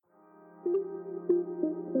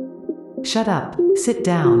Shut up, sit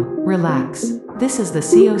down, relax. This is the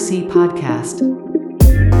COC podcast.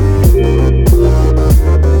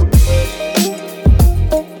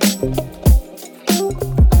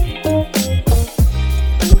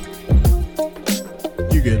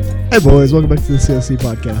 You're good. Hey boys, welcome back to the COC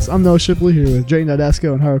podcast. I'm Noah Shipley here with Jay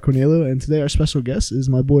Nadasco and Haro Cornelio, and today our special guest is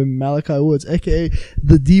my boy Malachi Woods, aka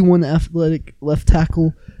the D1 athletic left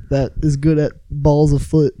tackle that is good at balls of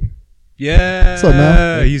foot. Yeah, what's up,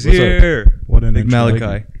 Mal? He's here. What an Big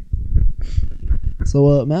Malachi.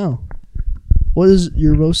 So, Mal, what is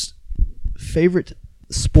your most favorite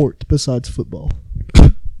sport besides football?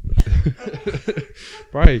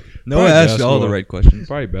 Probably Noah asked all the right questions.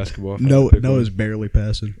 Probably basketball. Noah's barely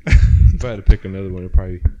passing. If I had to pick another one, I'd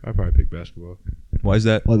probably pick basketball. Why is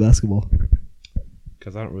that? Why basketball?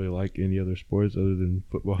 Because I don't really like any other sports other than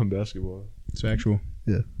football and basketball. It's actual.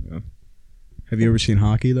 Yeah. Have you ever seen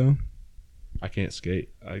hockey though? I can't skate.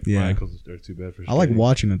 My ankles are too bad for skating. I like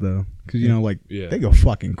watching it though, because they go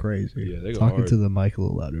fucking crazy. Yeah, they go Talking hard. to the mic a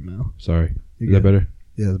little louder, Mal. Sorry. You Is that good? better?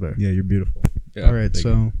 Yeah, that's better. Yeah, you're beautiful. Yeah, all right, thank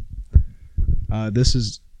so this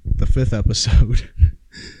is the 5th episode.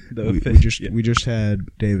 We just had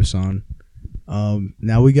Davis on.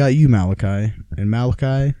 Now we got you, Malachi, and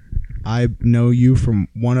Malachi, I know you from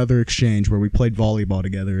one other exchange where we played volleyball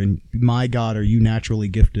together, and my God, are you naturally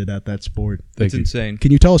gifted at that sport? Thank That's you. insane.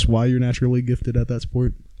 Can you tell us why you're naturally gifted at that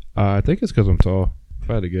sport? I think it's because I'm tall. If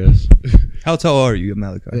I had to guess. How tall are you,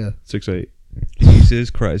 Malachi? Yeah. 6'8", Jesus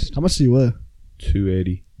Christ. How much do you weigh?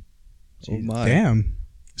 280. Oh my. Damn.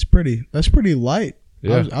 That's pretty light.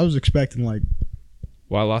 Yeah. I was expecting like.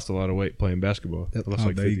 Well, I lost a lot of weight playing basketball. I lost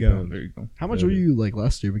like there 50 you go. pounds. There you go. How much Yeah, were you like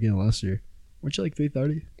last year, beginning of last year? Weren't you like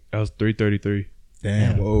 330? I was 333.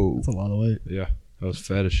 Damn. Yeah. Whoa. That's a lot of weight. Yeah. I was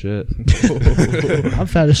fat as shit. I'm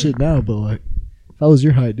fat as shit now, but like, if I was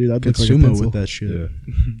your height, dude, I'd Good look like a sumo pencil. with that shit. Yeah.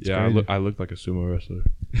 Yeah, crazy. I look like a sumo wrestler.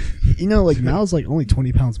 You know, like Mal's like only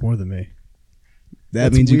 20 pounds more than me. That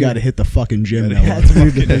That's means you weird. got to hit the fucking gym now. That's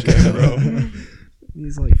weird to think of, bro.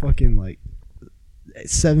 He's like fucking like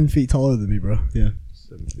 7 feet taller than me, bro. Yeah.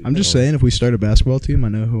 7 feet I'm just tall. saying, if we start a basketball team, I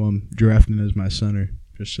know who I'm drafting as my center.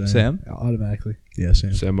 Just saying. Sam? Automatically. Yeah,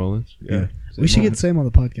 Sam. Sam Mullins. Yeah. We should get Sam on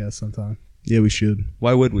the podcast sometime. Yeah, we should.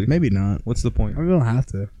 Why would we? Maybe not. What's the point? I mean, we don't have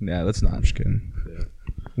to. Yeah, let's I'm not. just kidding. Yeah.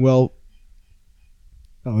 Well,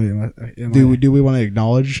 Oh, yeah. do we want to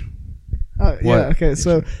acknowledge? Yeah, What? okay.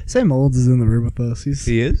 So Sam Mullins is in the room with us. He's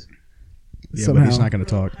He is? Yeah, somehow, but he's not going to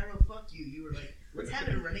talk. Hyro, fuck you. You were like, let's have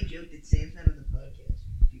a running joke that Sam's not on the podcast.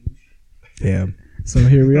 Douche. Damn. So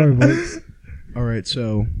here we are, folks. All right,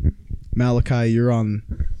 so Malachi, you're on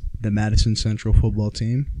the Madison Central football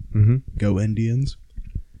team. Mm-hmm. Go Indians.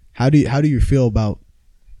 How do you feel about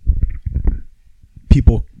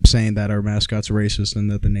people saying that our mascot's racist and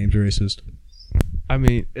that the name's racist? I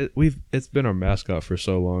mean, it's been our mascot for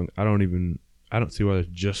so long. I don't see why it's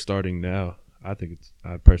just starting now. I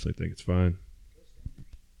personally think it's fine.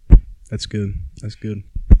 That's good. That's good.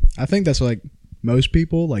 I think that's like most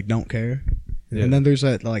people like don't care, Yeah. and then there's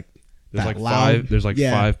that like There's that like loud, five. There's like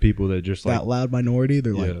yeah, 5 people that just like that loud minority.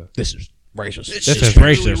 They're Yeah. like, this is racist. this is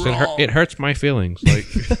racist. It hurts my feelings. Like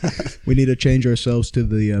We need to change ourselves to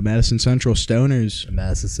the Madison Central Stoners. The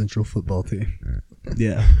Madison Central football team.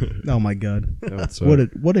 Yeah. Oh my God. that's What a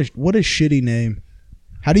shitty name.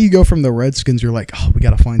 How do you go from the Redskins? You're like, oh, we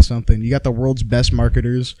got to find something. You got the world's best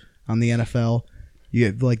marketers on the NFL.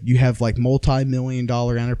 You have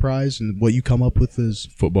multi-million-dollar enterprise, and what you come up with is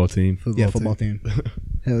football team. football team.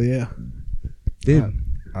 Hell yeah. Dude. All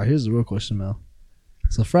right, here's the real question, Mel.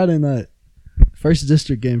 So Friday night, first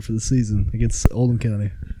district game for the season against Oldham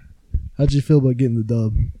County. How'd you feel about getting the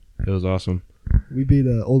dub? It was awesome. We beat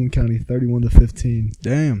Oldham County 31-15.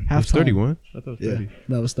 Damn. It was Halftime. 31. I thought it was Yeah, 30.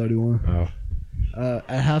 that was 31. Oh,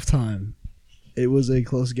 At halftime, it was a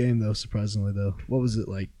close game though. Surprisingly though, what was it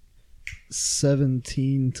like?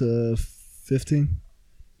 17-15.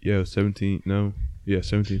 yeah, it was 17. No, yeah,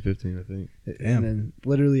 17-15. I think. Damn. And then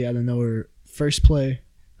literally out of nowhere, first play.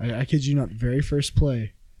 I kid you not, very first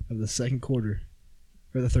play of the second quarter,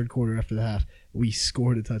 or the third quarter after the half, we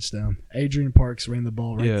scored a touchdown. Adrian Parks ran the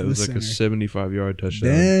ball right Yeah, to it the was like center. a 75-yard touchdown.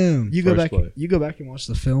 Damn. You go first back. play. You go back and watch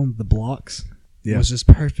the film. The blocks. Yeah. It was just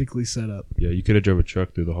perfectly set up. Yeah, you could have drove a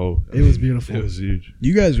truck through the hole. It was beautiful. It was huge.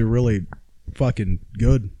 You guys are really fucking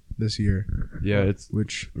good this year. Yeah, it's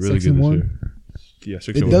Which really 6 good and this 1? year. Yeah, 6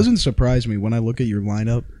 it and 1. doesn't surprise me when I look at your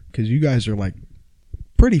lineup because you guys are like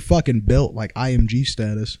pretty fucking built, like IMG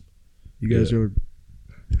status. You guys Yeah. are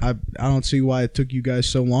I don't see why it took you guys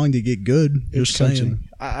so long to get good. It's Just coaching. saying.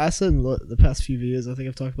 I said in the past few videos, I think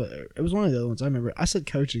I've talked about it. It was one of the other ones I remember. I said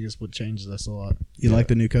coaching is what changes us a lot. You like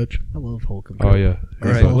the new coach? I love Holcomb. Oh yeah.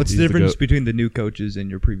 All right. He's What's the the difference goat. between the new coaches and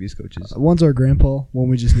your previous coaches? One's our grandpa. One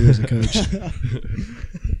we just knew as a coach.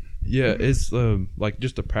 Yeah, it's like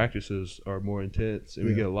just the practices are more intense and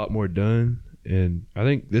we Yeah. get a lot more done. And I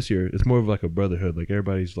think this year it's more of like a brotherhood. Like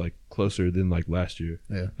everybody's like closer than like last year.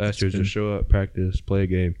 Yeah, Last year's just show up, practice, play a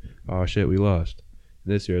game. Oh shit, we lost.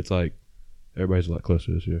 And this year it's like everybody's a lot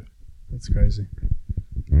closer this year. That's crazy.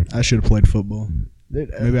 I should have played football.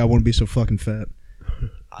 Dude, Maybe I wouldn't be so fucking fat.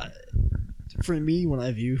 for me, when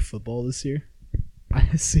I view football this year,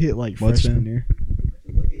 I see it like What's freshman that? year.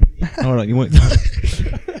 Hold on, you want?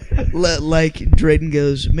 Like Drayden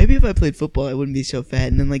goes, maybe if I played football, I wouldn't be so fat,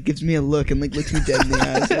 and then like gives me a look and like looks me dead in the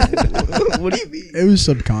eyes. Like, what do you mean? It was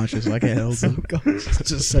subconscious. I can't help it.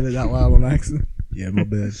 Just said it out loud on accident. Yeah, my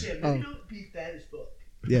bad. Yeah, maybe Oh. don't be fat as fuck.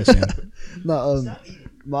 Yeah, Sam. No, Stop eating.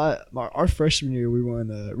 our freshman year we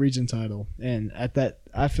won a region title, and at that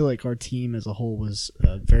I feel like our team as a whole was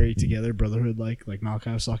very together, brotherhood like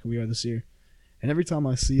Malachi was talking we are this year. And every time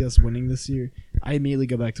I see us winning this year, I immediately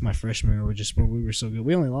go back to my freshman year, where we were so good.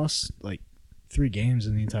 We only lost like 3 games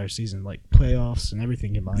in the entire season, like playoffs and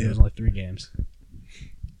everything combined. Yeah. It was only 3 games.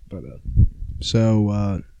 But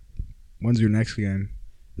So, when's your next game?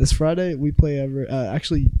 this Friday we play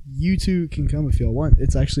actually, you two can come if y'all want.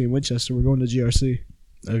 It's actually in Winchester. We're going to GRC.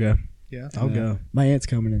 Okay. Yeah. I'll go. My aunt's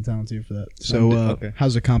coming in town too for that. So, Okay.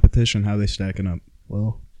 how's the competition? How they stacking up?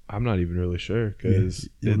 Well, I'm not even really sure because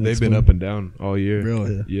You wanna they've been explain? up and down all year.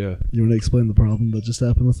 Really? Yeah. you want to explain the problem that just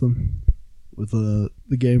happened with them? With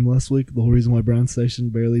the game last week? The whole reason why Brown Station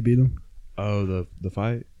barely beat them? Oh, the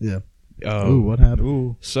fight? Yeah. Oh, Ooh, what happened?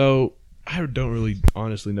 Ooh. So I don't really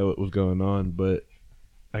honestly know what was going on, but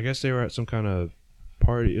I guess they were at some kind of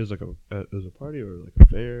party. It was like it was a party or like a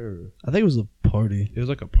fair. Or, I think it was a party. it was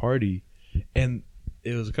like a party, and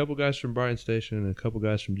it was a couple guys from Bryan Station and a couple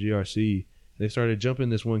guys from GRC. They started jumping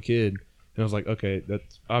this one kid, and I was like, okay,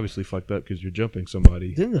 that's obviously fucked up because you're jumping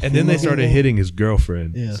somebody. Didn't the And then they football started game- hitting his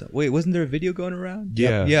girlfriend. Yeah. So, wait, wasn't there a video going around?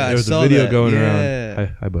 Yeah, Yeah. There was I saw a video that. going Yeah.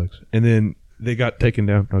 around. Hi, Bugs. And then they got taken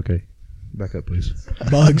down. Okay, back up, please.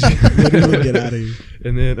 Bugs. Literally get out of here.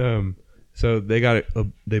 And then, so they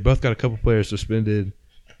both got a couple players suspended,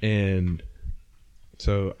 and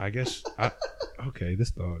so I guess okay,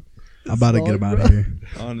 this dog. I'm about to get him out of here.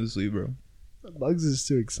 Honestly, bro. Bugs is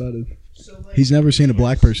too excited. So, like, He's never seen a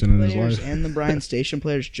black person in his players life. and the Bryan Station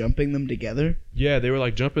players jumping them together. Yeah, they were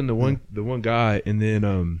like jumping the one guy, and then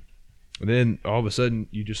all of a sudden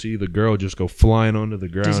you just see the girl just go flying onto the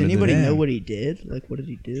ground. Does and then- anybody know Damn. what he did? Like, what did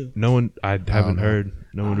he do? No one. I haven't know. heard.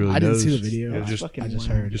 No one really I didn't knows. see the video. It just Fucking I just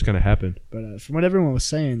wow. heard. just kind of happened. But from what everyone was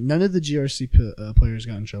saying, none of the GRC players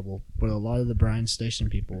got in trouble, but a lot of the Bryan Station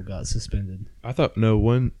people got suspended. I thought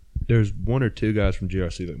there's 1 or 2 guys from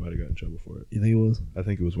GRC that might have gotten in trouble for it. You think it was? I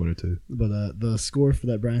think it was 1 or 2. But the score for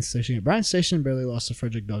that Bryan Station barely lost to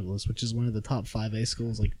Frederick Douglass, which is one of the top 5A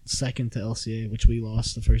schools, like second to LCA, which we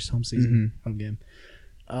lost the first home game.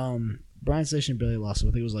 Bryan Station barely lost. So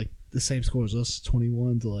I think it was like the same score as us,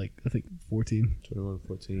 21 to like I think 14.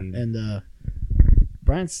 21-14. And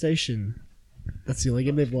Bryan Station, that's the only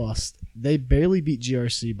game they've lost. They barely beat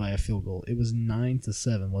GRC by a field goal. It was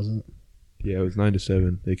 9-7, wasn't it? Yeah, it was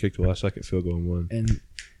 9-7. They kicked the last second field goal and won. And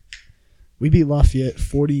we beat Lafayette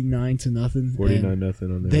 49-0. 49-0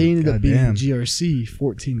 on there. They ended up beating Goddamn. GRC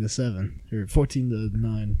 14-7 or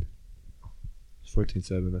 14-9. It's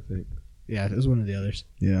 14-7, I think. Yeah, it was one of the others.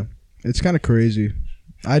 Yeah, it's kind of crazy.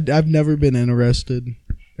 I've never been interested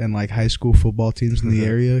in like high school football teams in the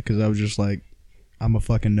area because I was just like, I'm a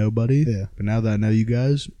fucking nobody. Yeah. But now that I know you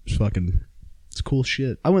guys, it's cool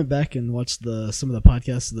shit. I went back and watched some of the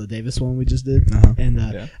podcasts of the Davis one we just did, Uh-huh. and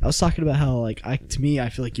Yeah. I was talking about how like I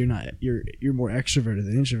feel like you're more extroverted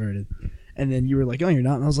than introverted, and then you were like, oh, you're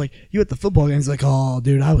not, and I was like, you at the football games, like, oh,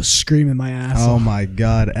 dude, I was screaming my ass Oh off. my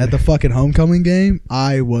god! At the fucking homecoming game,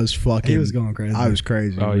 I was fucking. He was going crazy. I was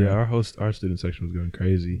crazy. Oh, bro. yeah. Our student section was going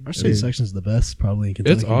crazy. Our student section's the best, probably in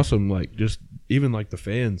Kentucky. It's awesome. Like, just even like the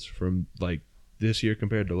fans from like this year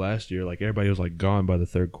compared to last year, like everybody was like gone by the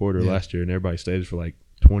third quarter Yeah. last year, and everybody stayed for like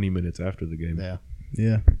 20 minutes after the game. Yeah.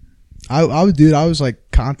 Yeah. I was like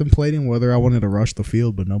contemplating whether I wanted to rush the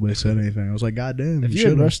field, but nobody said anything. I was like, God damn, If you you had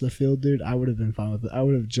should've. rushed the field, dude, I would have been fine with it. I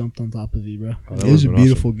would have jumped on top of you, bro. Oh, that It was a would've been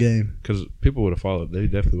beautiful game. because people would have followed. They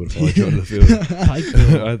definitely would have followed you on the field.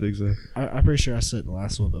 Pikeville, I think so. I'm pretty sure I said it in the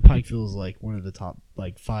last one, but Pikeville is like one of the top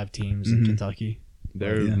like 5 teams in Mhm. Kentucky.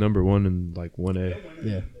 They're Yeah. number 1 in like 1A.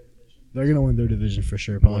 Yeah, they're gonna win their division for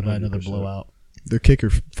sure, probably by another 100%. blowout. Their kicker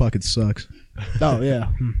fucking sucks. Oh yeah,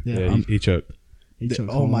 Yeah, he choked. He choked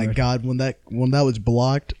Oh my hard. god, when that was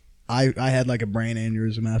blocked, I had like a brain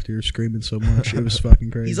aneurysm after screaming so much. It was fucking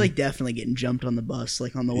crazy. He's like definitely getting jumped on the bus,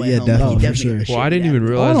 like on the way Yeah, home. definitely. He Oh, for definitely got sure. Well, I didn't shitted even at.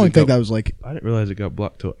 realize. I don't it think got- that was like I didn't realize it got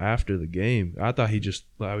blocked till after the game. I thought he just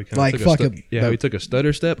we kinda Like, took fuck a it, yeah, that- he took a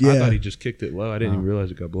stutter step. Yeah. I thought he just kicked it low. I didn't even realize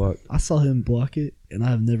it got blocked. I saw him block it, and I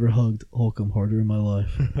have never hugged Holcomb harder in my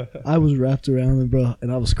life. I was wrapped around him, bro,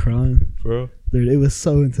 and I was crying. Bro. Dude, it was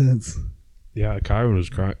so intense. Yeah, Kyron was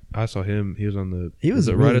crying. I saw him. He was on the. He was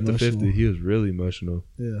it really right at the emotional. 50. He was really emotional.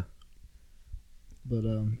 Yeah. But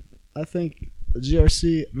I think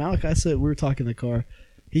GRC, Malachi said, we were talking in the car,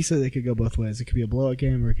 he said it could go both ways. It could be a blowout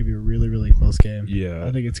game or it could be a really, really close game. Yeah.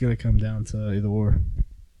 I think it's going to come down to either or.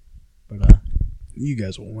 But you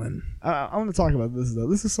guys will win. I want to talk about this, though.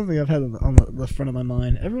 This is something I've had on the front of my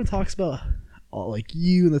mind. Everyone talks about, like,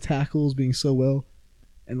 you and the tackles being so well.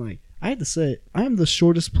 And, like, I had to say, I am the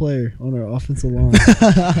shortest player on our offensive line.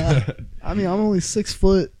 I mean, I'm only 6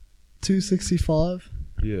 foot, 265.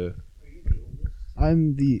 Yeah.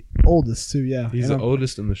 I'm the oldest, too, yeah. He's And the I'm-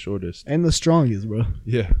 oldest and the shortest. And the strongest, bro.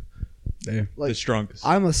 Yeah. There. Like, the strongest.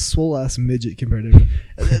 I'm a swole ass midget compared to everyone.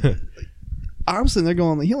 And then, I'm sitting there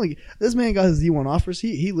going, like, this man got his D1 offers.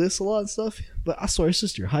 He lists a lot of stuff, but I swear it's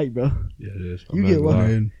just your height, bro. Yeah, it is. You I'm get not what- gonna lie.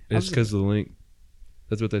 Man. It's because of the link.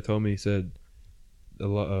 That's what they told me. He said, a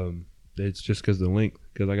lot. It's just because of the length.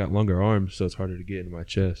 Because I got longer arms, so it's harder to get into my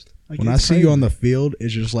chest. Like, When I it's see crazy. you on the field,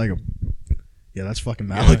 it's just like yeah, that's fucking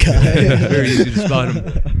Malachi. Very easy to spot him.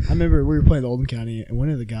 I remember we were playing Oldham County, and one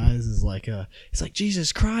of the guys is like, he's like,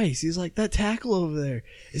 Jesus Christ. He's like, that tackle over there.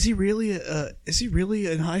 Is he really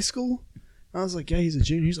in high school? And I was like, yeah, he's a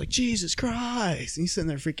junior. He's like, Jesus Christ. And he's sitting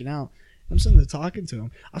there freaking out. I'm sitting there talking to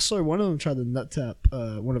him. I saw one of them try to nut tap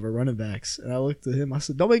one of our running backs, and I looked at him. I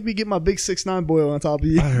said, don't make me get my big 6'9" boy on top of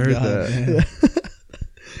you. I heard God, that. man. Yeah.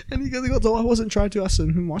 And he goes, oh, I wasn't trying to. I said,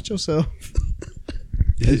 watch yourself.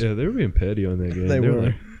 Yeah, they were being petty on that game. They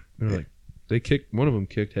were. Like, they kicked. One of them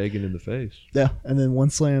kicked Hagen in the face. Yeah, and then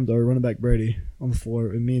one slammed our running back Brady on the floor,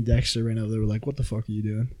 and me and Dexter ran over there. Were like, "What the fuck are you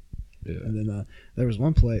doing?" Yeah. And then there was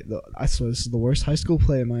one play. I swear this is the worst high school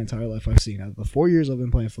play in my entire life I've seen. Out of the 4 years I've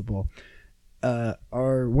been playing football,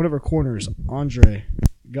 one of our corners, Andre,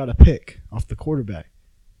 got a pick off the quarterback.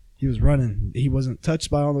 He was running. He wasn't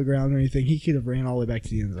touched by on the ground or anything. He could have ran all the way back to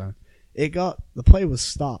the end zone. The play was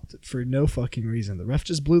stopped for no fucking reason. The ref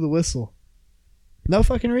just blew the whistle. No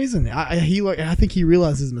fucking reason. I think he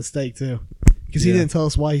realized his mistake too, because he Yeah. didn't tell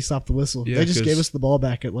us why he stopped the whistle. Yeah, They just 'cause- gave us the ball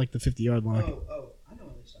back at like the 50-yard line.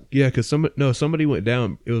 Yeah, because somebody went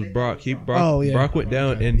down. It was Brock. Oh, yeah. Brock went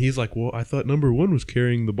down, and he's like, "Well, I thought number 1 was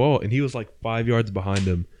carrying the ball," and he was like 5 yards behind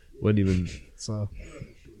him. Wasn't even. So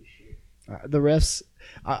the refs,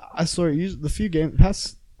 I swear, the few games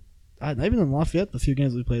past, even in Lafayette, the few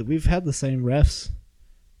games we played, we've had the same refs,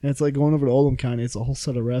 and it's like going over to Oldham County. It's a whole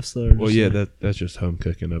set of refs that are. Well, just yeah, like, that's just home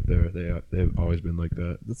cooking up there. They've always been like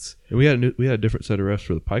that. that's. And we had a different set of refs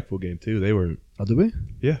for the Pikeville game too. They were Oh, did we?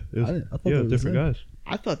 yeah, it was, I thought they were the different same. guys.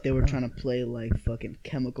 I thought they were trying to play like fucking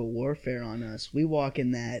chemical warfare on us. We walk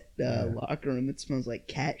in that locker room, it smells like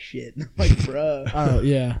cat shit. I'm like, bruh. Oh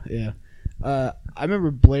yeah, yeah. I remember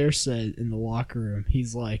Blair said in the locker room,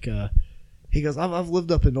 he's like, he goes, I've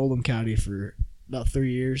lived up in Oldham County for about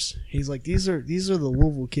 3 years. He's like, these are the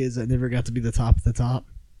Louisville kids that never got to be the top of the top,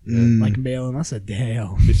 like male. And I said,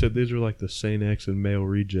 damn. He said these were like the Saint X and male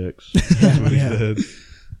rejects. That's what he Yeah. said.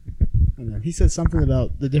 And then he said something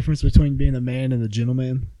about the difference between being a man and a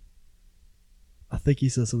gentleman. I think he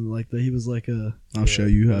said something like that. He was like, I'll show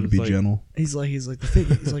you how to It's be like- gentle. he's like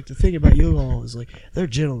the thing about you all is like they're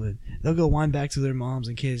gentlemen. They'll go wind back to their moms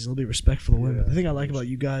and kids, and they'll be respectful of women. Yeah. The thing I like about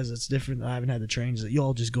you guys that's different that I haven't had to train is that you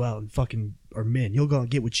all just go out and fucking are men. You'll go and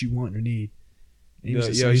get what you want or need. And Yeah,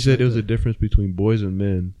 just he like said it was a that. difference between boys and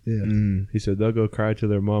men. Yeah, Mm. He said they'll go cry to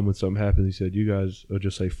their mom when something happens. He said you guys will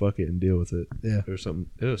just say fuck it and deal with it. Yeah. Or something.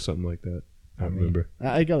 It was something like that. I mean, remember.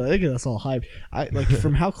 I got us all hyped. I like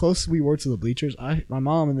from how close we were to the bleachers. My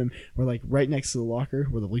mom and them were like right next to the locker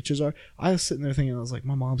where the bleachers are. I was sitting there thinking, I was like,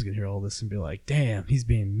 my mom's gonna hear all this and be like, damn, he's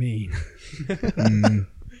being mean. Mm.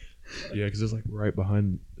 Yeah, because it's like right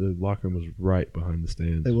behind the locker room was right behind the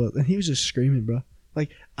stands. It was, and he was just screaming, bro.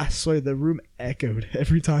 Like I swear, the room echoed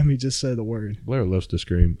every time he just said the word. Blair loves to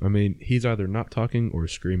scream. I mean, he's either not talking or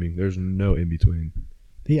screaming. There's no in between.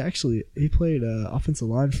 He played offensive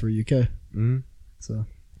line for UK. Mm-hmm. So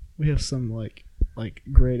we have some like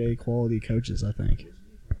grade A quality coaches, I think.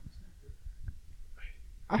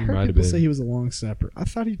 I He heard might have people say been. he was a long snapper. I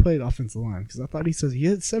thought he played offensive line because I thought he says he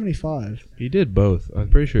had 75. He did both. I'm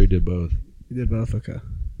pretty sure he did both. He did both. Okay.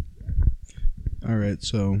 All right,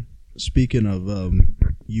 so speaking of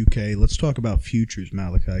UK, let's talk about futures,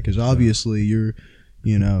 Malachi, because obviously you're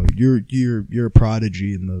a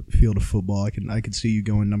prodigy in the field of football. I can see you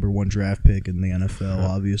going #1 draft pick in the NFL,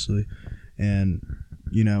 obviously, and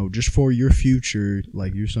just for your future,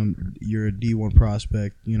 like you're a D1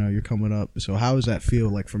 prospect. You're coming up. So how does that feel?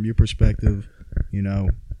 Like from your perspective,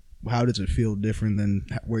 how does it feel different than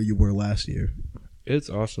where you were last year?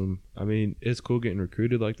 It's awesome. I mean, it's cool getting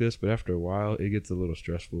recruited like this, but after a while, it gets a little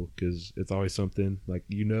stressful because it's always something like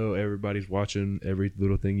everybody's watching every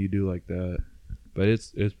little thing you do like that. But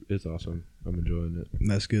it's awesome. I'm enjoying it.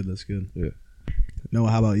 That's good. That's good. Yeah.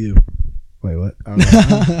 Noah, how about you? Wait, what?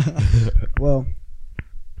 Well,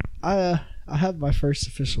 I have my first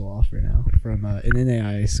official offer now from an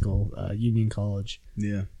NAIA school, Union College.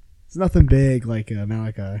 Yeah. It's nothing big like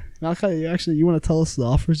Malachi. Malachi, you want to tell us the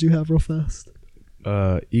offers you have real fast?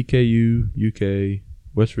 EKU, UK,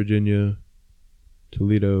 West Virginia,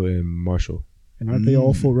 Toledo, and Marshall. And aren't they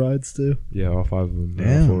all full rides too? Yeah, all 5 of them.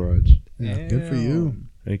 Damn. All 4 rides. Yeah. Good for you.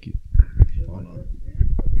 Thank you.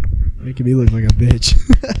 Making me look like a bitch.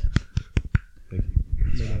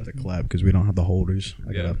 I have to clap because we don't have the holders.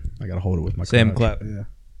 I gotta hold it with my Sam crotch. clap.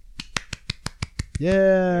 Yeah.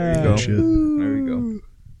 There you go. Shit. There you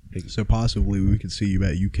go. So possibly we could see you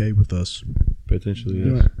at UK with us. Potentially,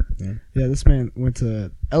 You yes. know, yeah, this man went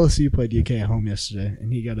to LSU, played UK at home yesterday,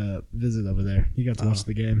 and he got a visit over there. He got to watch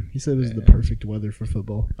the game. He said it was the perfect weather for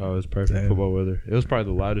football. Oh, it was perfect Damn. football weather. It was probably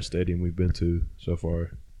the loudest stadium we've been to so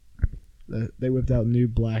far. They whipped out new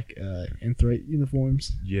black N3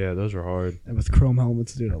 uniforms Yeah, those are hard. and with chrome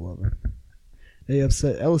helmets. Dude, I love them. They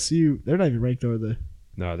upset LSU. They're not even ranked, are they?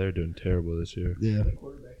 No, they're doing terrible this year. Yeah.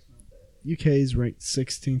 UK's ranked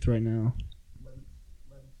 16th right now.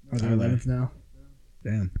 Or they're 11th now.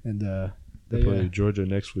 Damn. And They play Georgia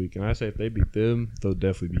next week, and I say if they beat them, they'll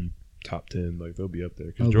definitely be top 10. Like they'll be up there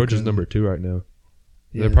because Oh, Georgia's okay. #2 right now.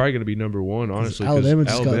 Yeah. They're probably going to be #1, honestly. 'Cause Alabama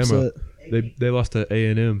just got Alabama, upset. they lost to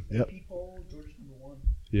A&M. Yep.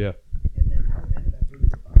 Yeah,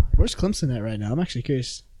 Where's Clemson at right now? I'm actually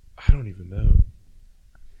curious. I don't even know.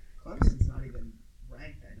 Clemson's not even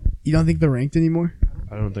ranked. You don't think they're ranked anymore?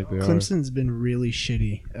 I don't think they are. Clemson's been really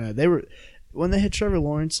shitty. They were when they had Trevor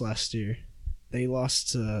Lawrence last year. They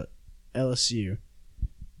lost to LSU,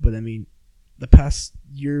 but I mean, the past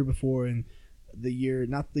year before and the year,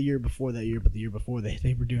 not the year before that year, but the year before,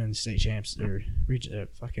 they were doing state champs or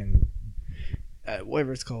fucking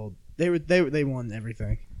whatever it's called. They won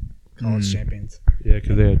everything, college champions. Yeah,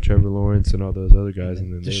 because they had Trevor Lawrence and all those other guys,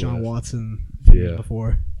 and then Deshaun they left. Watson a few years Yeah.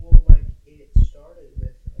 before. Well, like it started with.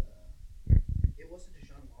 It wasn't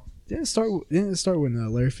Deshaun Watson. Didn't it start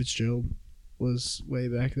when Larry Fitzgerald was way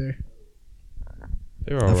back there?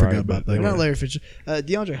 They were I all forgot right, about but that. they Not were- Larry Fitzgerald.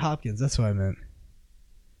 DeAndre Hopkins. That's what I meant.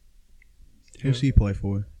 Who's he play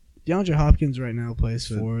for? DeAndre Hopkins right now plays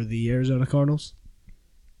So- for the Arizona Cardinals.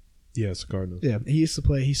 Yeah, it's the Cardinals. Yeah, he used to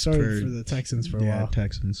play. He started For- for the Texans for a Yeah, while.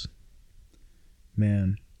 Texans.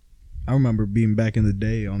 Man, I remember being back in the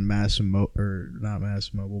day on Madden Mobile,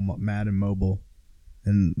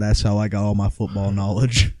 and that's how I got all my football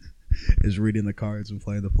knowledge. Is reading the cards and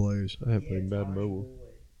playing the players. I have played Madden Mobile.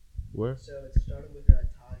 Where? So it started with Taj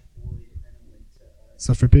Boyd, and then it went to.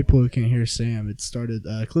 So for people who can't hear Sam, it started.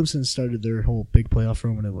 Clemson started their whole big playoff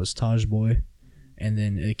run when it was Taj Boy, and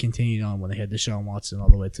then it continued on when they had Deshaun Watson all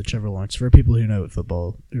the way to Trevor Lawrence. For people who know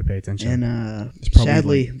football, who pay attention. And It's probably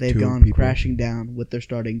sadly, like they've two gone people. crashing down with their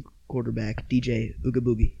starting quarterback, DJ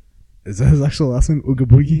Ooga Is that his actual last name? Ooga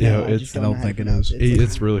Boogie? Yeah, I it's- just I know don't how to think it pronounce is.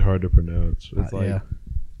 It's really hard to pronounce. It's like yeah.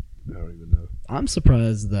 I don't even know. I'm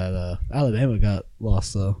surprised that Alabama got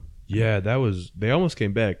lost though. Yeah, that was. They almost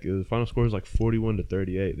came back. The final score was like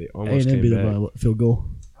 41-38. They almost A&M beat came them by back. a field goal.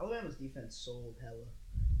 Alabama's defense sold hella.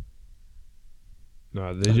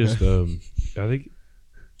 No, they just. I think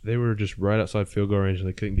they were just right outside field goal range and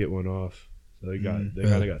they couldn't get one off. So they kind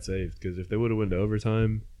of got saved because if they would have went to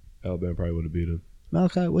overtime, Alabama probably would have beat them.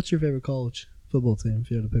 Malachi, what's your favorite college football team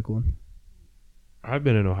if you had to pick one? I've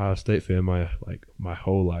been an Ohio State fan my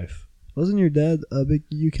whole life. Wasn't your dad a big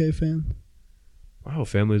UK fan? My whole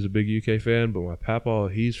family's a big UK fan, but my papa,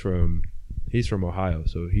 he's from Ohio,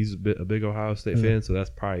 so he's a big Ohio State fan. So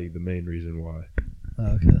that's probably the main reason why.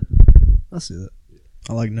 Oh, okay. I see that.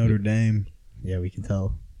 I like Notre Dame. Yeah, we can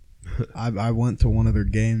tell. I went to one of their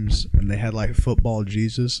games and they had like football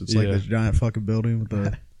Jesus. It's like Yeah. this giant fucking building with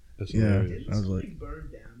the That's yeah. hilarious. I was like,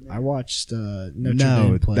 Burned down. I watched Notre no,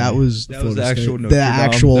 Dame play. that was That was Florida the actual State. Notre the Dame.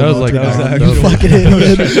 actual. That was like- Notre that Dame. was You actual- fucking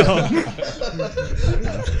idiot. I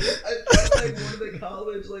felt like one of the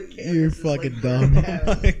college like You're fucking dumb.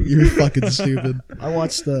 You're fucking stupid. I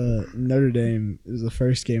watched Notre Dame. It was the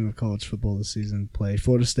first game of college football this season. Play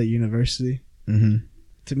Florida State University. Mm-hmm.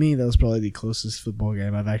 To me, that was probably the closest football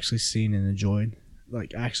game I've actually seen and enjoyed.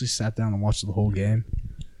 Like, I actually sat down and watched the whole game.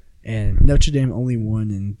 And Notre Dame only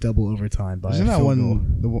won in double overtime by Isn't a that field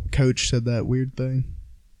when goal. the coach said that weird thing?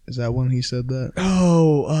 Is that when he said that?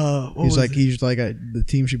 Oh, He's like, the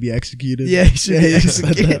team should be executed. yeah, he should be he said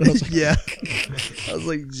that. executed. I was like, Yeah. I was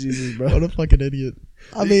like, Jesus, bro. what a fucking idiot.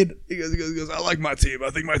 I mean, He goes, I like my team. I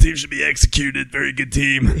think my team should be executed. Very good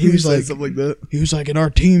team. he was said like something like that. He was like, in our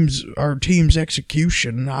team's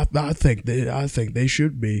execution, I think they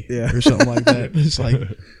should be, or something like that. It's like,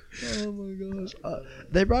 Oh my gosh!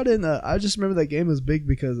 They brought in. I just remember that game was big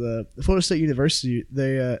because Florida State University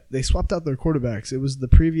they swapped out their quarterbacks. It was the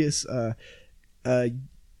previous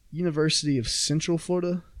University of Central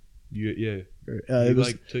Florida. Yeah. It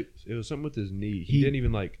was It was something with his knee. He didn't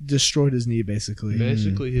even like. destroyed his knee basically.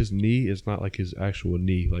 Basically, his knee is not like his actual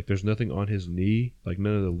knee. Like, there's nothing on his knee. Like,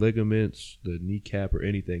 none of the ligaments, the kneecap, or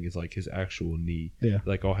anything is like his actual knee. Yeah.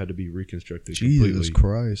 Like, all had to be reconstructed Jesus completely.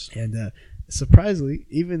 Christ. And surprisingly,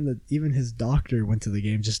 even his doctor went to the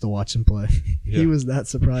game just to watch him play. He Yeah. was that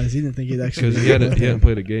surprised. He didn't think he'd actually. Because be he able to hadn't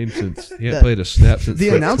play. played a game since. He hadn't played a snap since. The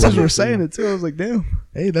like, announcers were 20. saying it too. I was like, damn.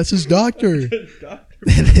 Hey, that's his doctor.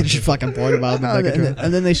 They just fucking point about him.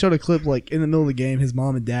 And then they showed a clip like in the middle of the game. His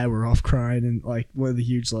mom and dad were off crying in like one of the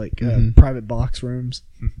huge like private box rooms.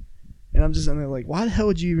 And I'm just in there like, why the hell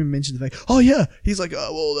would you even mention the fact? Oh yeah, he's like,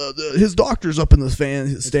 his doctor's up in the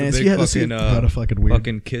stands. He had to see. What a fucking weird.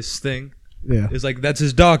 Fucking kiss thing. Yeah. It's like that's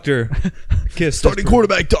his doctor. Kiss Starting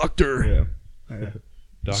quarterback doctor. Yeah.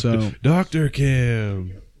 Dr. Dr.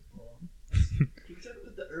 Kim.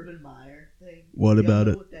 The Urban Meyer thing. What Y'all about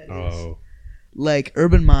know it? what that is? Oh. Like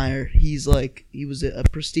Urban Meyer, he was a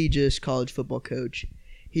prestigious college football coach.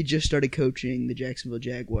 He just started coaching the Jacksonville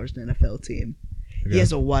Jaguars, an NFL team. He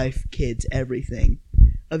has a wife, kids, everything.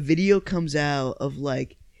 A video comes out of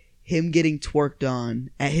like him getting twerked on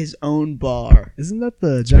at his own bar. Isn't that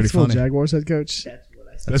the pretty Jacksonville funny. Jaguars head coach? That's what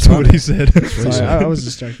I said. That's what he said. Sorry, I was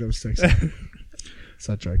distracted. I was texting.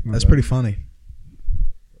 Sidetracked. That's pretty funny.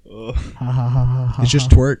 Ha ha ha ha ha. It's just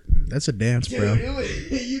twerk. That's a dance, bro.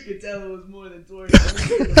 You could tell it was more than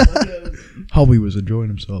twerking. Hobby was enjoying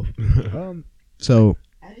himself. So,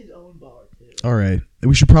 At his own bar too. all right,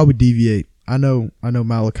 we should probably deviate. I know,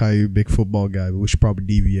 Malachi, you're a big football guy, but we should probably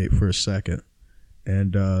deviate for a second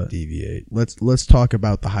and Deviate. Let's talk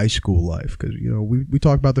about the high school life because we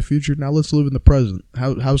talk about the future. Now let's live in the present.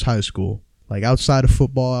 How's high school? Like outside of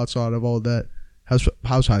football, outside of all that,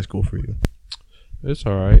 how's high school for you? It's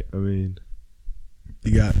all right. I mean,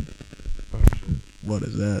 You got what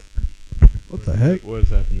is that? What the heck? what is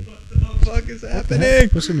happening? What the fuck is What the happening?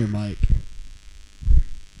 heck? Push in your mic.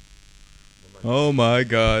 Oh my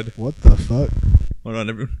god. What the fuck? Hold on,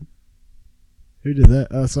 everyone. Who did that?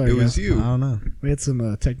 Oh, sorry. It was guys. you. I don't know. We had some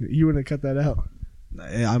technical. You wouldn't cut that out.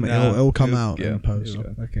 I mean, Nah, it'll come it- out yeah. in post.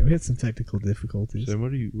 Yeah. Okay, we had some technical difficulties. Sam,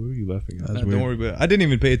 what are you laughing at? That's Don't weird. worry about it. I didn't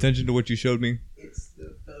even pay attention to what you showed me. It's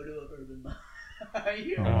the photo of Urban Meyer.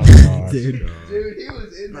 Oh, gosh, Dude. God. Dude, he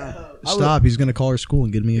was in the house. Stop! He's gonna call our school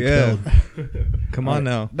and get me Yeah. expelled. Come on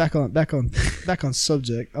now. Back on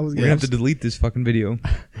subject. We're gonna have to delete this fucking video.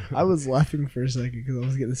 I was laughing for a second because I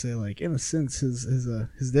was going to say, like, in a sense,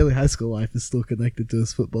 his daily high school life is still connected to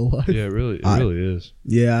his football life. Yeah, it really is.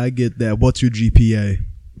 Yeah, I get that. What's your GPA?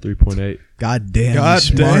 3.8. God damn! God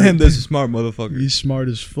you smart. damn, this is a smart motherfucker. You smart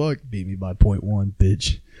as fuck. Beat me by 0.1,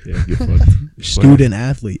 bitch. Yeah, get fucked. Student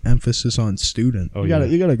athlete. Emphasis on student. Oh, You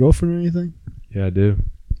yeah. got a girlfriend or anything? Yeah, I do.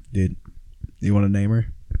 Dude, you want to name her?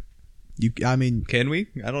 I mean, Can we?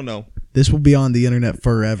 I don't know. this will be on the internet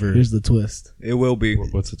forever. Here's the twist. It will be.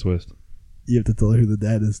 What's the twist? You have to tell her who the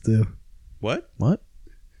dad is too. What? What?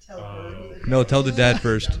 Tell her who the No, tell the dad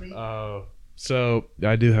first. dummy. Oh, so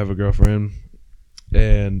I do have a girlfriend,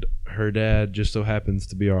 and her dad just so happens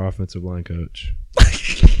to be our offensive line coach.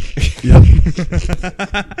 Yep.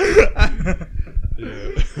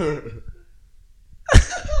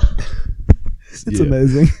 It's Yeah.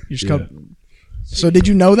 amazing. You just Yeah. come. So did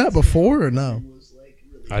you know that before or no? Was like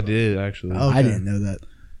really I did actually. Oh. I Okay. didn't know that.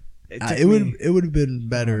 It would have been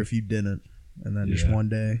better if you didn't, and then just Yeah. one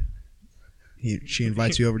day, she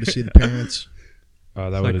invites you over to see the parents. That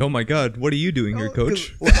It's would like, oh my god, what are you doing here,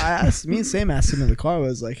 coach? Well, me and Sam asked him in the car.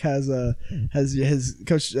 Was like, has his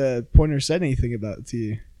coach Pointer said anything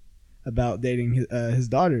about dating his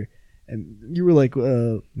daughter? And you were like,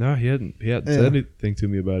 no, he hadn't Yeah. said anything to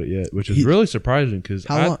me about it yet, which is He- really surprising because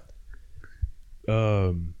How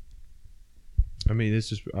long? I mean, it's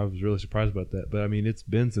just I was really surprised about that, but I mean, it's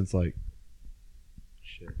been since like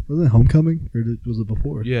shit. Wasn't it homecoming or was it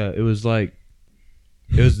before? Yeah, it was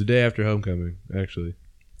the day after homecoming, actually.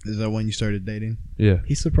 Is that when you started dating? Yeah.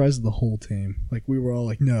 He surprised the whole team. Like we were all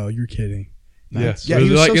like, "No, you're kidding." Yes. Yeah, It he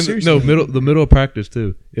was so in serious the, no, about it. the middle of practice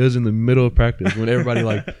too. It was in the middle of practice when everybody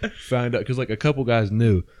found out because a couple guys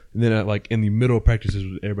knew, and then in the middle of practice,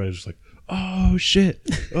 everybody was just like, "Oh shit!"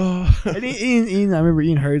 Oh. And Ian, I remember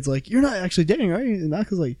Ian Hurd's like, "You're not actually dating, are you?" And Mac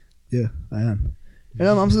was like, "Yeah, I am." And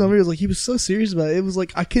I'm sitting over here, like, he was so serious about it. It was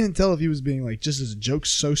like I couldn't tell if he was being like just as a joke,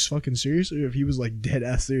 so fucking serious, or if he was like dead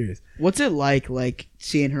ass serious. What's it like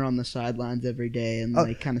seeing her on the sidelines every day and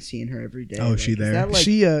kind of seeing her every day? Oh, like, she is there? that, like,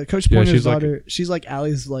 She Coach Pointer's she's daughter. She's like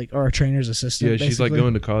Allie's or our trainer's assistant. Yeah, she's basically.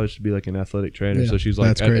 going to college to be an athletic trainer, Yeah. so she's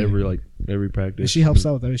That's at great. every practice. And she helps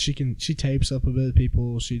out with everything. She tapes up a bit of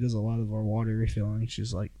people. She does a lot of our water refilling.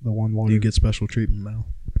 She's like the one water. Do you get special treatment, Mal?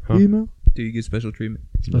 Huh? email? Do you get special treatment?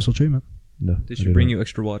 Special treatment. No. Did I she bring don't. you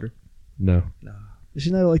extra water? No. Did she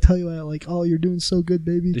not like tell you like, "Oh, you're doing so good,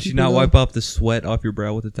 baby"? Did she Keep not it wipe up. off the sweat off your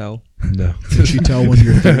brow with a towel? No. Did she tell when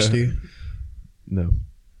you're thirsty? No.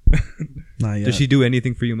 Not yet. Does she do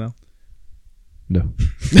anything for you, Mel? No.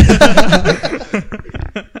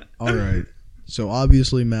 All right. So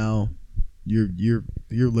obviously, Mal, you're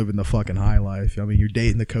living the fucking high life. I mean, you're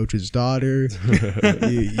dating the coach's daughter.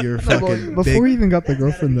 You're fucking Before big. he even got the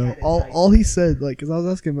girlfriend though, all he said because I was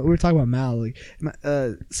asking, we were talking about Mal.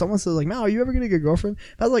 Someone said Mal, are you ever gonna get a girlfriend?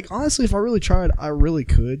 I was like, honestly, if I really tried, I really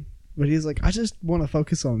could. But he's like, I just want to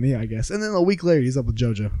focus on me, I guess. And then a week later, he's up with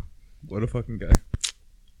JoJo. What a fucking guy.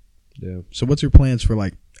 Yeah. So what's your plans for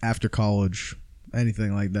after college,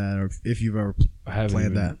 anything like that, or if you've ever? I haven't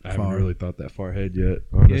Planned even, that I haven't far. really thought that far ahead yet.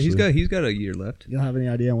 Honestly. Yeah, he's got a year left. You don't have any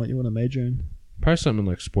idea on what you want to major in? probably something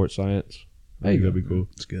like sports science. I There you think that'd go. be cool.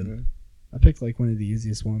 It's good. I picked one of the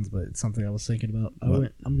easiest ones, but it's something I was thinking about.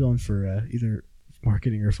 What? I'm going for either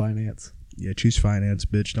marketing or finance. Yeah, choose finance,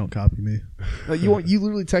 bitch. Don't copy me. You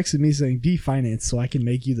literally texted me saying be finance so I can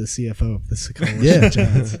make you the CFO of this college. Yeah.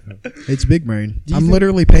 Giants. It's big brain. Do you I'm think-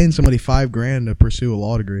 literally paying somebody $5,000 to pursue a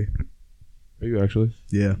law degree. Are you actually?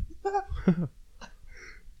 Yeah.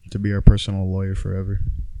 To be our personal lawyer forever.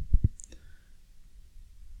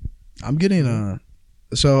 I'm getting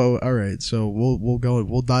so all right, so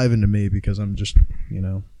we'll dive into me because I'm just,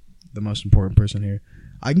 the most important person here.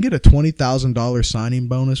 I can get a $20,000 signing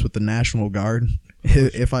bonus with the National Guard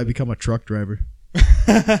if I become a truck driver.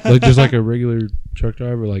 Just like a regular truck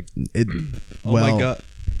driver, like It Oh well, my god.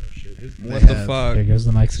 they What the have- fuck? There goes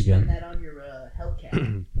the mics again. that on your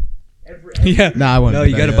Hellcat. Yeah. Nah, I wouldn't No, do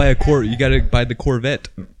you that gotta yet. you gotta buy the Corvette.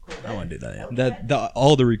 I wouldn't do that yet.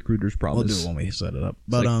 All the recruiters We'll promise. do it when we set it up. It's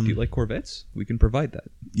But like, do you like Corvettes? We can provide that.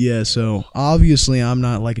 yeah, so obviously I'm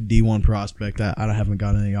not like a D1 prospect. I haven't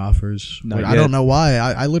gotten any offers. Not I yet. don't know why.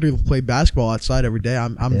 I literally play basketball outside every day.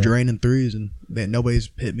 I'm Yeah. draining threes and nobody's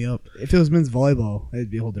hit me up. If it was men's volleyball, it'd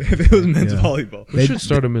be a whole different. If it was men's Yeah. volleyball. we should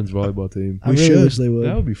start a men's volleyball team. I We really should. wish they would.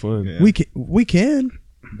 That would be fun. Yeah. We can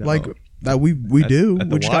No. like that we At- do. at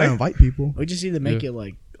the We just Y? gotta invite people. We just need to make Yeah. it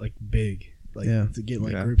like big, Yeah. to get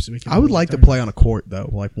Yeah. groups. So we can I would like to play on a court though,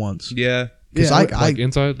 like once. Yeah. Because Yeah, I Like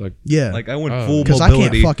inside, like yeah, Like I went Oh. full because I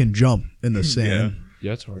mobility. can't fucking jump in the sand.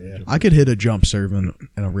 yeah, it's hard. Yeah. to I could hit a jump serve in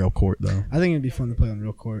a real court though. I think it'd be fun to play on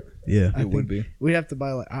real court. Yeah, I It would think be. We'd have to buy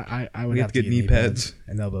I would We have have to to get knee pads.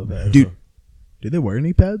 and elbow pads. dude. Do they wear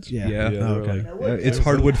knee pads? Yeah. Yeah. Yeah, Oh, they're okay. like- It's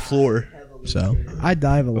hardwood floor. So I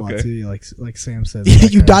dive a lot Okay. too, like Sam said.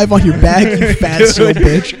 you dive on your back, you fat son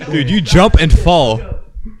bitch. Dude, you jump and fall.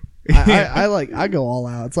 I go all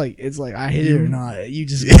out. It's like I hit it or not. You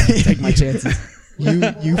just gotta take my chances.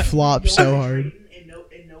 You flop so hard. And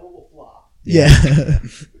no one will flop. Yeah.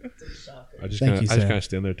 I just Thank kind you, of Sam.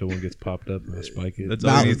 stand there till one gets popped up and I spike it. That's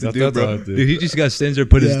all he needs to do, That's all bro. I do. Dude, he just got stands there,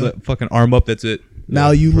 put his Yeah. fucking arm up. That's it. Now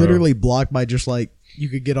Yeah, you bro. literally block by just like you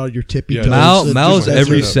could get on your tippy Yeah, toes. Mal's just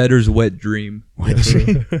every straight up. setter's wet dream.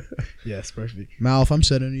 Yes, perfect. Mal, if I'm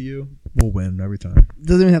setting to you, we'll win every time.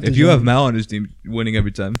 Doesn't even have to. If you jump. have Mal on his team, winning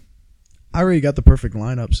every time. I already got the perfect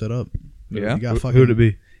lineup set up. Yeah? You got Who would it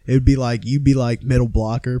be? It would be like you'd be like middle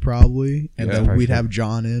blocker probably, and Yeah, then we'd perfect. have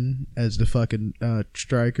John in as the fucking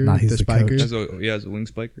striker, Nah, he's the the spiker. coach. As a wing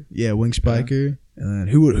spiker. Yeah, wing spiker. And then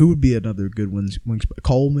who would be another good wing spiker?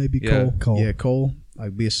 Cole maybe. Yeah. Cole. Cole. Yeah, Cole.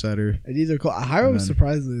 Like be a setter. It's either cool. Hiro And then-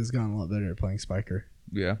 surprisingly has gotten a lot better at playing spiker.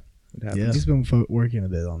 Yeah. It happens. Yeah. He's been working a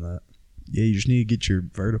bit on that. Yeah, you just need to get your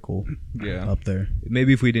vertical Yeah. up there.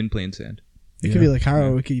 Maybe if we didn't play in sand. It Yeah. could be like Hiro.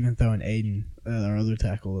 Yeah. We could even throw in Aiden, our other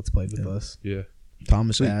tackle that's played with Yeah. us. Yeah.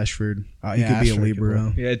 Thomas Ashford. Oh, He yeah, could be a Ashford could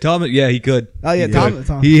libero. Yeah, Tom. Yeah, he could. Oh yeah, Yeah.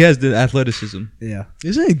 Tom. He has the athleticism. Yeah.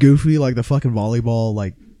 Isn't it goofy like the fucking volleyball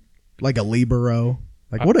like a libero?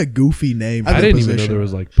 Like, what a goofy name. For I the didn't even know position. there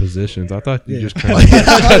was like positions. I thought you Yeah. just kind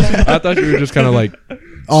of. I thought you were just kind of like.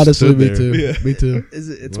 Honestly, stood me there. too. Yeah. Me too.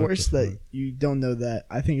 It's What worse the that fuck? you don't know that.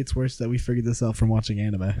 I think it's worse that we figured this out from watching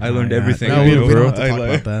anime. I learned Oh, yeah. everything. No, I we know, don't bro. have to I talk like-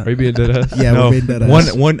 about that. Are you being dead ass? Yeah, No, we're being dead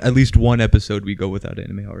ass. at least one episode we go without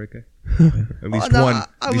anime, already. At least no, one. I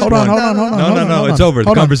At least Hold on, one. hold on, hold on. No, hold no, on, no. hold It's on. over. The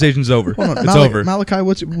Hold on. conversation's over. Hold on. It's over. Malachi,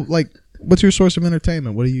 what's your source of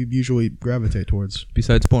entertainment? What do you usually gravitate towards?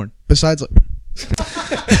 Besides porn. Besides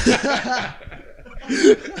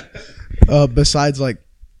besides like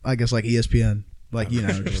I guess like ESPN. Like, you know,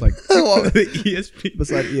 just like ESP.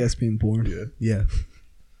 Besides ESPN porn. yeah.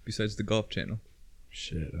 Besides the golf channel.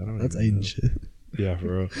 Shit, I don't. That's even know. Aiden shit. Yeah,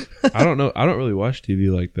 for real. I don't know. I don't really watch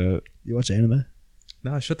TV like that. You watch anime?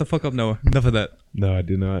 Nah, shut the fuck up, Noah. Enough of that. No, I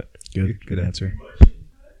do not. Good answer.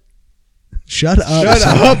 Shut up. Shut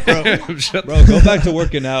up, bro. Shut Bro, go back to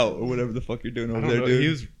working out or whatever the fuck you're doing I over don't there, know. dude. He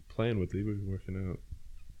was playing with. He was working out.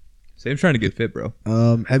 Sam's trying to get fit, bro.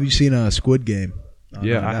 Have you seen a Squid Game?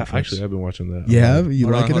 Yeah, Netflix? actually, I've been watching that. You have? You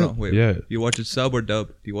Hold on, liking hold it? on. Wait, Yeah. You watch it sub or dub?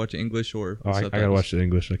 Do you watch it English or Oh, I gotta watch the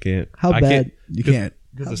English. I can't. How I bad? Can't, You can't.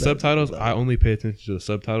 because the subtitles. I only pay attention to the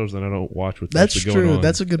subtitles, and I don't watch what's That's actually going true. on.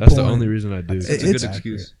 That's a good That's point. the only reason I do. It's a It's good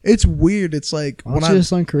excuse. It's weird. It's like Why when don't you I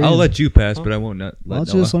just learn Korean? I'll let you pass, but I won't not Why let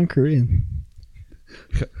don't you Noah. just learn Korean?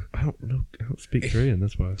 I don't know. I don't speak Korean.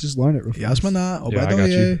 That's why. Just learn it real fast. Yasmana, Yeah, I got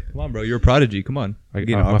you. Come on, bro. You're a prodigy. Come on. I,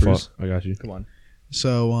 Getting my offers. fault. I got you. Come on.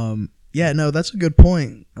 So yeah, no, that's a good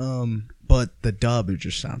point. But the dub it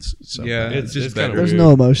just sounds so Yeah, bad. it's just it's kinda better. There's weird.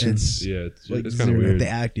 no emotion. It's Yeah, it's Like kind of zero. weird. the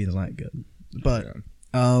acting is not good. But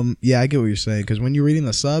yeah, I get what you're saying because when you're reading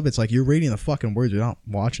the sub, it's like you're reading the fucking words. You're not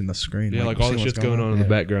watching the screen. Yeah, like you all see this what's shit's going on in the Yeah.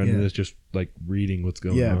 background, and Yeah. it's just like reading what's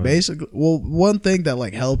going Yeah, on. basically. Well, one thing that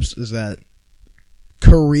like helps is that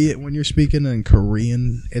Korean, when you're speaking in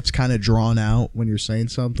Korean, it's kind of drawn out when you're saying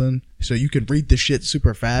something, so you can read the shit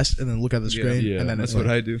super fast and then look at the Yeah. screen, Yeah. and then That's it's what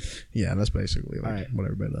like, I do. yeah, that's basically like Alright. what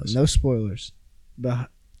everybody does. No spoilers. But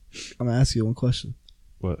I'm gonna ask you one question.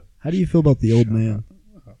 What? How do you feel about the old man?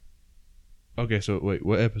 Okay, so wait,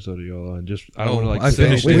 what episode are y'all on? Just I Oh, don't want to like I say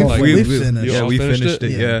finished anything, it. like, We've finished. You Yeah, all we finished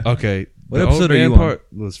it. Yeah. Yeah. Okay, What the episode old are man you on? part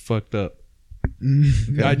was fucked up.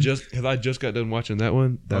 Mm. I just got done watching that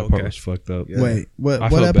one. That Okay. part was fucked up. Yeah. Wait, what I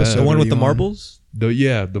felt bad. episode? The one are with the you on? marbles? The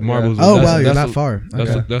marbles. Oh that's- wow, you're that's that the- far. That's,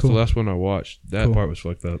 Okay, that's cool. the last one I watched. That Cool. part was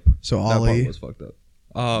fucked up. So That part Ollie, was fucked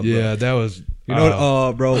up. Yeah, that was. You know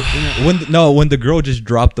what, bro? When the girl just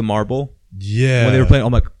dropped the marble Yeah. when they were playing,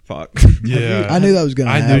 I'm like, fuck. Yeah. I knew that was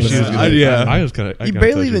gonna I happen. knew she was gonna. Yeah. I was kind of. You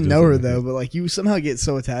barely even know her though, but like you somehow get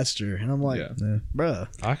so attached to her, and I'm like, Yeah. bruh.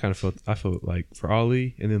 I kind of felt. I felt like for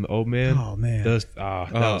Ali, and then the old man. Oh man. That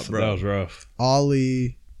bro. was rough.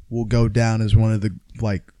 Ollie will go down as one of the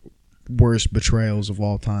like worst betrayals of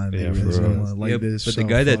all time. Yeah, It for is. real. Like, Yeah, it is but so the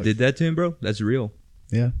guy that fucked. did that to him, bro, that's real.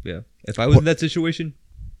 Yeah. Yeah. If I was in that situation,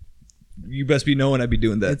 you best be knowing I'd be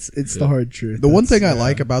doing that. It's the hard truth. The one thing I That's-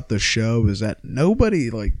 like about the show is that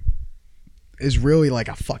nobody like is really like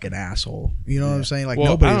a fucking asshole. You know what I'm saying? Like Well, I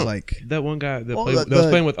nobody's don't- like That one guy that, Well, played, the- that was the-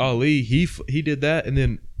 playing with Ali. He did that, and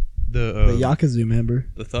then the the Yakuza member.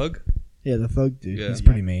 the thug? Yeah, the thug dude. Yeah. He's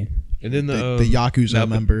pretty mean. and then the the Yakuza no, but-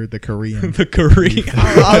 member, the Korean. the Korean.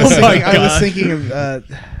 I was Oh my thinking, I was God. thinking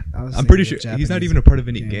of. I'm pretty sure he's not even a part of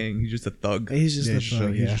any gang. gang. He's just a thug. He's just Yeah, a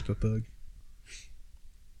thug. he's Yeah. just a thug.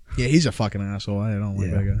 Yeah, he's a fucking asshole. I don't like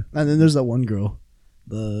Yeah. that guy. And then there's that one girl,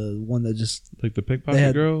 the one that just like the pickpocket they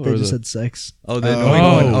had. girl. They or just the, had sex. Oh, the Oh,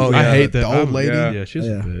 annoying one. Oh, I yeah. hate that the old I'm- lady? Yeah, she's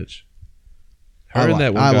Yeah. a bitch. I Her and li-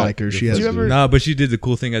 that one I guy- like her. She has- Did you ever- Nah, but she did the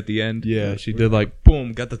cool thing at the end. Yeah, she did like.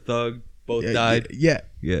 Boom, got the thug. Both Yeah, died. Yeah,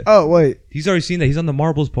 Yeah. Oh wait, He's already seen that. He's on the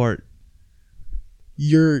marbles part.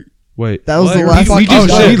 you're. Wait, that was What? the last. We just-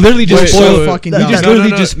 oh, we shit. literally just Wait, spoiled. wait, fucking that- dumb. We just no,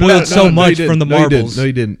 literally just spoiled so you much didn't. from the No, you didn't. marbles. No,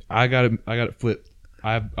 you didn't. I got it flipped.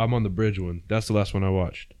 I'm on the bridge one. That's the last one I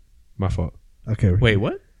watched. My fault. Okay. Wait,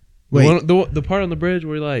 what? Wait. The part on the bridge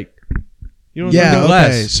where like, you know, what I'm Yeah. talking Glass.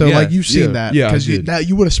 Okay. So Yeah. like you've seen Yeah. that Yeah, I because did.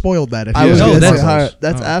 you would have spoiled that if I you was No, gonna that's- say higher.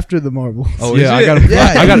 That's after the marble. Oh, yeah, is I got it? it.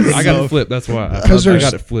 Yeah, I got it. so- I got it flipped. That's why. I 'Cause I there's-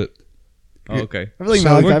 got it flipped. Oh, okay. I feel like So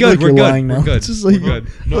Malachi, we're I feel good, like we're you're good, lying we're now. good, It's just we're like, good.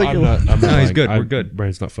 No, like I'm you're- not. I'm not No, he's lying. good. I- We're good.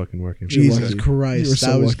 Brain's not fucking working. Jesus lucky. Christ, You were so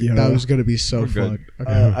that was lucky, that huh? was gonna be so We're good. fucked.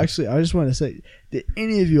 Okay. Actually, I just want to say, did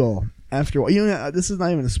any of you all after you know this is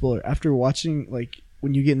not even a spoiler after watching like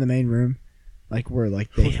when you get in the main room, like where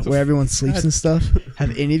where everyone sleeps and stuff,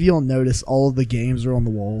 have any of you all noticed all of the games are on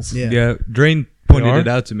the walls? Yeah. Yeah, Drain pointed are? it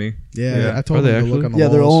out to me. Yeah, Yeah. I told Are they him to look actually? on the Yeah,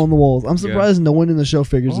 they're all walls. on the walls. I'm surprised no one in the show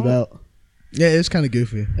figures it Oh. out. Yeah, it's kind of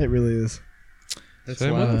goofy. It really is.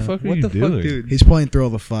 Say, what the fuck are What you the doing? fuck, dude? He's playing Thrill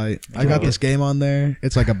of the Fight. I got this game on there.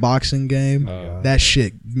 It's like a boxing game. That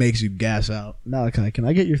shit makes you gas out. Malachi, can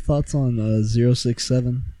I get your thoughts on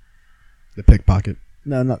 067? The pickpocket.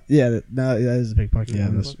 No, not yeah. That is a pickpocket. Yeah,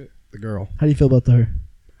 Yeah, that's the girl. how do you feel about her?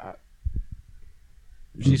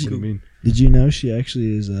 What do you mean, Did you know she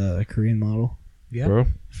actually is a Korean model Yeah. bro?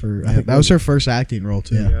 for? I think that was her first acting role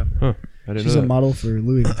too. Yeah. Huh? I didn't She's know a that. model for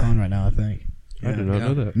Louis Vuitton right now, I think. I did not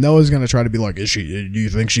know that. Noah's gonna try to be like, is she? Do you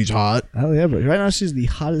think she's hot? Hell yeah, but right now she's the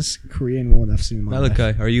hottest Korean woman I've seen in my life.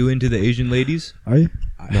 Malachi, are you into the Asian ladies? Are you?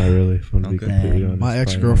 Not really. If I'm to be Okay. completely honest. My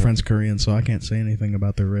ex girlfriend's Korean, so I can't say anything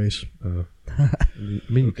about their race. I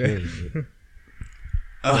mean, you Okay. can,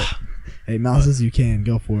 but- Hey, Mal says you can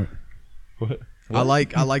go for it. What? I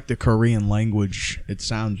like the Korean language. It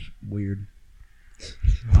sounds weird.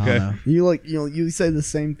 I don't Okay. know. You say the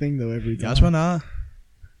same thing though every time. Yasmana.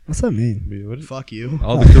 What's that mean? Yeah, what is- Fuck you.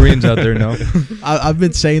 All the Koreans out there know. I've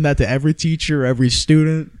been saying that to every teacher, every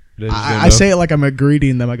student. They just don't I know? say it like I'm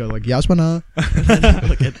greeting them. I go like Yasmana.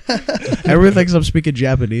 Everyone thinks I'm speaking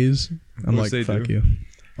Japanese. I'm course like, they fuck do. you.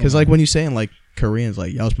 Because like when you say in like Koreans,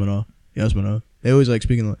 like Yasmana, Yasmana, they always like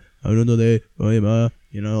speaking like I don't know they,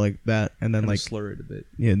 you know, like that, and then Kinda like slur it a bit.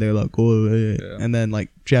 yeah, they're like oh, Yeah. and then like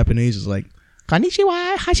Japanese is like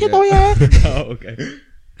konnichiwa, hashidoya. Oh, okay.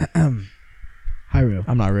 Hyro.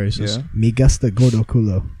 I'm not racist. Yeah. Me gusta gordo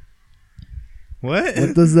culo. What?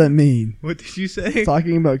 What does that mean? What did you say?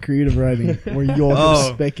 Talking about creative writing, where you're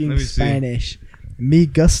Oh, speaking let me see. Spanish. Me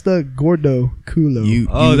gusta gordo culo. You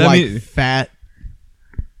Oh, that like mean- fat.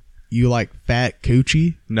 You like fat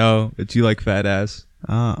coochie? No, it's you like fat ass.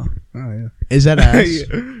 Oh, Oh yeah. is that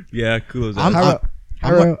ass? Yeah, cool as I'm- ass.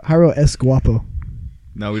 Hyro es guapo.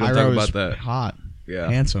 No, we don't talk Hyro's about that. Hot, Yeah.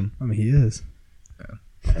 handsome. I mean, he is.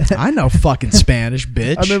 I know fucking Spanish,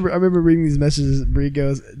 bitch. I remember reading these messages. Brie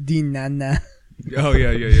goes, "Di nana." Oh,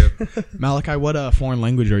 yeah. Malachi, what foreign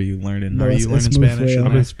language are you learning? No, are it's- you learning it's muy Spanish? feo.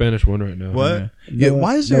 I'm in Spanish 1 right now. What? Yeah, Noah-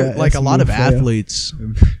 why is there Noah like es a lot muy of feo. athletes?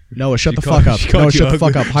 Noah, shut the called- fuck up. she called Noah, you shut the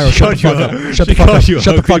fuck ugly. up. Hyro, She shut the called fuck you up. ugly. Shut the She fuck called up. you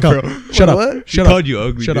Shut the ugly, fuck up. bro. Shut up. What? Shut Called up. you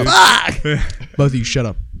ugly, Shut dude. up. Both of you, shut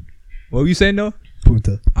up. What were you saying, Noah?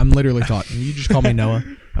 Punta. I'm literally talking. You just call me Noah.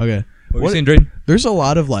 Okay. What were you saying, Drayden? There's a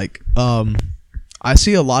lot of like I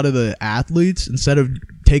see a lot of the athletes instead of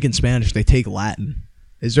taking Spanish, they take Latin.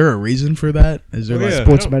 Is there a reason for that? Is there Oh, like yeah.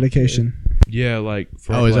 Sports I don't- medication. Yeah, like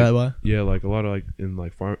for Oh, is like, that why? Yeah, like a lot of like in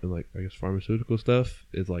like I guess pharmaceutical stuff.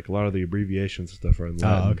 It's like a lot of the abbreviations and stuff are in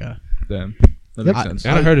Latin. Oh, okay. Damn. That Yep. makes sense.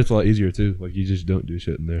 And I heard it's a lot easier too. Like you just don't do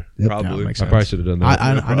shit in there. Yep. Probably. Yeah, makes I sense. probably should have done that.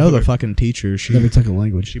 I know the fucking teacher. She Never took a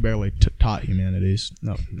language. she barely taught humanities.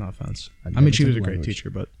 No offense. I never mean, she took was a a great language.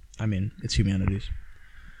 teacher, but I mean, it's humanities.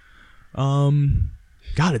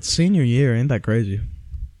 God, it's senior year. Ain't that crazy?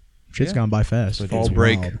 Shit's Yeah. gone by fast. Fall It's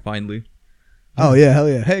break, wild. finally. Oh yeah, hell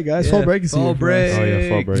yeah. Hey guys, fall Yeah, break is fall here for us. break. Oh, yeah,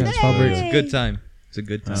 fall break. Yeah, it's fall break. It's a good time. It's a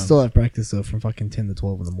good time. Still have practice though from fucking 10 to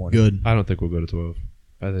 12 in the morning. Good. I don't think we'll go to 12.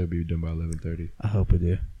 I think it'll be done by 11:30. I hope we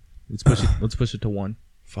do. Let's push it to 1.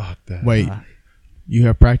 Fuck that. Wait, you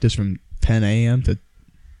have practice from 10 a.m. to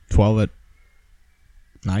 12 at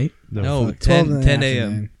night? No, fuck, 12 in the 10 a.m.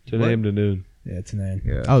 afternoon. 10 a.m. to noon. Yeah, 10 a.m.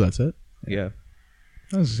 Yeah. Oh, that's it? Yeah.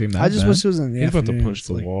 Doesn't seem that I just bad. wish it was in the He's about to afternoon. punch It's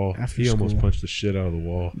the like wall. after He almost school. punched the shit out of the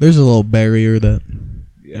wall. There's a little barrier that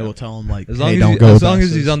Yeah. it will tell him like, As long hey, as, don't he- go. as long as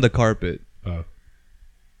past he's this. on the carpet. Oh.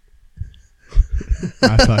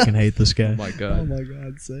 I fucking hate this guy. Oh my Oh god. my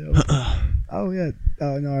god, Sam. Oh yeah.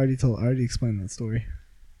 Oh no, I already explained that story.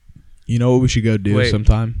 You know what we should go do Wait.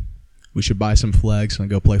 sometime? We should buy some flags and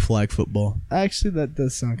go play flag football. Actually, that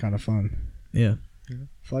does sound kind of fun. Yeah.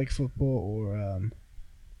 Flag football or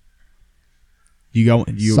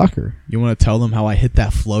You soccer. You want to tell them how I hit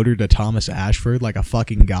that floater to Thomas Ashford like a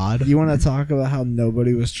fucking god? You want to talk about how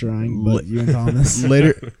nobody was trying but you and Thomas?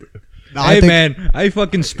 Later. Hey man, I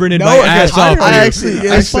fucking sprinted No, my okay, ass off. I you. actually,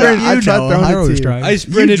 yeah, I swear I you tried know, throwing Hyro it was to trying. I you.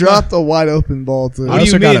 sprinted You dropped a wide open ball too. What I do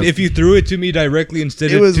you also mean? gotta- If you threw it to me directly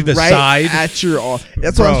instead It of was to the right side? at your arm.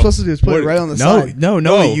 That's what I'm Bro, supposed to do. Is put it what- right on the No, side. no.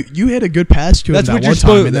 No. You hit a good pass to him That's that what one you're time,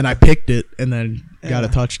 supposed- and then I picked it and then got a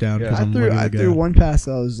Yeah. touchdown Yeah. because I I'm threw literally threw one pass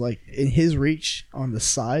that was like in his reach on the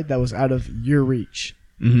side that was out of your reach,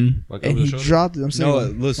 Mm-hmm. Like and over the he shoulder? dropped it. I'm saying, No,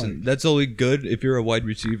 like, listen. That's only good if you're a wide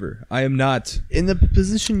receiver. I am not. in the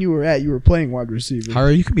position you were at, you were playing wide receiver.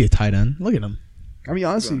 Hyro, you could be a tight end. Look at him. I mean,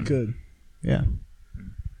 honestly, you could. Yeah.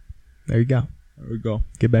 There you go. There we go.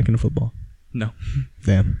 Get back into football. No.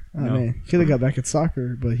 Damn. Oh No. man, could have got back at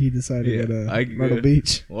soccer, but he decided Yeah, to go to I- Myrtle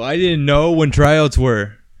Beach. Well, I didn't know when tryouts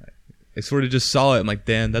were. I sort of just saw it. I'm like,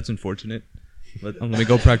 damn, that's unfortunate. Let me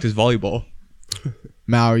go practice volleyball.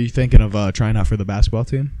 Mal, are you thinking of trying out for the basketball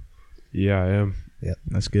team? Yeah, I am.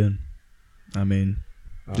 That's good. I mean,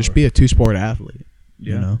 just be a 2-sport athlete.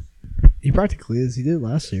 You know? He practically is. He did it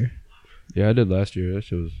last year. Yeah, I did last year. That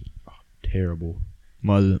shit was terrible.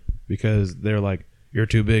 Was it? Because they're like, you're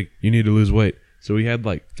too big. You need to lose weight. So we had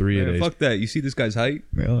like 3 a Man, days. fuck that. You see this guy's height?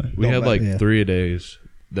 Really? We had like yeah. 3 a days.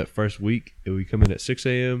 That first week, we come in at 6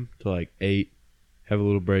 a.m. to like 8, have a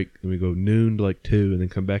little break, then we go noon to like 2, and then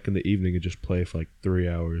come back in the evening and just play for like 3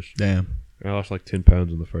 hours. Damn. I lost like 10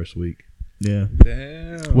 pounds in the first week. Yeah.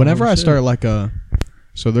 Damn. Whenever I start like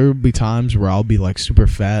so there will be times where I'll be like super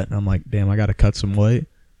fat and I'm like, damn, I got to cut some weight.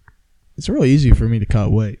 It's really easy for me to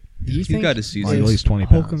cut weight. Do you You think got to see Like at this. least 20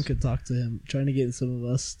 Holcomb pounds. could talk to him, trying to get some of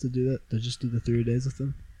us to do that, to just do the 3 days with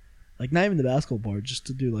him? Like, not even the basketball part, just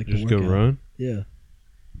to do like Just the go workout. run. Yeah.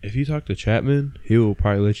 If you talk to Chapman, he will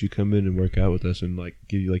probably let you come in and work out with us and like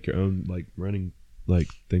give you like your own like running like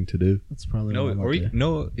thing to do. That's probably No, what I might or do.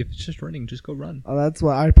 no, if it's just running, just go run. Oh, that's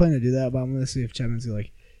why I plan to do that, but I'm gonna see if Chapman's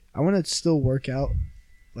like, I want to still work out,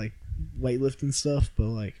 like weightlifting stuff, but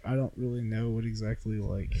like I don't really know what exactly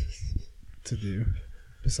like to do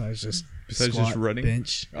besides just squat, running?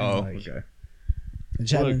 bench. and, Oh, like, okay. And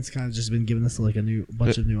Chapman's kind of just been giving us like a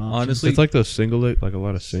bunch of new options. Honestly, It's like those single leg, like a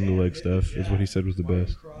lot of single leg stuff is what he said was the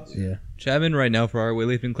best. yeah. Chapman right now for our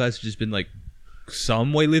weightlifting class has just been like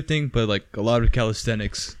some weightlifting, but like a lot of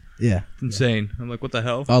calisthenics. Yeah. It's insane. I'm like, what the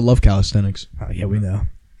hell? I love calisthenics. Yeah, we know.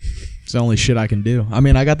 It's the only shit I can do. I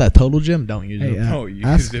mean, I got that total gym. Don't use Hey, it. Oh, you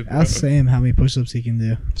ask, used it, bro. ask Sam how many push-ups he can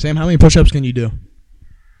do. Sam, how many push-ups can you do?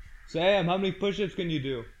 Sam, how many push-ups can you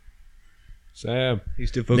do? Sam, He's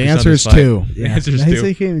still The focused on answer his is fight. 2. The answer is he 2. said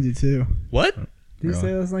he can't even do 2. What? Did he Really?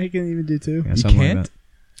 say last night he can't even do 2? Yeah, something can't? like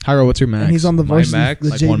that. Hyro, what's your max? And he's on the My varsity, max, the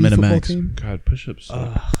like JV 1 minute football max. team. God, push-ups.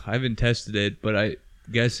 suck. I haven't tested it, but I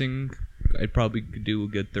guessing I probably could do a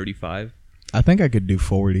good 35. I think I could do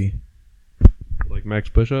 40 Like max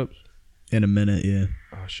push-ups. in a minute. Yeah.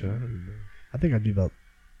 Oh shit, I don't even know. I think I'd be about.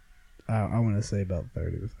 I want to say about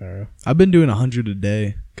 30 with Hyro. I've been doing 100 a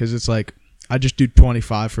day because it's like I just do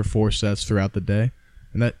 25 for 4 sets throughout the day,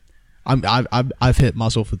 and that I've hit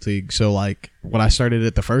muscle fatigue. So like when I started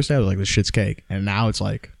it the first day, I was like, this shit's cake, and now it's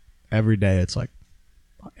like every day it's like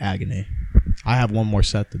agony. I have one more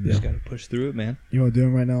set to do. Just gotta push through it, man. You want to do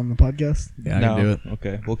him right now on the podcast? Yeah, I can do it.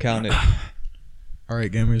 Okay, we'll count it. All right,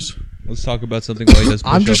 gamers. Let's talk about something while he does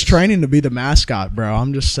push-ups. I'm just training to be the mascot, bro.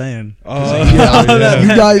 I'm just saying. Oh,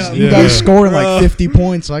 You guys scoring like 50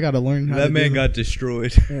 points. So I got to learn how. that to man do got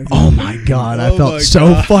destroyed. Oh my god! I Oh my felt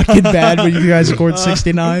so fucking bad when you guys scored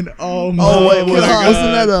 69. Oh my. Oh wait, my wasn't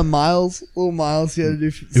God. that Miles? Little Miles, he had to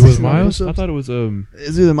do. It was Miles. I thought it was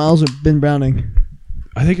It's either Miles or Ben Browning.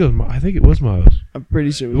 I think it was Miles. I'm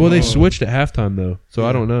pretty sure. It was Well, they Miles. switched at halftime though, so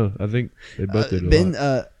I don't know. I think they both did a Ben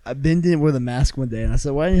lot. Ben didn't wear the mask one day, and I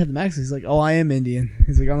said, "Why didn't you have the mask?" He's like, "Oh, I am Indian."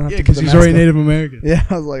 He's like, "I don't have Yeah, to." because put the he's mask already on." Native American. Yeah,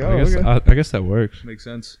 I was like, "Oh, I guess okay." I guess that works. Makes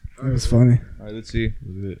sense. It was funny. All right, let's see.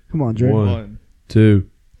 Was it Come on, Drake. 1, 2,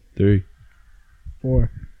 3.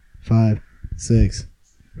 4, 5, 6,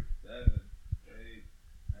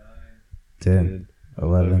 10,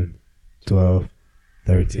 11, 12,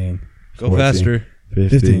 13, Go 14, faster.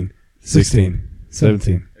 15, 16,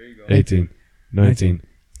 17, There you go. 18, 19,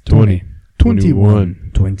 20,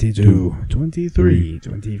 21, 22, 23,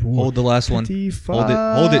 24. Hold the last one. 25,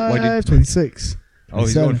 Hold it. Why did- 26. Oh,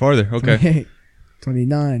 he's going 27, farther. Okay. 28,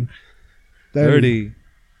 29, 30. 30.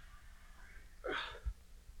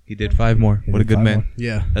 He did 5 more. He What a did good 5 man. more.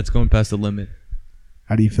 Yeah. That's going past the limit.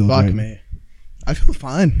 How do you feel, Fuck Drake? me. I feel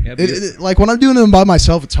fine. Yeah, but Like when I'm doing them by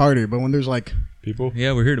myself, it's harder. But when there's like People.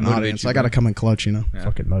 Yeah, we're here to an motivate audience, you. I gotta bro. come in clutch. You know. Yeah.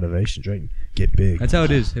 Fucking motivation, Drake. Get big. That's how it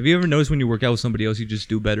is. Have you ever noticed when you work out with somebody else, you just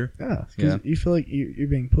do better? Yeah, 'cause Yeah. you feel like you're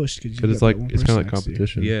being pushed because Because it's like it's kind of like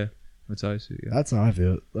competition. Yeah. That's how I see it. Yeah. That's how I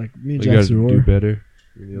feel. Like me and Like, you gotta Jackson do Roar. better.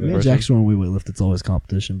 than the other Me and person. Jackson, when we weightlift, it's always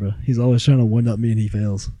competition, bro. He's always trying to one up me, and he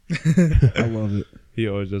fails. I love it. He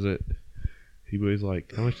always does it. He weighs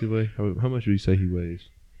like how much do you weigh? How much would you say he weighs?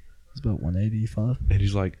 It's about 185. And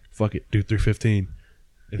he's like, "Fuck it, do 315,"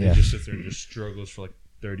 and Yeah. he just sits there and just struggles for like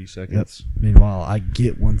 30 seconds. Meanwhile, I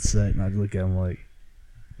get one set, and I look at him like,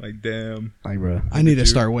 damn. bro. I need to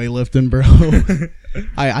start weightlifting, bro.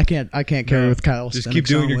 I can't carry with Kyle. Just keep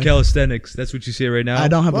doing your calisthenics. That's what you say right now. I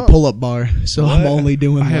don't have Well, a pull-up bar, so I'm only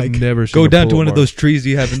doing I have like. never seen Go a down to pull-up one of bar. those trees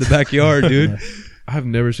you have in the backyard, dude. I have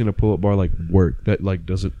never seen a pull-up bar like work that like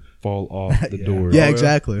doesn't fall off the Yeah. door. Yeah,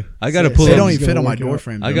 exactly. I got a They pull They up. don't he's even fit gonna on my work door out.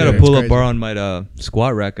 frame. I though. got a It's pull up crazy. bar on my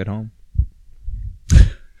squat rack at home.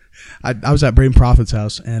 I was at Braden Prophet's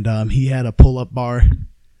house, and he had a pull-up bar.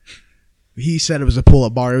 He said it was a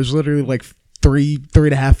pull-up bar. It was literally like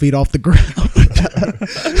 3.5 feet off the ground.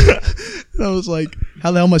 And I was like,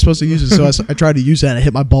 how the hell am I supposed to use it? So I tried to use that, and I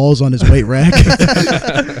hit my balls on his weight rack.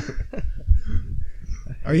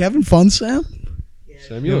 Are you having fun, Sam?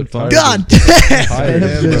 Sam, you look tired. God damn. damn! Tired,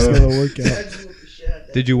 Just bro. gonna work out.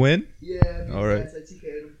 Did you win? Yeah. All right.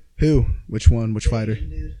 Who? Which one? Which fighter?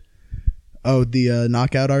 Dude. Oh, the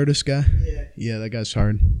knockout artist guy? Yeah. Yeah, that guy's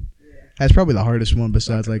hard. That's probably the hardest one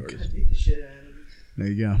besides, like... I beat the shit out of him. There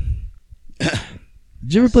you go.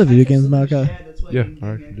 Did you ever play video games, Malachi? Yeah, I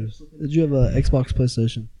actually do. Did you have a Xbox,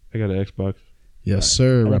 PlayStation? I got an Xbox. Yes,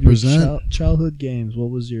 sir. Out of your Represent. childhood games. What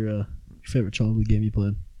was your favorite childhood game you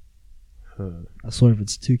played? Huh. I swear, if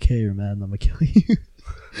it's 2K or Madden, I'm gonna kill you.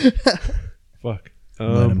 Fuck.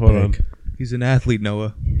 Let him Hold on. pick. He's an athlete,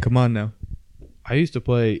 Noah. Come on now. I used to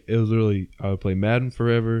play. It was literally I would play Madden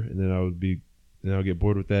forever, and then I would get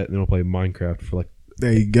bored with that, and then I'll play Minecraft for like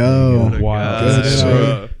There you go. a while. Good, Then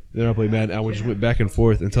sir. Then I played Madden. I just went back and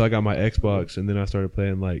forth until I got my Xbox, and then I started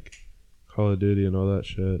playing like Call of Duty and all that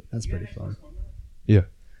shit. That's pretty fun. Yeah.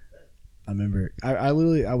 I remember. I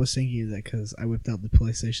literally I was thinking of that because I whipped out the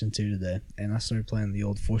PlayStation 2 today, and I started playing the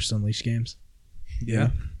old Force Unleashed games. Yeah.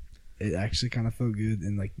 It actually kind of felt good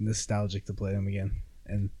and like nostalgic to play them again.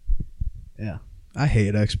 And yeah, I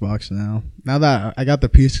hate Xbox now. Now that I got the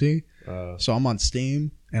PC, Uh, so I'm on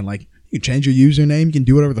Steam, and like you can change your username, you can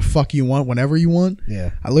do whatever the fuck you want whenever you want.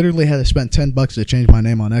 yeah. I literally had to spend $10 to change my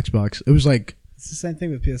name on Xbox. It was like It's the same thing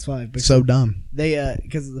with PS5. But so dumb. they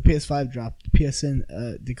because the PS5 dropped,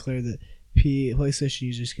 PSN declared that PlayStation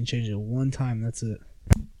users can change it one time. That's it.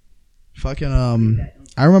 Fucking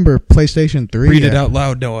I remember PlayStation 3. Read it out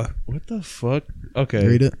loud, Noah. what the fuck? Okay.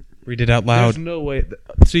 Read it. Read it out There's loud. no way.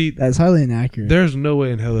 See, That's highly inaccurate. there's no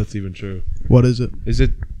way in hell that's even true. What is it? Is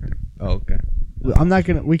it? Oh, okay. I'm not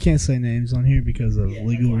gonna. We can't say names on here because of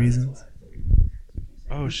legal reasons.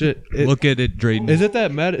 Oh shit! Look at it, Drayden. Is it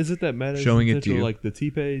that mad? Is it that mad? Showing it to Existential, you. like the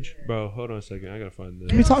T page, bro. Hold on a second. I gotta find this.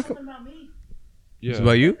 Can we talk? about me. Yeah. It's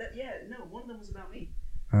about you? Yeah, no, one of them was about me.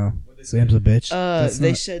 Oh, Sam's a bitch. That's They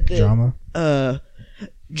not said that drama.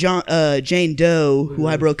 Jane Doe, who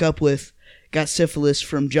I broke up with, got syphilis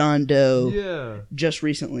from John Doe Yeah. just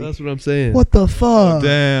recently. That's what I'm saying. What the fuck?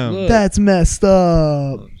 Damn. Look. That's messed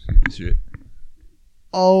up. Shit.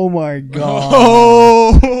 Oh my god.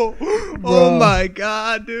 Oh, Bro. my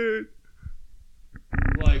god, dude.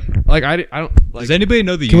 Like I don't like. Does anybody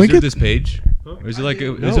know the Can we user of get- this page? Or is it like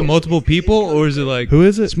is No. it multiple people or is it like Who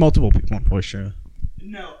is it? It's multiple people, for sure.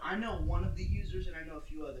 No, I know one of the users and I know a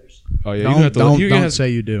few others. Oh yeah. Don't, don't, you're gonna don't have, say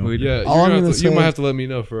you do. Yeah. All I'm gonna You say- might have to let me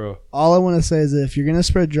know for real. All I want to say is that if you're gonna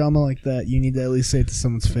spread drama like that, you need to at least say it to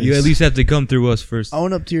someone's face. you at least have to come through us first?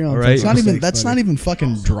 own up to your own. All right. It's not even. mistakes, That's buddy. not even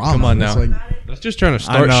fucking drama. Come on It's now. like, That's just trying to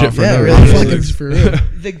start know. shit for yeah, no really reason. fucking for real.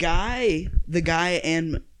 The guy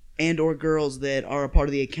and or girls that are a part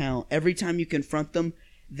of the account, every time you confront them,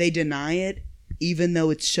 they deny it, even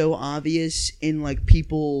though it's so obvious and like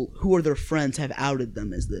people who are their friends have outed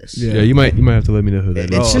them as this. Yeah. Yeah, you might have to let me know who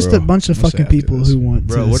that is. It's just bro. a bunch of We'll say fucking after people this. who want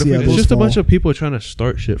Bro, to what if see we- others It's just a fall. bunch of people trying to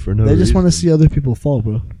start shit for no They reason. just want to see other people fall,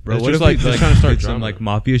 bro. Bro, It's what just if like we they're like, trying to start did some drama. like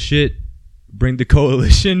mafia shit? Bring the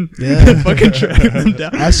coalition. Yeah. and fucking track them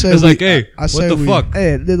down. I say it's we- like, hey, I say what the we- fuck?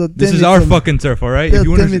 Hey, This is our fucking turf, all right? If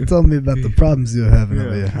you Timmy want told me about the problems you're having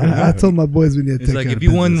over here. I told my boys we need to it's take like care if of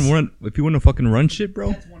you want business. to fucking run shit,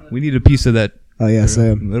 bro, we need a piece of that Oh yeah,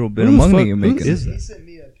 Sam. little bit Who of the money fuck- you're who making. is He that? sent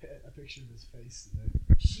me a picture of his face.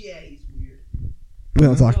 Yeah, he's weird. We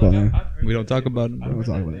don't talk about it. We don't talk about it. We don't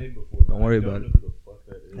talk about it. Don't worry about it.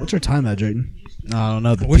 What's your time at, Drayton? I don't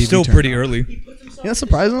know. The We're TV still turned pretty on. early. You know,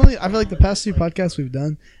 surprisingly, I feel like the past two podcasts we've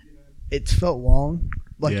done, it's felt long,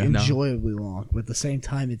 like Yeah. enjoyably long. But at the same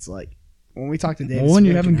time, it's like when we talk to David. Well, when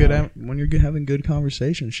you're it's having like good, an hour. when you're having good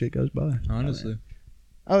conversation, shit goes by. Honestly,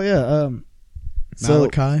 Oh yeah. So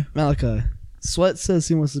Malachi. Sweat says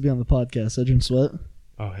he wants to be on the podcast. Edrin Sweat.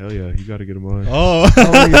 Oh hell yeah, you got to get him on. oh,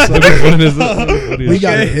 What is it? We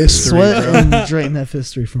got a history. Sweat bro. and Drayton have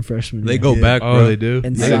history from freshman. they year. go back, Oh, bro. they do.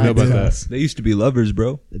 And I didn't know about that. science. They used to be lovers,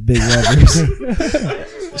 bro. The big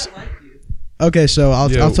lovers. Okay, so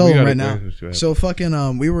I'll Yeah, tell we him gotta right go now. into what So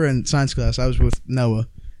fucking we were in science class. I was with Noah,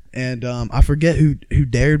 and I forget who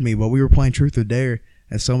dared me, but we were playing Truth or Dare,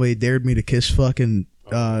 and somebody dared me to kiss fucking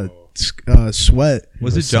Sweat.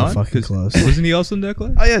 Was it so John? fucking 'Cause close. Wasn't he also in that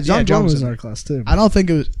class? Oh yeah, John John was was in in- our class too. I don't think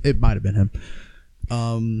it was. It might have been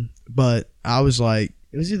him. But I was like,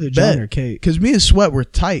 It was either John Bet. or Kate. because me and Sweat were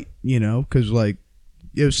tight, you know, because like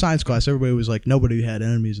it was science class. Everybody was like, nobody had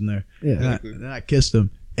enemies in there. Yeah. And I kissed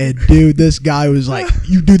him. And dude, this guy was like,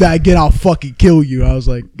 "You do that again, I'll fucking kill you." I was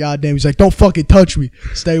like, "God damn!" He's like, "Don't fucking touch me.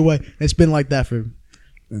 Stay away." And it's been like that for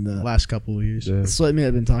And the last couple of years. Yeah. Sweat and me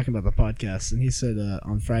had been talking about the podcast, and he said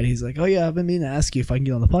on Friday, he's like, "Oh yeah, I've been meaning to ask you if I can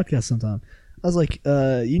get on the podcast sometime." I was like,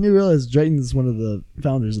 you knew realize Drayton's one of the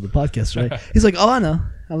founders of the podcast, right? He's like, oh, I know.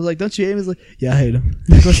 I was like, don't you hate him? He's like, yeah, I hate him.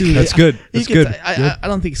 That's good. That's good. I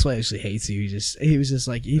don't think Sweat actually hates you. He was just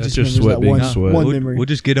like, he That's just just remembers Sweat that being one Sweat. memory. We'll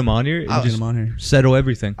just get him on here. I'll And get him just on here. settle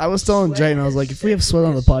everything. I was telling Drayton, I was like, if we have Sweat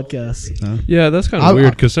on the podcast, Yeah, that's kind I- of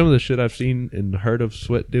weird because some of the shit I've seen and heard of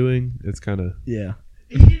Sweat doing, it's kind of. yeah.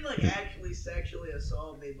 He didn't like actually sexually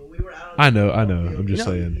assault me, but we were out. I know. I'm just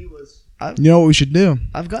saying. He was. You know what we should do?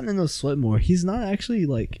 I've gotten to know Sweat more. He's not actually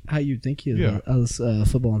like how you think he is Yeah.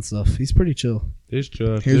 football and stuff. He's pretty chill. It's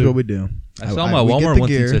just. Here's what we do. I saw him at we get Walmart the once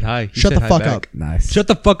gear. and said hi. He Shut said the hi fuck back. up. Nice. Shut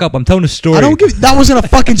the fuck up. I'm telling a story. I don't give. That wasn't a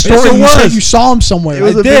fucking story. Yes, it You said was. you saw him somewhere. It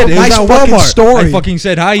was I a did. big It was nice at fucking Walmart. story. I fucking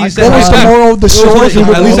said hi. I You said go hi with the back. moral of the story.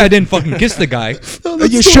 At least I didn't fucking kiss the guy.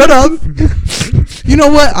 You should have. You know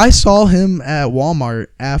what? I saw him at Walmart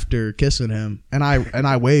after kissing him, and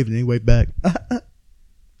I waved, and he waved back.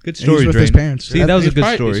 Good And he was story, with his Drain. parents. See, that was a He's good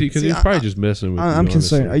probably- story. Because he's probably just messing with you. I'm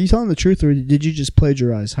concerned. Are honestly. you telling the truth or did you just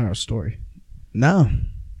plagiarize our story? No,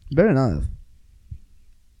 Better not have.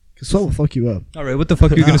 Because Sweat will fuck you up. All right, what the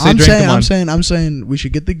fuck are you gonna say, I'm Drain? saying, Come on. I'm saying we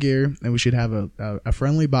should get the gear, and we should have a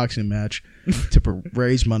friendly boxing match to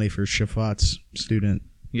raise money for Shafat's student.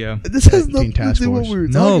 Yeah. This has Teen nothing to task do with what force. we were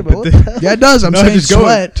No, talking but about. What the- the hell? Yeah, it does. I'm saying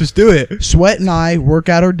Sweat. Just do it. Sweat and I work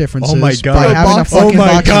out our differences. Oh my God. By having a Box- fucking oh my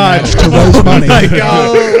boxing God. match to raise money. my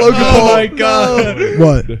God. Logan Oh Paul, my God.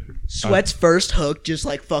 What? Sweat's first hook, just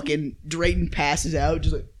like fucking Drayton passes out,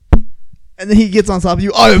 just like. And then he gets on top of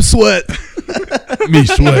you. I am Sweat. Me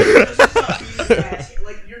Sweat.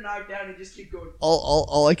 Like you're knocked down and just keep going.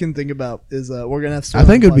 all I can think about is we're gonna have Sweat I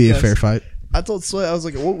think on it'd the be a podcast. fair fight. I told Sweat, I was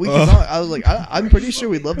like, well, we can talk. I was like, I'm pretty sure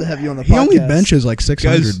we'd love to have you on the podcast. He only benches like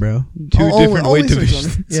 600, Guys, bro. Two Only- different only weight 600.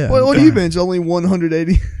 divisions. Yeah. What do you bench? Only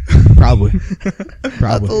 180. Probably. I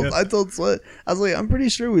Probably. told Sweat, I was like, I'm pretty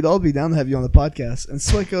sure we'd all be down to have you on the podcast. And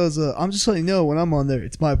Sweat goes, I'm just letting you know when I'm on there,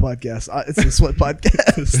 it's my podcast. It's the Sweat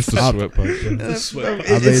podcast. It's the Sweat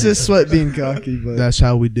podcast. It's just Sweat being cocky, but That's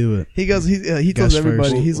how we do it. he goes. He Guess tells everybody.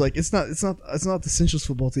 first. He's like, it's not the Central's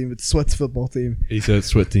football team. It's Sweat's football team. He said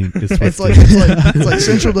Sweat team. It's Sweat It's like team. it's like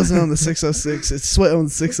Central doesn't own the 606. It's Sweat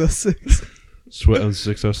owns 606 Sweat on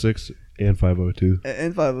 606 and 502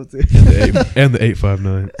 and 502. and the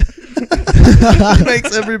 859. He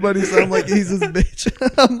makes everybody sound like he's his bitch.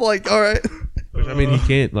 I'm like, all right. Which, I mean, he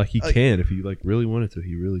can't. Like, he can if he like really wanted to.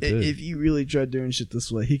 He really could. If you really tried doing shit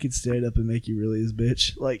this way, he could stand up and make you really his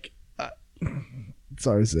bitch. Like,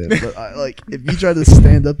 sorry to say it, but like if you tried to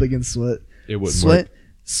stand up against Sweat, It wouldn't work.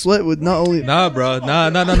 Sweat would not only. Nah, bro. Nah.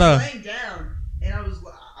 Laying down, and I was.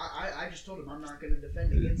 I just told him I'm not going to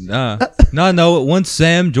defend against him. No. Once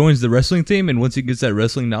Sam joins the wrestling team and once he gets that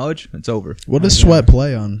wrestling knowledge, it's over. What does Sweat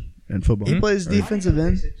play on in football? He plays defensive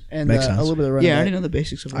end and Makes a sense. little bit of running. Yeah, I back. didn't know the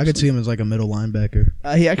basics of. I could see him as like a middle linebacker.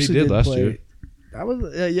 He actually did did last play. year. I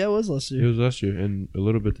was it was last It year. was last year and a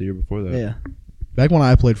little bit the year before that. Yeah. Back when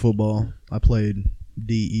I played football, I played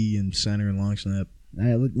DE and center and long snap.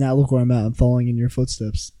 Now look where I'm at. I'm following in your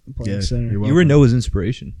footsteps. I'm playing Yeah, center. you're You welcome. were Noah's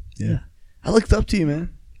inspiration. Yeah. I looked up to you,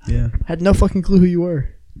 man. Yeah. Had no fucking clue who you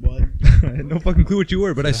were. What? I had no fucking clue what you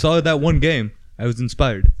were, but I saw that one game. I was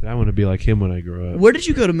inspired. I want to be like him when I grow up. Where did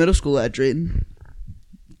you go to middle school at, Drayton?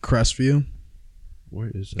 Crestview. Where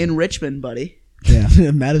is that? In Richmond, buddy.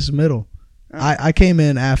 Yeah. Madison Middle. I came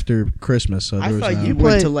in after Christmas, so there I was thought no, you played-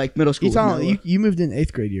 went to like middle school. You, with talking, Noah. you moved in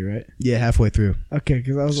 8th grade year, right? yeah, halfway through. Okay,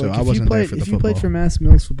 because I was So like, I if wasn't you there played, for the if you played football. for Mass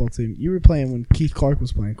Mills football team, you were playing when Keith Clark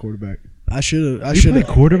was playing quarterback. I should You have. play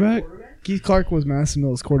quarterback? Keith Clark was Mass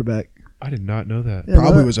Mills quarterback. I did not know that. Yeah,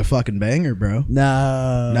 Probably no- was a fucking banger, bro.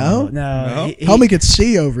 No, No? no. Homie could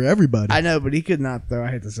see over everybody. I know, but he could not throw.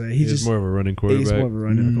 I hate to say, He's just more of a running quarterback. he's more of a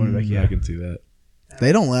running quarterback. Yeah, Yeah, I can see that.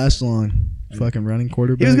 They don't last long. Fucking running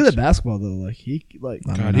quarterbacks. he was good at basketball though. Like he like.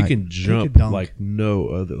 I God, mean, he can jump dunk. like no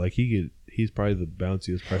other. Like he's probably the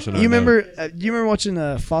bounciest person. I You know. remember? You remember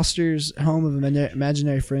watching Foster's Home of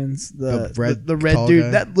Imaginary Friends? The red the red tall dude. guy?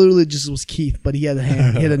 That literally just was Keith, but he had a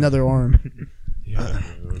hand. He had another arm. Yeah.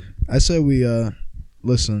 I say we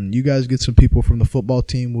listen. You guys get some people from the football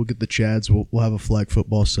team. We'll get the Chads. We'll have a flag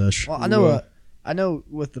football sesh. Well, I know.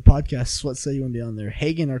 With the podcast, Sweat said you want to be on there.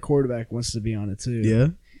 Hagen, our quarterback, wants to be on it too. Yeah,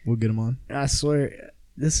 we'll get them on. And I swear,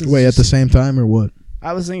 this is Wait, at the same time or what?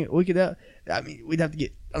 I was thinking we could. I mean, we'd have to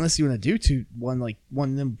get unless you want to do one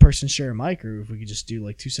of them person share a mic, or if we could just do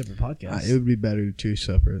like 2 separate podcasts. It would be better to 2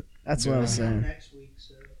 separate. That's what I was saying. next week.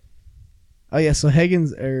 So. Oh yeah, so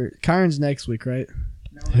Hagen's or Kyron's next week, right?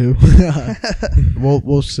 Who?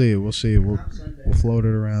 We'll see. We'll We'll float it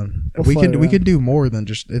around. We'll we float can it we around. can do more than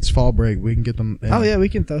just it's fall break. We can get them. In. Oh yeah, we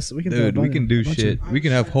can throw. We can throw a Dude, we bunch can of- do bunch shit. of- We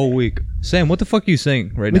can have whole week. Sam, what the fuck are you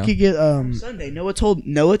saying right We now? could get Sunday. Noah told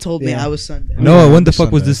me Yeah. I was Sunday. Noah, when the Sunday.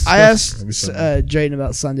 fuck was this? I asked Every Sunday. Drayden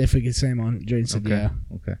about Sunday if we could same on. Drayden said Okay. yeah.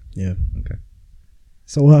 Okay. Yeah.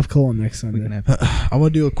 So we'll have Cole on next We Sunday. can have. I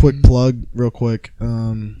want to do a quick plug, real quick.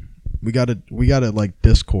 We got to like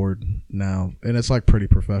Discord now, and it's like pretty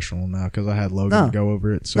professional now because I had Logan No. go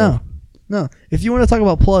over it. So No. If you want to talk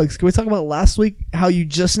about plugs, can we talk about last week how you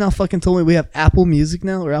just now fucking told me we have Apple Music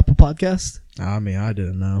now or Apple Podcast? I mean, I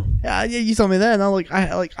didn't know. Yeah, you told me that, and I'm like,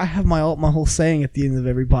 I have my whole saying at the end of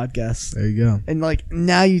every podcast, There you go. and like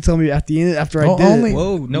now you tell me at the end after I Oh, did only- it,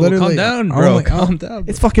 Whoa, Noah, Literally, calm down, bro. only- Calm down.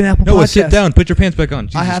 it's fucking Apple Noah, Podcast. sit down. Put your pants back on.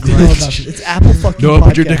 I Jesus have to Christ. know about it. It's Apple fucking. No, podcast.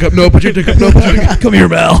 put your dick up. No, put your dick up. No, put your dick up. Come here,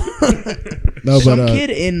 Mel. No, Some but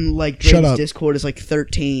kid in like shut Drake's up. Discord is like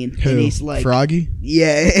 13, who? and he's like, Froggy.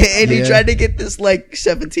 yeah, and he Yeah. tried to get this like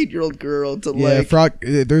 17-year-old girl to Yeah, like. Frog.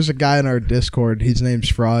 There's a guy in our Discord. His name's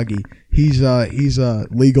Froggy. He's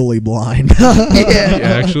legally blind.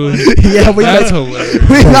 Yeah. Actually, Yeah, we that's make, hilarious. we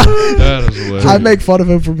make- That is hilarious. I make fun of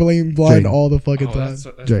him for being blind Drake. all the fucking Oh, time. that's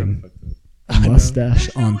Drake. kinda fucked up.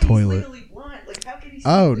 Mustache on toilet. Legally blind. Like, how can he see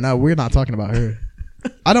Oh this? no, we're not talking about her.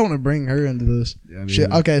 I don't want to bring her into this. Yeah, Shit.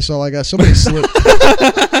 me Okay, so like somebody slid.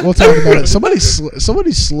 We'll talk about it. Somebody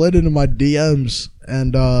slid into my DMs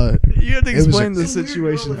and You have to It was explain a- the Some weird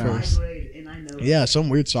situation girl in first. ninth grade, and I know it. yeah, some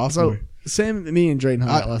weird So sophomore. Sam, me, and Drayden hung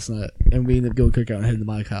out last night, and we ended up going cook out and heading to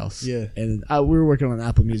my house. Yeah. and we were working on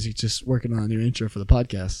Apple Music, just working on a new intro for the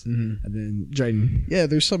podcast. Mhm. And then Drayden, Yeah,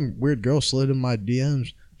 there's some weird girl slid in my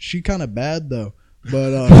DMs. She kind of bad though,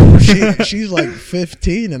 but she's like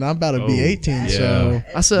 15 and I'm about to be Oh, 18. yeah. So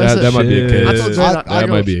I said, That might be a Shit. case. I told Drayden, That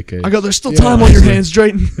might be a case. I go, there's still Yeah. time on your hands,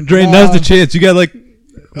 Drayden. Drain, now's the chance. You got like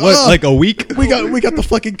Ugh. like a week? we got the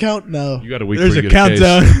fucking count now. You got a week. There's before a you get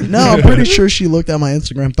countdown. case. No, I'm pretty sure she looked at my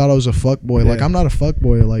Instagram, thought I was a fuck boy. Like Yeah. I'm not a fuck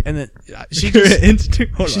boy. Like And then she You're just, an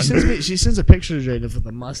instant. Hold she on. sends me, she sends a picture of Drayden with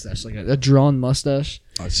a mustache, like a drawn mustache.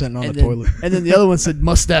 sitting on and the then, toilet. And then the other one said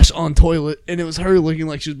mustache on toilet, and it was her looking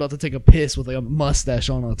like she was about to take a piss with like a mustache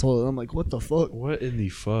on a toilet. I'm like, what the fuck? What in the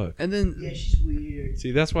fuck? And then Yeah, she's weird.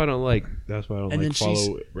 See, that's why I don't like. That's why I don't And then like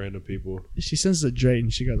follow random people. she sends it to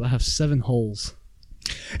Drayden. She goes, I have 7 holes.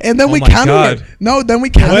 And then Oh we my counted God. it. No, then we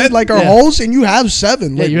counted What? like our Yeah. holes, and you have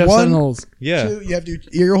 7. Yeah, Like you have 1, 7 holes. Yeah. 2, you have your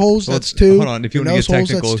ear holes. Well, That's 2. Hold on. If you Your want to get nose holes,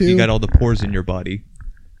 technical, that's you 2. got all the pores in your body.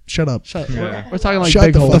 Shut up. Shut Yeah. We're talking like Shut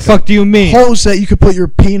big the holes. The fuck do you mean? Holes that you could put your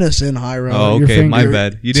penis in, Hiram. Oh, your okay. My finger.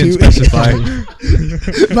 bad. You didn't 2 specify.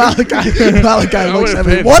 Malachi looks would've at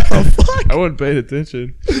me. paid- What the fuck? I wasn't paying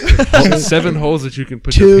attention. 7 holes that you can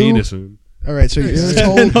put 2. your penis in. All right, so your ear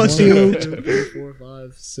hole, No, 2. 3, 4,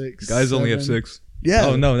 5, 6. Guys only have 7. 6. Yeah.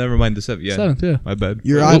 Oh no, never mind the 7. Yeah. 7, yeah. My bad.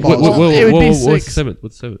 Your What- eyeballs. what- what- It would be what- what's 6. 7?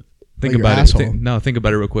 What's 7? Think Like your about it. asshole. Think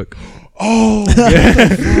about it real quick. Oh. Fuck.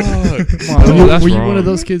 Were that's you one wrong. of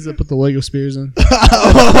those kids that put the Lego spears in? No.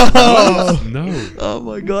 Oh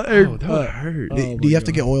my god. Oh, that would hurt. Oh Do you have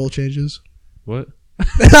to get oil changes? What? Oh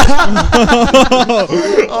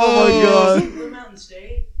my god. Blue Mountain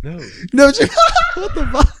State? No. No. What the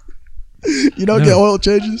fuck? You don't No. get oil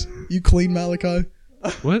changes? You clean Malachi?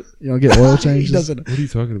 What? You don't get oil He changes? doesn't. What are you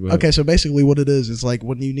talking about? Okay, so basically what it is like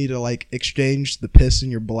when you need to like exchange the piss in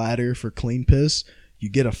your bladder for clean piss, you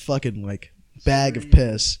get a fucking like bag of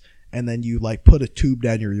piss and then you like put a tube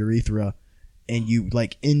down your urethra and you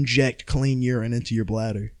like inject clean urine into your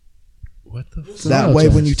bladder. What the fuck? That oil way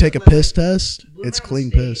when change. you take a piss test, Blue it's Mountain clean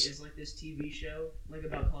State piss. Is like this TV show, like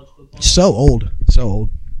about college football. So old. So old.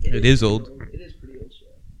 It is old. It is pretty old show.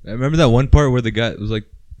 I remember that one part where the guy was like,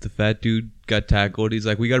 the fat dude got tackled. He's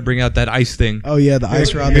like, we got to bring out that ice thing. Oh yeah, the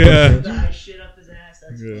ice rod. Yeah. The ice shit up his ass.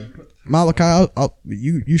 That's fun. Malachi,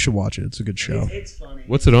 you should watch it. It's a good show. It's funny.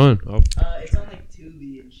 What's it on? Oh, It's on like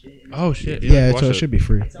Tubi and shit. oh shit. Yeah, watch so it should be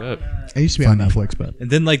free. It's on, Yep. It used to be on Netflix, but And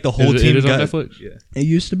then like the whole Is it- team it is on got Netflix? Yeah. it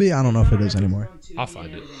used to be. I don't know if it is anymore. I'll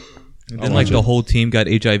find it. And I'll then like watch the it. whole team got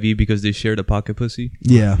HIV because they shared a pocket pussy.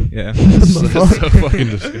 Yeah. Yeah. That's so fucking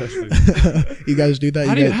disgusting. You guys do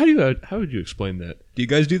that? How would you explain that? Do you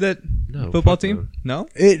guys do that? No. Football fuck team? No.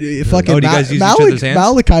 It fucking Oh, do you guys use each other's hands?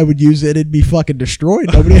 Malachi would use it, it'd be fucking destroyed.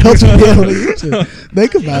 Nobody else would be able to use it.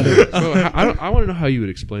 Think about it. No, I want to know how you would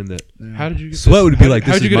explain that. How did you get Sweat would be like,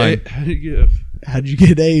 how'd this you is get mine. How'd you get How'd you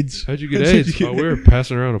get AIDS? How'd you get How'd you AIDS? get Oh, we were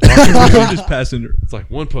passing around a pocket. You're just passing. It's like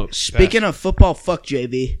one pump. Speaking of football, fuck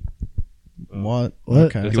JV. What? What?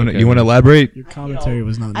 Okay. It's You want to okay. elaborate? Your commentary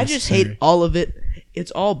was not I just necessary. hate all of it.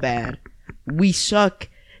 It's all bad. We suck.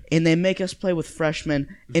 and they make us play with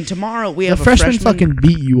freshmen. And tomorrow we The have a freshmen freshman. fucking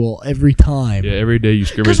beat you all every time. Yeah, every day you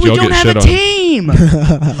scrimmage, Because we y'all don't get have shit a on. team. You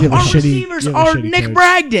have a Our shitty- receivers you have a are shitty Nick coach.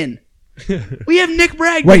 Bragdon. We have Nick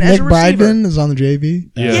Bragdon Wait, as Nick a receiver. Bragdon is on the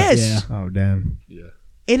JV? Yeah. Yes. Oh, damn. Yeah.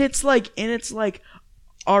 And it's like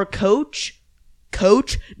our coach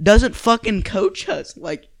doesn't fucking coach us.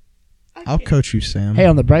 Like, I'll coach you, Sam. Hey,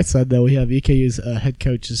 on the bright side though, we have EKU's head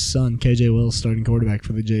coach's son, KJ Wills, starting quarterback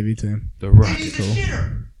for the JV team. The Rocket.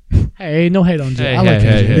 Hey, no hate on JV. Hey, I like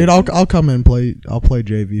hey, KJ. hey. Dude, I'll come in and play. I'll play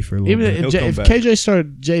JV for a little Even bit. if, He'll come if back. KJ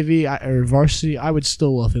started JV or varsity, I would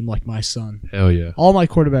still love him like my son. Hell yeah. All my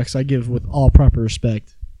quarterbacks I give with all proper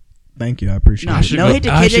respect. Thank you. I appreciate no, it. should no go- hate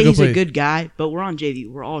to I KJ. should go He's a play- good guy, but we're on JV.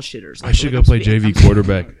 We're all shitters. I should go I'm play speaking- JV I'm speaking-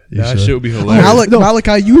 quarterback. You That should. shit would be hilarious.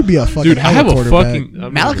 Malachi, you would be a fucking Dude, I hell have of a quarterback. fucking.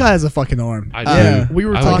 I'm Malachi never- has a fucking arm. I Yeah. do. We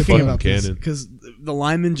were I have a talking fucking about this cannon. because the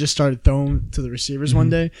lineman just started throwing to the receivers one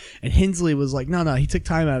day, and Hensley was like, "No, he took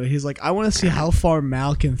time out of it. He's like, I want to see how far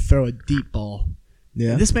Mal can throw a deep ball.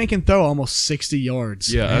 Yeah. This man can throw almost 60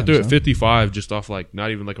 yards. Yeah, I Damn, threw it son. 55 just off like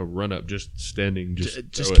not even like a run up, just standing, just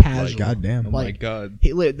Just throw it, casual. like, God damn. Oh my Like- god.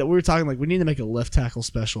 We were talking like we need to make a left tackle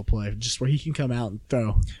special play just where he can come out and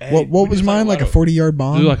throw. What was mine? Like a 40-yard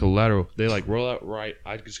bomb? do like a lateral. They like roll out right.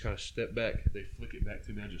 I just kind of step back. They flick it back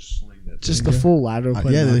to me. I just sling that. Just thing. the full lateral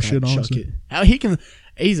play. yeah, not they gonna should chuck honestly. it. How he can,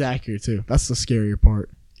 he's accurate too. That's the scarier part.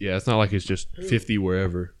 Yeah, it's not like it's just 50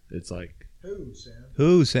 wherever. It's like,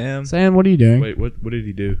 Who, Sam? Sam, what are you doing? wait, what did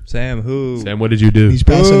he do? Sam, who? Sam, what did you do? He's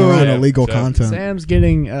passing Oh, around yeah. illegal Sam. content. Sam's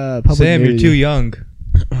getting public. Sam, you're nudity. too young.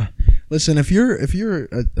 Listen, if you're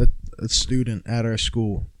a student at our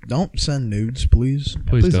school, don't send nudes, please.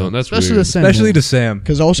 Please don't. That's Especially weird. to Sam. Especially to Sam.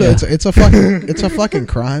 Because also Yeah. it's a fucking it's a fucking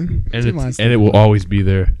crime. and, Two lines. and it will always be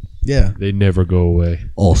there. Yeah. They never go away.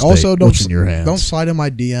 Also, don't slide in my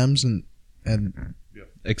DMs and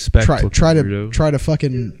Expect. Weirdo. try to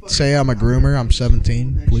fucking say I'm a groomer. I'm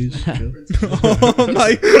 17, please. Oh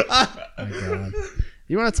my Oh my God.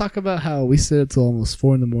 You want to talk about how we stayed up till almost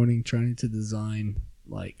 4 a.m. trying to design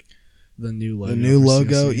like the new logo? The new for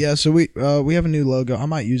logo. CSC? Yeah, so we have a new logo. I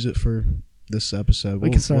might use it for this episode.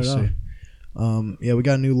 We can start we'll see. Yeah, we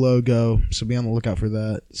got a new logo, so be on the lookout for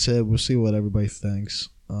that. So we'll see what everybody thinks.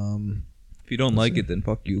 If you don't like it, then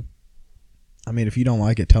fuck you. I mean, if you don't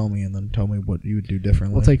like it, tell me, and then tell me what you would do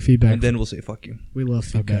differently. We'll take feedback. And then we'll say fuck you. We love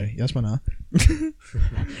feedback. Okay, yes, man.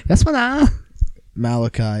 That's what I.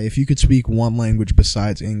 Malachi, if you could speak one language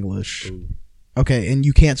besides English, Ooh. okay, and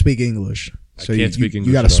you can't speak English, I so can't speak you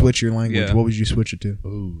English got to at all. switch your language. Yeah. What would you switch it to?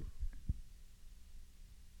 Ooh.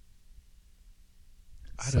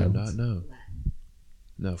 I do not know.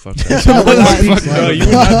 No, fuck that. No, you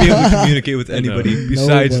would not be able to communicate with anybody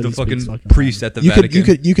besides Nobody the fucking speaks fucking priest at the You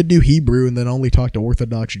Vatican. could do Hebrew and then only talk to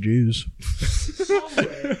Orthodox Jews.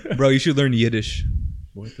 Bro, you should learn Yiddish.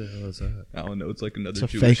 What the hell is that? I don't know. It's like another It's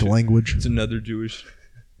a Jewish. fake language. It's another Jewish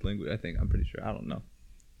language. I think. I'm pretty sure. I don't know.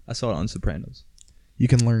 I saw it on Sopranos. You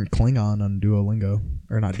can learn Klingon on Duolingo,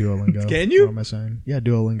 or not Duolingo. Can you? What am I saying? Yeah,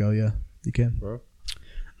 Duolingo. Yeah, you can. All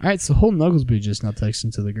right, so whole Nugglesby just now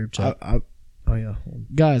texting to the group chat. Oh yeah.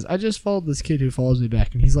 Guys, I just followed this kid who follows me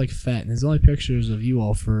back, and he's like fat, and his only pictures of you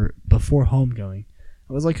all for before homecoming.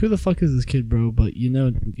 I was like, who the fuck is this kid, bro? But you know,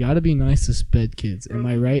 you gotta be nice to sped kids. Am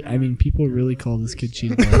I right? I mean, people really call this kid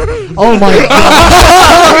cheeseburger. Oh my god!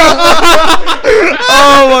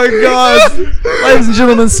 Oh my god! Ladies and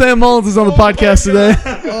gentlemen, Sam Mullins is on the podcast today.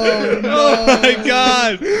 Oh my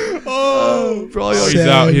god! Oh, For all y'all, He's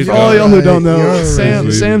out. He's for all out. y'all who don't know,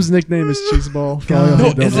 You're Sam's nickname is Cheeseball. For all y'all who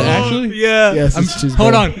don't Is it know. actually? yeah. Yes, it's Cheeseball.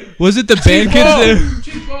 Hold on. Was it the band kids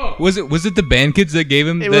that? Was it the band kids that gave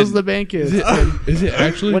him? It that, was the band kids. Is it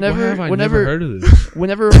actually? Whenever- Why have I whenever- never heard of this?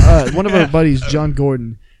 Whenever one of our buddies, John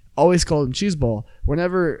Gordon, always called him Cheeseball.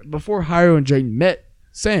 Whenever before Hiro and Drayton met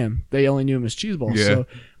Sam, they only knew him as Cheeseball. Yeah. So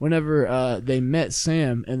whenever they met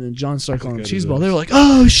Sam and then John started calling him That's good Cheeseball, as they were like,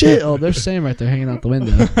 "Oh shit! Oh, there's Sam right there hanging out the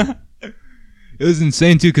window." It was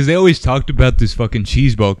insane too because they always talked about this fucking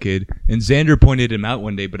Cheeseball kid, and Xander pointed him out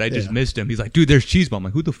one day, but I just Yeah. missed him. He's like, "Dude, there's Cheeseball." I'm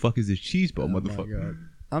like, "Who the fuck is this Cheeseball, Oh my motherfucker?" God.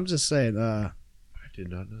 I'm just saying I did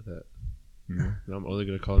not know that. And I'm only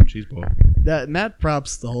gonna call him Cheeseball. that Matt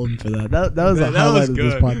props to Holden for that. That was the Man, highlight of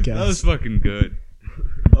this podcast. That was fucking good.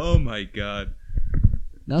 Oh my god,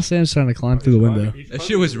 Now Sam's trying to climb through the window. that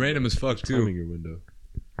shit was random as fuck Climbing too. your window.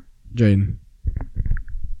 Drayton.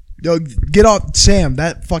 Yo, get off, Sam.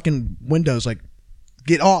 That fucking window's like,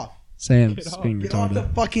 get off. Sam's being Get off the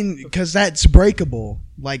retarded. fucking, because that's breakable.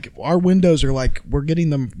 Like our windows are like, we're getting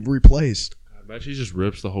them replaced. I bet she just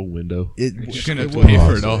rips the whole window. You're just gonna have to would pay for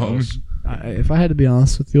cost it all, us. homies. If I had to be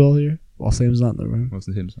honest with you all here, while Sam's not in the room. What's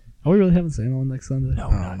the hymn song? Are we really having Sam on next Sunday? No,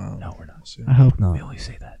 we're not. No, we're not. I hope not. We always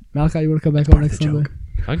say that. Malachi, you want to come back on next the Sunday? joke.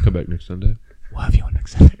 I can come back next Sunday. We'll have you on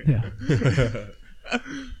next Sunday. Yeah.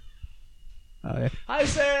 Oh, yeah. Hi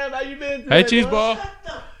Sam, how you been? Hey, cheese ball.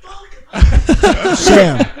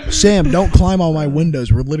 Sam, don't climb on my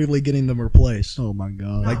windows. We're literally getting them replaced. Oh my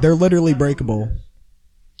god. Like they're literally breakable.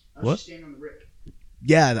 What?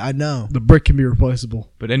 Yeah, I know. The brick can be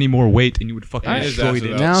replaceable. But any more weight and you would fucking His destroy ass is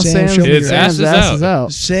it. out. Now Sam, Sam's show me your Sam's ass. ass is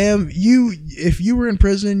out. Sam, if you were in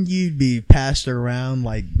prison, you'd be passed around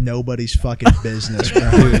like nobody's fucking business, bro.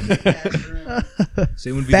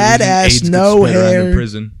 Sam would be Fat the reason ass, AIDS could no spread around hair. in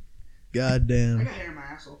prison. God damn. hair in my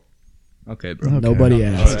asshole. Okay, bro. Nobody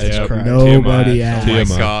asked. Jesus Christ. Nobody TMI. asked. Oh my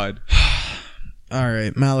TMI. god. All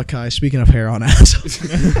right, Malachi. Speaking of hair on ass,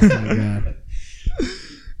 Oh my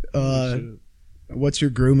god. what's your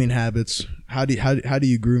grooming habits? How do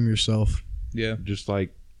you groom yourself? Yeah. Just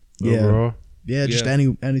like Yeah. overall. Yeah, just Yeah.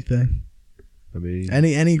 anything. I mean,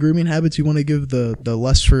 Any grooming habits you want to give the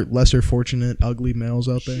lesser fortunate ugly males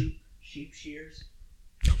out there? Sheep shears.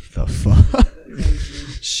 The fuck?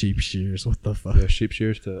 Sheep shears. What the fuck? yeah, sheep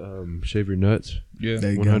shears to shave your nuts. Yeah.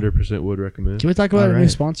 There you 100% would recommend. Can we talk about All our new right.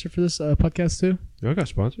 sponsor for this podcast too? Y'all got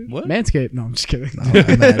sponsored? What? Manscaped. No, I'm just kidding. go.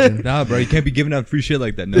 Imagine. Nah, bro. You can't be giving out free shit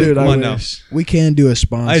like that. No, Dude, come I on now. wish. We can do a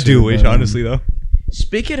sponsor. I do wish, but, honestly, though.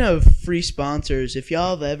 Speaking of free sponsors, if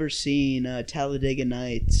y'all have ever seen Talladega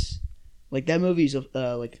Nights, like that movie's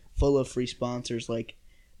like full of free sponsors. Like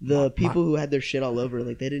the people who had their shit all over,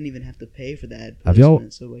 like they didn't even have to pay for that. Have y'all-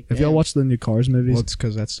 So, like, Have y'all damn. watched the new Cars movies? Well, it's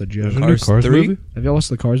because that's the There's joke. a new Cars Cars 3? movie? Have y'all watched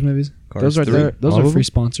the Cars movies? Cars those right 3. there. Those All are of free them?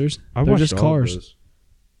 sponsors. I They're watched just all of cars. those.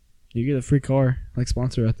 You get a free car, like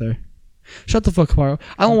sponsor right there. Shut the fuck up, Paro.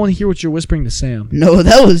 I don't want to hear what you're whispering to Sam. No,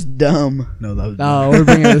 that was dumb. No, that was No, we're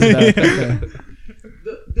bringing this back. Okay.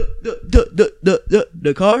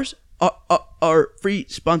 The cars are free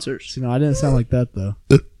sponsors. See, no, I didn't sound like that though.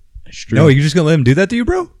 No, you just gonna let him do that to you,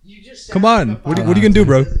 bro? Come on. What are you gonna do,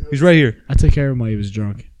 bro? He's right here. I took care of him while he was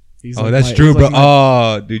drunk. He's Oh, like that's my- true, he's bro. like my-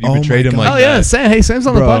 Oh, dude, you Oh betrayed my him God. like oh yeah, that. Sam. Hey, Sam's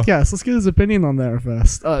on Bro. the podcast. Let's get his opinion on that real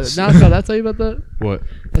fast. Now, did I tell you about that? What?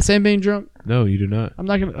 Sam being drunk. No, you do not. I'm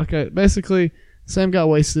not gonna. Okay, basically, Sam got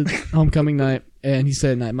wasted homecoming night, and he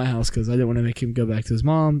stayed at night at my house because I didn't want to make him go back to his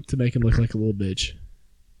mom to make him look like a little bitch.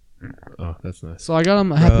 Oh, that's nice. So I got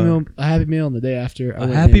him a happy meal on the day after. I A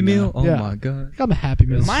went happy in, meal? Oh yeah. my god. I got him a happy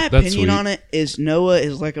meal. My That's opinion sweet. on it is Noah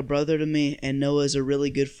is like a brother to me, and Noah is a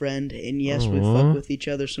really good friend. And yes, we Aw. fuck with each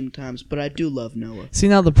other sometimes, but I do love Noah. See,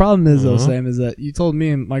 now the problem is though, Uh-huh. Sam, is that you told me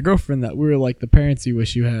and my girlfriend that we were like the parents you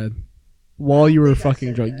wish you had while you were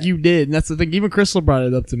fucking drunk. You did, and that's the thing. Even Crystal brought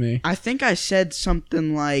it up to me. I think I said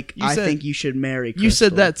something like, You "I said- think you should marry." You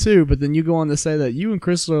said Crystal. that too, but then you go on to say that you and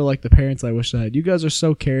Crystal are like the parents I wish I had. You guys are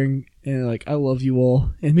so caring and like I love you all.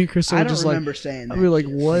 And me and Crystal I are don't just remember like saying that. we were like,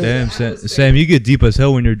 shit. what? Damn, Sam, you get deep as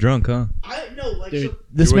hell when you're drunk, huh? I know, like Dude, so,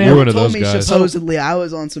 this You're man. one of told those me guys. supposedly I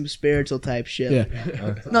was on some spiritual type shit.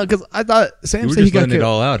 Yeah. No, because I thought Sam You were said he just got letting it killed.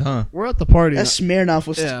 all out, huh? We're at the party. That Smirnoff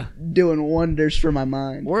was Yeah. doing wonders for my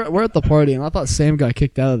mind. We're at the party, and I thought Sam got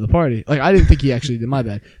kicked out of the party. Like I didn't think he actually did. My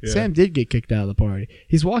bad. Yeah. Sam did get kicked out of the party.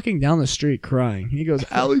 He's walking down the street crying. He goes,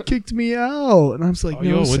 "Allie kicked me out," and I'm just like, Oh, "No,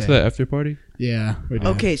 yo, went Sam." to that after party? Yeah. We did.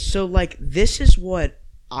 Okay, so like this is what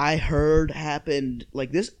I heard happened.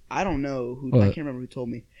 Like this, I don't know who. I What? can't remember who told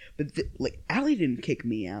me, but like Allie didn't kick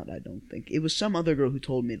me out. I don't think it was some other girl who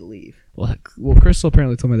told me to leave. Well, Crystal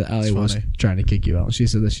apparently told me that Allie That's was funny. trying to kick you out. She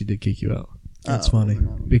said that she did kick you out That's Oh, funny.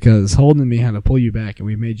 no. because Holden and me had to pull you back, and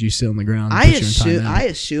we made you sit on the ground. And I put you in assume timeout. I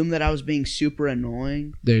assumed that I was being super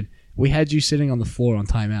annoying. Dude, we had you sitting on the floor on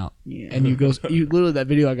timeout, Yeah. and you literally that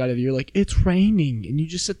video I got of you, you're like, "It's raining," and you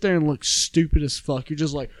just sit there and look stupid as fuck. You're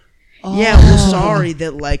just like, oh. Yeah, well, sorry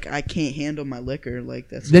that like I can't handle my liquor. Like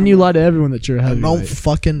that's. Then not you my- lie to everyone that you're a Don't heavyweight.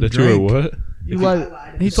 fucking That you were drink. what? You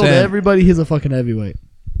lied. He told Sam. everybody he's a fucking heavyweight,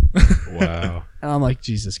 Wow. and I'm like,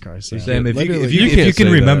 Jesus Christ. Sam. Sam, if you, literally- if you, You if you can't can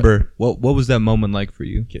say remember, what was that moment like for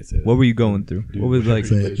you? Can't say that. What were you going through? Dude, What was like?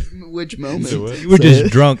 Which moment? Say what? You were Say just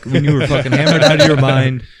it. drunk when you were fucking hammered out of your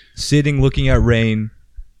mind, sitting looking at rain.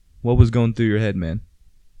 What was going through your head, man?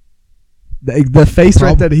 The face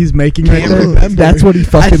right there that he's making right Can't there, remember. that's what he I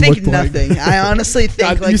fucking think looked like. nothing. I honestly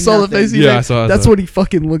think like you saw nothing. the face he Yeah, made? I saw it. That's what he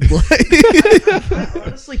fucking looked like. I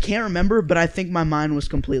honestly can't remember, but I think my mind was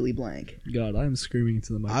completely blank. God, I'm screaming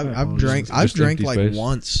into the mic. I've drank Just empty like space.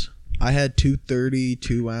 once. I had 230,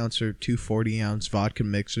 2 ounce or 240 ounce vodka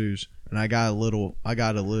mixers, and I got a little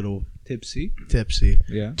Tipsy. tipsy.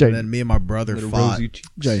 Yeah. Jay, And then me and my brother Little fought, rosy cheeks.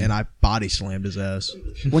 Jay, and I body slammed his ass.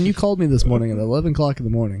 when you called me this morning at 11 o'clock in the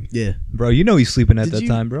morning, Yeah, Bro, you know he's sleeping at Did that you-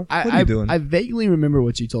 time, bro. What are I you doing? I vaguely remember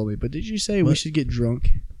what you told me, but did you say we What? should get drunk?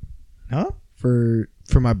 Huh? For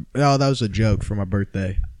that was a joke for my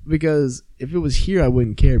birthday. because if it was here, I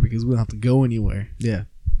wouldn't care because we don't have to go anywhere. Yeah.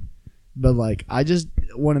 But like, I just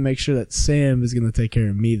want to make sure that Sam is gonna take care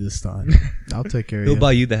of me this time. I'll take care of He'll you.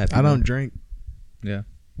 buy you the happy I meal. don't drink. Yeah.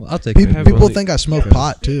 Well, I'll take People, it. have people only- think I smoke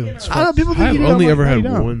pot too. I don't. People think I've you do. I'm only like, ever no, had you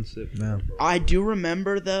don't. one sip. No. I do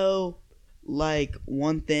remember though, like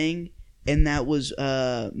one thing, and that was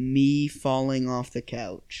me falling off the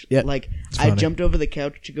couch. Yep. Like It's I funny. jumped over the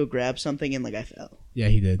couch to go grab something, and like I fell. Yeah,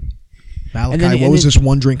 he did. Malachi, And then- what and was then- this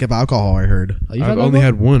one drink of alcohol I heard? Oh, you've I've that only one?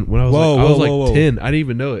 had one when I was Whoa, like, I was whoa, like whoa, whoa. 10. I didn't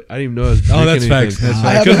even know it. I didn't even know I was Oh, drinking that's anything. facts. That's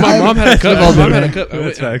facts. Because my mom had a cup. I've My all mom had a been cup. I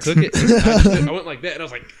went That's and took it. I went like that, and I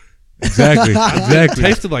was like, Exactly. it Exactly.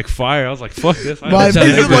 tasted like fire. I was like, fuck this. My That's how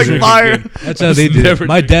tasted they like drink fire. again. That's how they did Never it.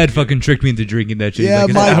 My drink dad again. fucking tricked me into drinking that shit. He's Yeah, like,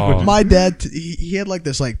 it's my alcohol. my dad he had like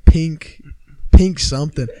this like pink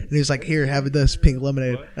something, and he was like, "Here, have this pink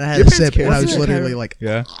lemonade." And I had Your a parents sip, and I wasn't was it literally kinda- like,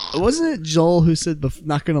 Yeah. Wasn't it Joel who said,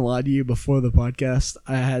 "Not gonna lie to you"? Before the podcast,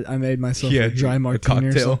 I made myself Yeah, a dry a martini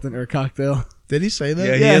or cocktail. something or a cocktail. "Did he say that?"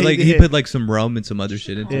 Yeah, Yeah, he, like, he he did. put like some rum and some other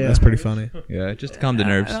shit into Yeah. it. That's pretty funny. Yeah, just to calm the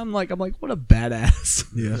nerves. And I'm like, what a badass.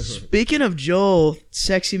 Yeah. Speaking of Joel,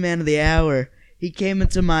 sexy man of the hour, he came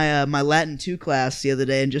into my my Latin 2 class the other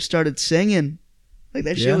day and just started singing. Like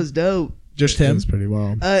that Yeah. shit was dope. Just him. That's pretty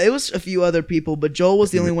wild. It was a few other people, but Joel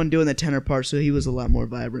was the only one doing the tenor part, so he was a lot more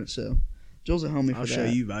vibrant. So Joel's a homie for I'll that. show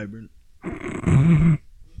you vibrant.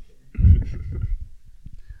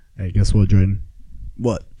 Hey, guess what, Jordan?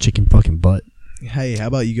 What? Chicken fucking butt. Hey, how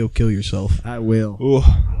about you go kill yourself? I will.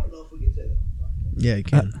 Yeah, you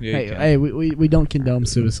can. Yeah, you can. Hey, we don't condone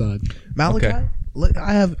suicide. Malachi, Okay.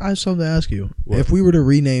 I have something to ask you. What? If we were to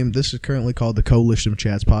rename, this is currently called the Coalition of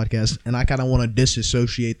Chats podcast, and I kind of want to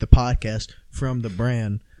disassociate the podcast from the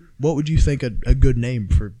brand. What would you think a good name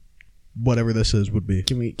for whatever this is would be?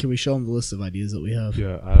 Can we show them the list of ideas that we have?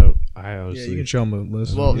 Yeah, I don't. I Yeah, honestly. you can show them a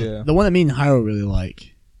list. Well, Yeah. the one that me and Hyro really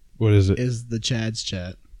like What is it? is the Chad's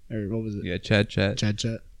chat, or what was it? Yeah, chat. Chad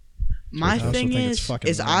chat. My I also thing think it's is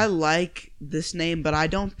fucking I lame. like this name, but I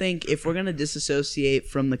don't think if we're gonna disassociate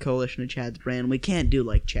from the Coalition of Chad's brand, we can't do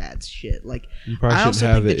like Chad's shit. Like You probably I should also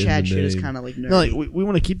have think the it Chad in shit the is name. kind of like nerdy. No, like we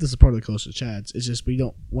want to keep this a part of the Coast of Chads. It's just we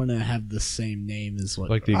don't want to have the same name as what.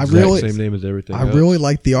 Like the I exact really- same name as everything. I else. really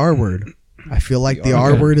like the R word. I feel like the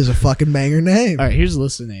R Okay. word is a fucking banger name. All right, here's a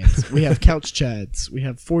list of names. We have Couch Chads. We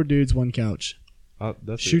have 4 dudes, 1 couch.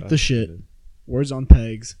 That's Shoot it. the shit. Words on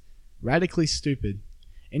pegs. Radically stupid.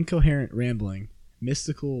 Incoherent rambling.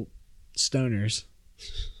 Mystical stoners.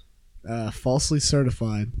 Falsely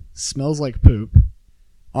certified. Smells like poop.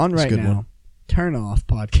 On That's a right good now. one. Turn off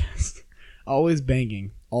podcast. Always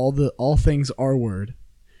banging. All things R word.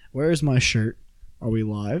 Where is my shirt? Are we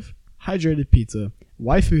live? Hydrated pizza.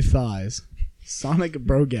 Waifu thighs. Sonic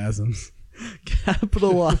brogasms.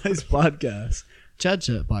 Capitalized podcast. Chad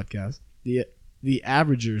Chat podcast. The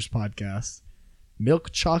Averagers podcast.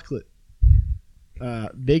 Milk chocolate.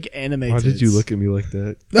 Big anime. Why did tits. you look at me like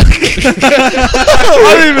that? I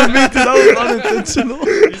didn't even mean to. That was unintentional.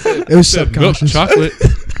 It was Said milk subconscious. chocolate.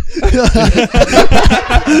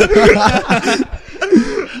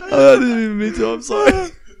 I didn't even mean to. I'm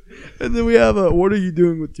sorry. And then we have what are you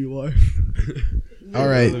doing with your life? All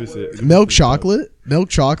right. Let me see it. Milk chocolate. Milk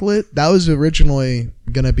chocolate. That was originally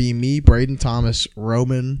gonna be me, Braden Thomas,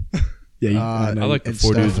 Roman. Yeah, I like the and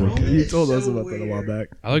 4 dudes, stuff. 1 couch. you told us about that a while back.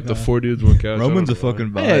 I like the 4 dudes, 1 couch. Roman's I a don't know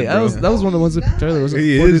fucking vibe, Hey, that bro. was one of the ones that Taylor was.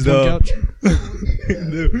 He Four is, dudes, one though. couch.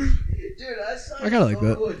 Dude, I saw I kinda like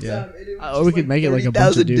that. one Yeah. time, and it was Oh, just we could make it like a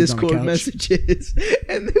bunch of 30,000 dudes on a Discord couch. messages,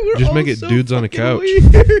 and they were Just all make it so dudes on a fucking couch.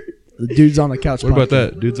 weird. The dudes on the couch. What about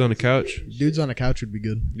podcast. that? Dudes on the couch. Dudes on a couch would be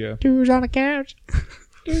good. Yeah. Dudes on the couch.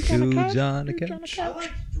 Dudes on the couch. I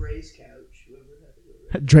like Dre's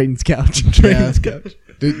couch. Drayton's couch. Yeah. Drayton's couch.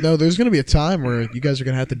 Dude, no, there's gonna be a time where you guys are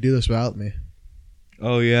gonna have to do this without me.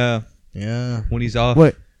 Oh yeah, Yeah. when he's off.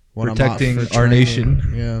 What? When I'm Protecting out for our training.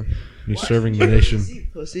 nation. Yeah. He's serving the nation.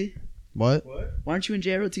 Pussy. What? Why aren't you in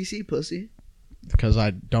JROTC, pussy? Because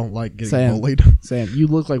I don't like getting Sam. bullied. Sam, you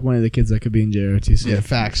look like one of the kids that could be in JROTC. Yeah,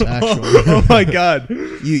 facts. Actually, Oh my god.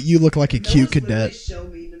 you look like a cute cadet. So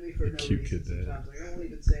mean to me for no Cute reason cadet. sometimes. Like, I won't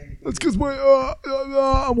even say anything. That's because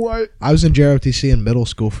I'm white. I was in JROTC in middle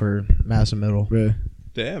school for Madison Middle. Really?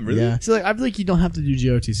 Damn, really? Yeah. So like, I feel like you don't have to do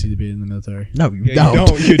JROTC to be in the military. No, you Yeah,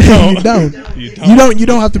 don't. you don't. you don't. You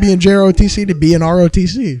don't have to be in JROTC to be in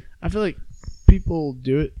ROTC. I feel like people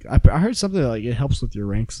do it. I heard something like it helps with your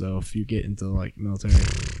ranks though if you get into like military.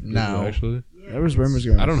 No. Actually, There was rumors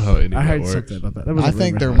going. I don't know how any I of heard that works. something about that. There was I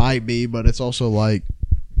think there might be, but it's also like,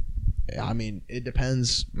 I mean, it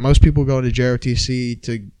depends. Most people go to JROTC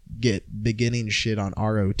to get beginning shit on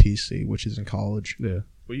ROTC, which is in college. Yeah.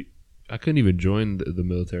 I couldn't even join the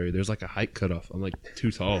military. There's like a height cutoff. I'm like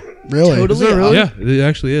too tall. Really? Totally. Is it really? Yeah, it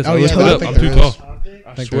actually is. Oh, I yeah, looked I it up. think I'm too there tall. is.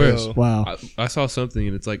 I swear. Wow. I saw something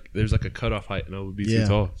and it's like there's like a cutoff height and I would be Yeah. too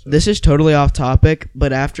tall. So. This is totally off topic,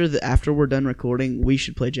 but after we're done recording, we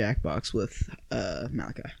should play Jackbox with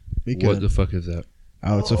Malachi. Be What good. the fuck is that?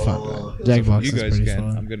 Oh, it's a fun. Jackbox You is guys pretty can.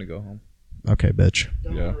 fun. I'm gonna go home. Okay, bitch.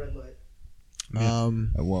 Yeah.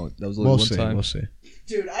 I won't. That was only We'll one see. time. We'll see.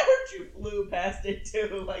 Dude, I heard you flew past it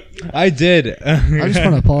too. Like you. I did. I just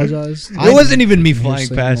want to apologize. It wasn't even me You're flying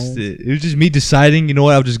saying past no. it. It was just me deciding. You know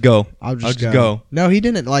what? I'll just go. I'll just go. No, he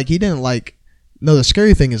didn't like. No, the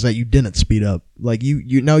scary thing is that you didn't speed up. Like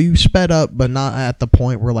you sped up, but not at the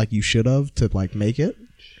point where like you should have to like make it.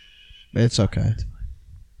 It's okay.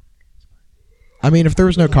 I mean, if there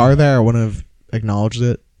was no car there, I wouldn't have acknowledged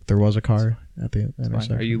it. If there was a car at the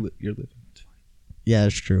intersection. Are you're living? Yeah,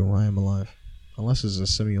 it's true. I am alive. Unless it's a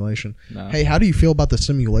simulation. Nah. Hey, how do you feel about the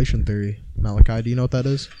simulation theory, Malachi? Do you know what that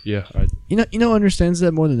is? Yeah. You know understands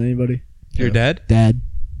that more than anybody. Your dad? Dad.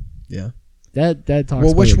 Yeah. Dad talks. Well,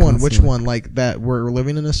 about which it one? Which constantly. one? Like that we're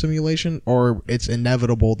living in a simulation, or it's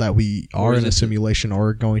inevitable that we are Or is in a it- simulation,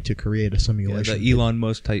 or going to create a Yeah, simulation. the Elon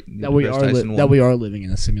Musk type. That we are that we are living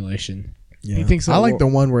in a simulation. Yeah. He thinks I that like we're- the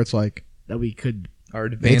one where it's like That we could. Our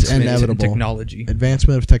advancement in inevitable. technology.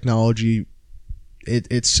 advancement of technology.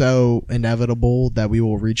 It's so inevitable that we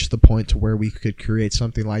will reach the point to where we could create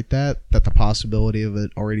something like that. That the possibility of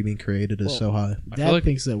it already being created is so high. I Dad feel like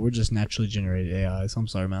thinks that we're just naturally generated AIs. I'm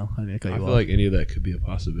sorry, Mal. I didn't cut I you feel off. like any of that could be a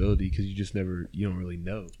possibility because you don't really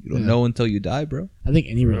know. You don't Yeah. know until you die, bro. I think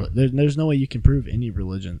there's no way you can prove any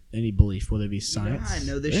religion, any belief, whether it be science. I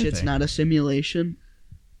know this or shit's anything. not a simulation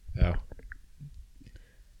How?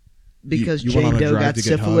 because You went on Jane a Doe drive got to get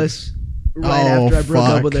syphilis right Oh, after I broke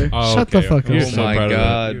fuck. up with her. Oh, Shut the fuck You're up. so Oh my proud of that.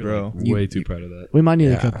 God, You're, bro. like, way too proud of that. We might need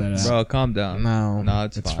Yeah. to cut that out. Bro, calm down. No,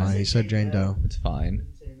 it's it's fine. fine. He said Jane Doe. It's fine.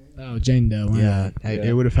 Oh, Jane Doe. Yeah, Yeah.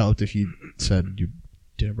 It would have helped if you said you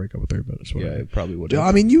didn't break up with her, but it's Yeah, whatever. it probably would.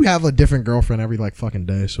 I mean, you have a different girlfriend every like fucking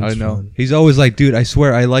day, so it's I know. fine. He's always like, dude, I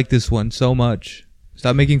swear I like this one so much.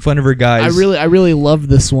 Stop making fun of her, guys. I really love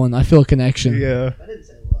this one. I feel a connection. Yeah. I didn't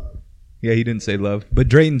say love. Yeah, he didn't say love. But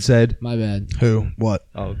Drayton said. My bad. Who? What?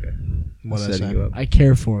 Oh, okay. What I'm did I setting say? you up. I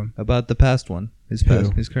care for him. About the past one. His Who?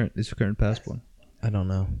 past his current past one. I don't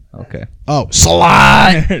know. Okay. Oh,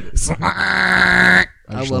 slide. I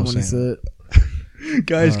love when he said it.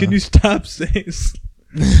 Guys, can you stop saying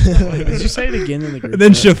Did you say it again in the group? And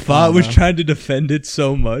then chat? Shafat was trying to defend it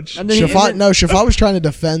so much. And then he- Shafat, no, Shafat was trying to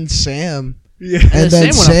defend Sam, Yeah. and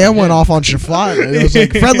then Sam went off on Shafat. And it was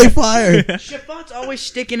like friendly fire. Shafat's always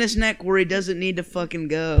sticking his neck where he doesn't need to fucking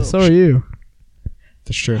go. So are you.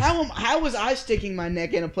 That's true. How was I sticking my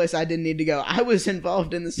neck in a place I didn't need to go? I was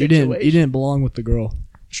involved in the You situation. didn't belong with the girl.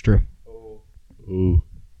 It's true. Ooh.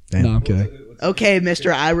 Damn, No, I'm kidding. Okay,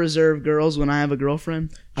 mister, I reserve girls when I have a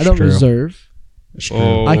girlfriend. I don't true. reserve. It's true.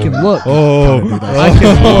 Oh. I can look. Oh. I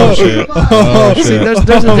can Oh, look. shit. Oh, Oh, See, shit. there's a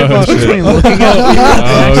difference shit. between looking at Oh, and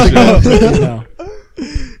actually shit. going, you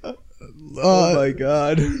know. Oh my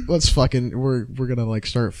god. Let's fucking. We're gonna like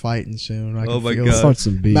start fighting soon. I can Oh my feel God. it. Start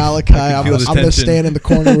some beef. Malachi, I'm feel the gonna tension. stand in the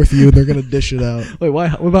corner with you. They're gonna dish it out. Wait, why?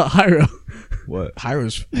 What about Hyro? What?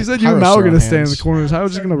 Hyro's. You said you and Mal were gonna stand in the corners. How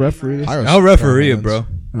was just gonna referee this? I'll referee it, bro.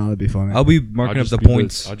 Oh, that'd be funny. I'll be I'll marking up just the be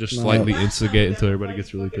points. I'll just slightly instigate until everybody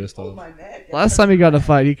gets really pissed off. Last time he got in a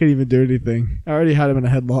fight, he couldn't even do anything. I already had him in a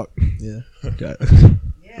headlock Yeah. Yeah,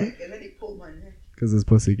 and then he pulled my neck. because his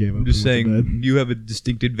pussy gave up. I'm just and went to bed. saying, you have a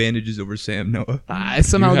distinct advantages over Sam, Noah. I You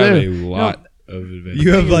somehow have a do. lot of advantage.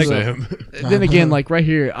 You have, like- Sam. Then again, like right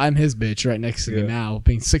here, I'm his bitch right next to me Yeah. now,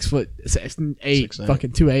 being 6'8", 6'8".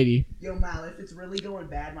 fucking 280. Yo, Mal, if it's really going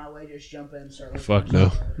bad my way, just jump in and start. Fuck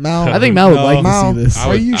no. Mal, I think Mal would No. like Mal, to see this. I are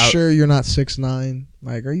would- you I- sure you're not 6'9"?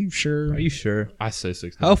 Like, are you sure? Are you sure? I say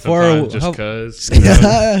 6. How far- Sometimes just how- cause.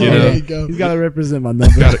 Yeah, You there know, you go. He's got to represent my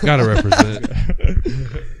number. gotta represent.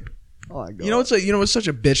 You know what's such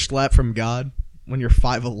a bitch slap from God when you're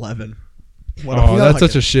 5'11". What Oh, that's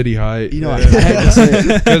such a shitty height. You know, I had to say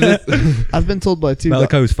it. I've been told by two.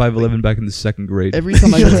 Malachi was 5'11" back in the second grade. Every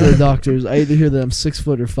time I go to the doctors, I either hear that I'm 6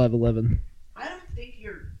 foot or 5'11". I don't think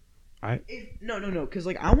you're. I- No. Because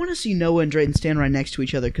like I want to see Noah and Drayton stand right next to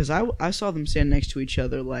each other. Because I saw them stand next to each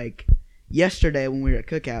other like yesterday when we were at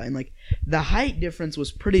cookout, and like the height difference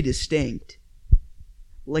was pretty distinct.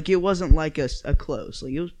 Like it wasn't like a close.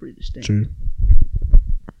 Like it was pretty distinct. True.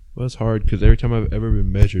 Well, it's hard because every time I've ever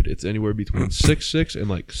been measured, it's anywhere between 6'6" and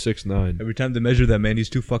like 6'9". Every time they measure that man, he's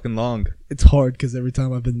too fucking long. It's hard because every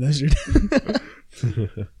time I've been measured.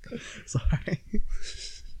 Sorry.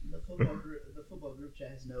 The football group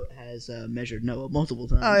chat has measured Noah multiple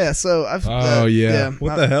times. Oh yeah, so I've.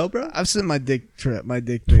 What the hell, bro? I've sent my dick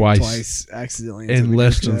pic Twice. accidentally into In the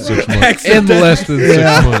less group than chat. 6 months. In less than 6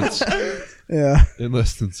 Yeah. months. Yeah. In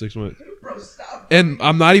less than 6 months. And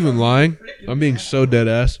I'm not even lying. I'm being so dead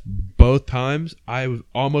ass. Both times I was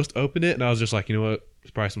almost opened it, and I was just like, you know what?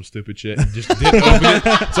 It's probably some stupid shit. And just didn't open it.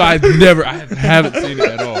 So I haven't seen it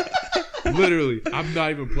at all. Literally, I'm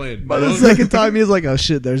not even playing. But the second time he was like, "Oh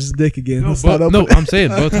shit, there's his dick again." Let's not open it. I'm saying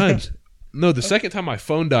both times. No, the second time my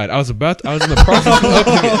phone died. I was in the process of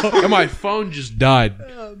opening it, and my phone just died.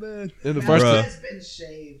 Oh man, In the first Bruh. time. has been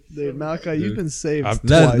saved. dude, Malachi, you've been saved. I'm-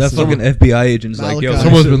 twice. That fucking FBI agent's like, yo, Malachi.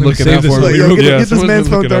 Someone's let been me looking save out this for Like, me. yo, real get, Yeah, get this someone's man's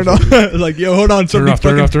been phone looking turned out for off. like, yo, hold on, Turn it off,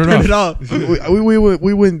 turn it off, turn it off. it off.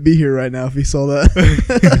 we wouldn't be here right now if he saw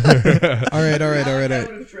that. All right. I would have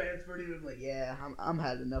transferred him. I'm like, yeah, I'm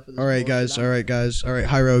had enough of this. All right, bullshit. guys. All right,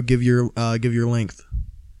 Hyro, give your length.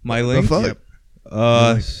 My link? fuck?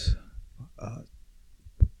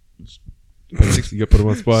 You gotta put him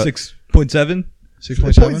on the spot. 6.7.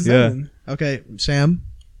 6.7. Yeah. Okay, Sam.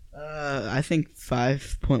 I think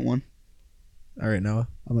 5.1. All right, Noah.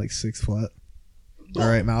 I'm like 6 flat. All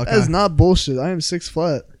right, Malachi. That is not bullshit. I am 6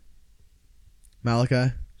 flat.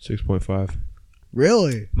 Malachi. 6.5.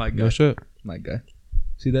 Really? My guy. No shit. My guy.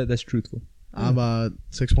 See that? That's truthful. I'm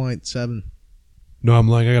 6.7. No, I'm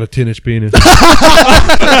lying. I got a 10-inch penis.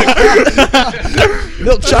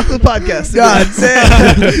 Milk Chocolate Podcast. God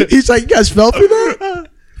damn. He's like, you guys fell for that?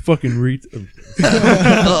 Fucking read.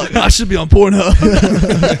 I should be on Pornhub.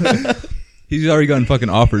 He's already gotten fucking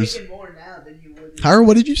offers. Making more now than you would. Hyro,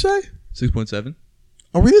 what did you say? 6.7.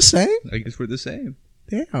 Are we the same? I guess we're the same.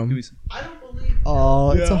 Damn. I don't believe.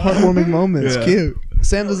 Oh, it's a heartwarming moment. It's Yeah. cute.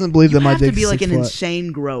 Sam doesn't believe You that my have to dick be is like 6 an flat.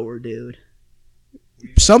 insane grower, dude.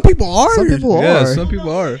 Some people are. Some people Yeah, are. some people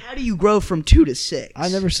are. How do you grow from 2 to 6? I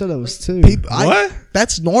never said I was 2. What?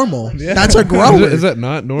 That's normal. That's a grower. Is that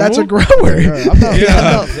not normal? That's a grower. I'm not, Yeah. I'm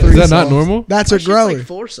not Is 3 that not soft. normal? That's My a shit's grower. like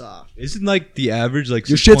 4 soft. Isn't like the average like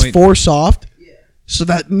Your 6 shit's point- 4 soft. Yeah. So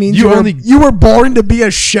that means You you were born to be a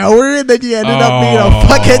shower, and then you ended up being a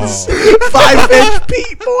fucking 5-inch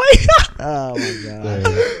Pete boy. Oh my god.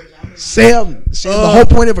 Sam, the whole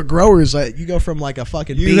point of a grower is that you go from like a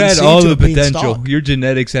fucking You bean had seed all to the a bean potential. stalk. Your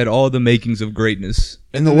genetics had all the makings of greatness.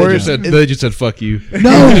 In the They words, just said fuck you.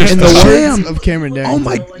 No, in the Sam. words of Cameron Darrington. Oh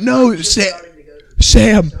my no,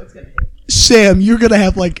 Sam, Sam, you're gonna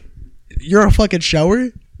have like, you're a fucking shower.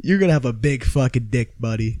 You're gonna have a big fucking dick,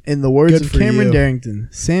 buddy. In the words Good of for Cameron you. Darrington,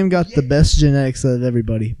 Sam got the best genetics out of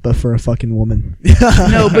everybody, but for a fucking woman.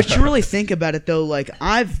 No, but you really think about it though. Like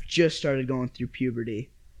I've just started going through puberty.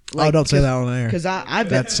 Like, Oh, don't say that on air. Because I've been,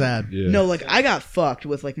 That's sad. Yeah. No, like I got fucked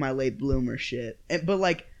with like my late bloomer shit. But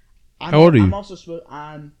like, How old are you? I'm also supposed.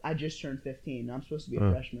 I just turned 15. I'm supposed to be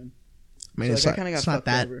a freshman. I mean, So, it's, like, I not, kinda got it's not fucked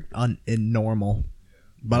that over. normal,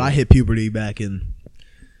 but I hit puberty back in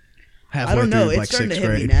halfway I don't know. through It's like starting to 6th hit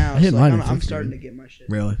me grade. now. I hit so, mine like, in I'm fifth starting to grade. get my shit.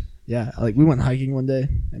 Really? Yeah, like we went hiking one day,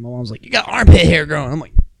 and my mom was like, "You got armpit hair growing." I'm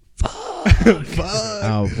like,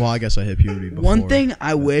 Oh well, I guess I hit puberty before. One thing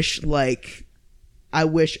I wish,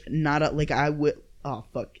 not a, like I would. Oh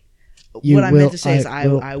fuck. You What I will- meant to say is I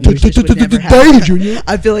will- I wish this would never Damn, happen. Junior.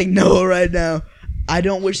 I feel like Noah right now. I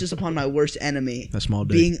don't wish this upon my worst enemy. A small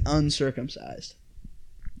dick. Being uncircumcised.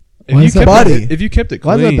 Why is that bad? If you kept it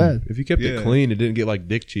Why is that clean, bad? if you kept Yeah. it clean and didn't get like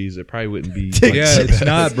dick cheese, it probably wouldn't be. Dick like, Yeah, so it's bad.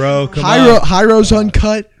 not, bro. Come on. Hyro's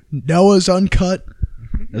uncut. Noah's uncut.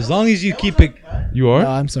 As long as you keep it. You No, are.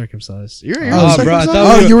 I'm circumcised. You're Oh, bro, I uncircumcised?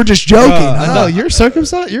 thought Oh, you were just joking. Bro, huh? No, you're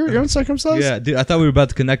circumcised. You're uncircumcised. Yeah, dude. I thought we were about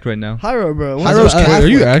to connect right now. Hyro, bro. Hyro's Wait, are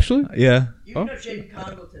you Catholic. actually? Yeah, You Oh. know Jaden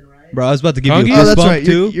Congleton, right? bro. I was about to give Conky? you a Oh, fist that's bump right.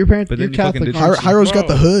 too. Your parents, but you're then you fucking Catholic. did- aren't you? Hyro's got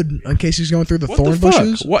Bro. the hood in case he's going through the What thorn the fuck?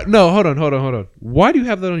 bushes. What? No, hold on. Why do you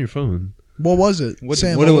have that on your phone? What was it? What-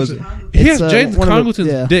 Sam, what was it? He It's, has Jaden one of the- Congleton's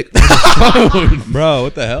yeah. dick on his phone. Bro,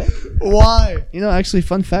 what the hell? Why? You know, actually,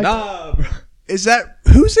 fun fact. Nah, bro. Is that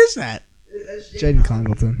whose is that? Jaden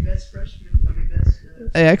Congleton. Best freshman. Best.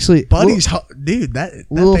 Hey, actually, Buddy's dude. That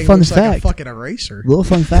little thing fun looks like a fact. fucking eraser. Little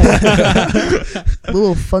fun fact.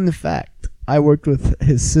 Little fun fact. I worked with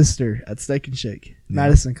his sister at Steak and Shake,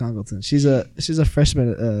 Madison Congleton. She's a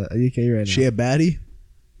freshman at UK right now. She a baddie?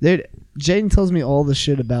 Dude, Jaden tells me all the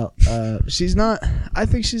shit about. She's not. I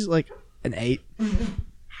think she's like an 8.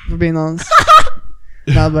 For being honest.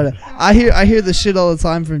 No, but I hear the shit all the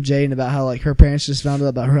time from Jaden about how like her parents just found out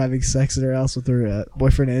about her having sex at her house with her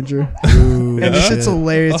boyfriend Andrew, and the shit's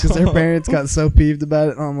hilarious because her parents got so peeved about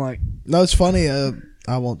it. And I'm like, No, it's funny.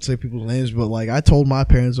 I won't say people's names, but like I told my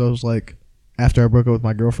parents, I was like, after I broke up with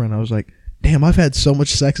my girlfriend, I was like, damn, I've had so much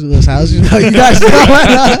sex in this house. You know, you guys know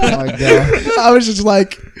Oh my god. I was just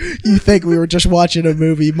like, you think we were just watching a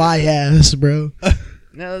movie? My ass, bro.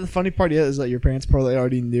 No, the funny part is that your parents probably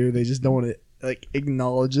already knew. They just don't want to like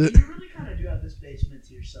acknowledge it. You really kind of do have this basement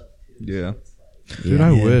to yourself too. Yeah. Dude,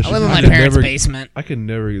 I wish. I live in my could parents' never- basement. I could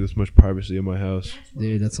never get this much privacy in my house.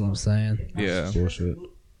 Dude, that's what I'm saying. Yeah. Bullshit.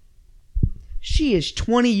 She is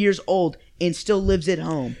 20 years old and still lives at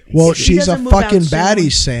home. Well, If she she's a doesn't move out fucking soon-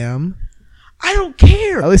 baddie, Sam. I don't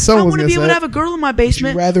care. At least I someone's want to gonna be able say to it. have a girl in my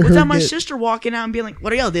basement rather her without my get- sister walking out and being like,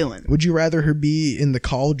 "What are y'all doing?" Would you rather her be in the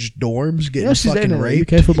college dorms getting Yeah, she's fucking dating a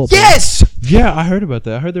raped? UK football player. Yes. Yeah, I heard about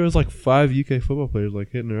that. I heard there was like 5 UK football players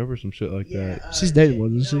like hitting her up or some shit like that. She's dating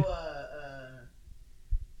one, isn't she?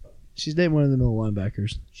 She's dating one of the middle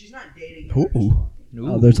linebackers. She's not dating. Ooh.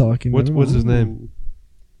 Oh, they're talking. What's his name?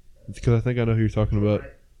 Because I think I know who you're talking about.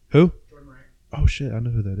 Who? Oh shit, I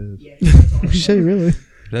know who that is. Yeah, She really?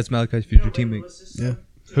 That's Malachi's future teammate. Yeah.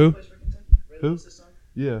 Who? Who?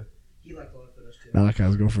 Yeah.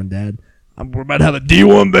 Malachi's girlfriend, dad. We're about to have a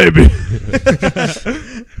D1 baby.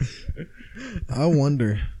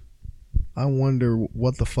 I wonder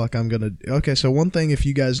what the fuck I'm gonna do. Okay, so one thing, if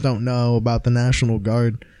you guys don't know about the National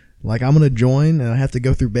Guard, like I'm gonna join and I have to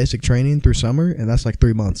go through basic training through summer, and that's like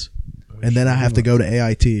 3 months, and then I have to go to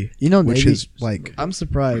AIT, You know, which Navy, is like I'm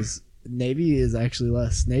surprised. Navy is actually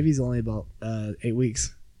less. Navy's only about 8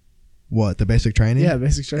 weeks. what, the basic training? Yeah,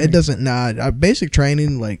 basic training. It doesn't. Basic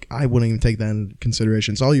training, like I wouldn't even take that in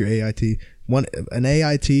consideration. It's all your AIT. An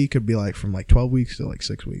AIT could be like from like 12 weeks to like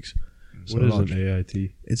 6 weeks. What is an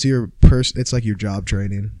AIT? It's It's like your job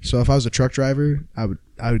training. So if I was a truck driver, I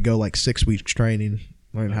would go like 6 weeks training,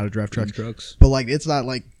 learn how to drive trucks. But like it's not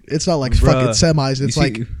like Bruh, fucking semis. It's you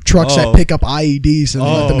like see- trucks that oh. pick up IEDs and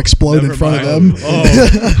let them explode in never front of mind. them.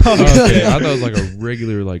 Okay, I thought it was like a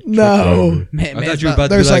regular like. truck No. driver. Man, I thought you were about to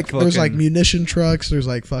There's be like, there's like fucking- munition trucks. There's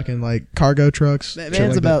like fucking like cargo trucks. shit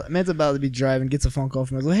man's like that. about to be driving, gets a phone call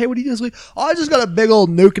from us. Like, hey, what are you doing this week? Oh, I just got a big old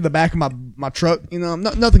nuke in the back of my truck. You know,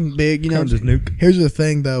 nothing big. You know, Just nuke. Here's the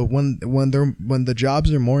thing though, when the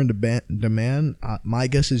jobs are more in demand, my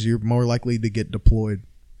guess is you're more likely to get deployed.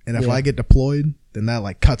 And if Yeah. I get deployed, then that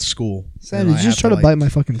like cuts school. Sam, And did I you just have try to like- bite my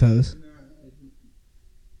fucking toes?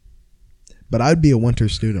 But I'd be a winter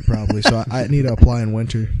student probably, so I need to apply in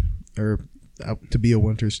winter or to be a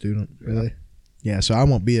winter student. Really? Yeah, so I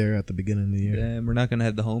won't be there at the beginning of the year. Damn, we're not gonna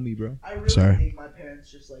have the homie, bro. I really Sorry. think my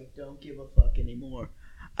parents just like don't give a fuck anymore.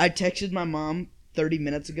 I texted my mom 30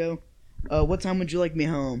 minutes ago. What time would you like me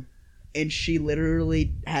home? And she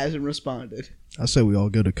literally hasn't responded. I say we all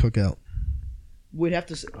go to cookout. We'd have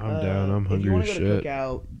to. I'm down. I'm If hungry you want as to go to shit.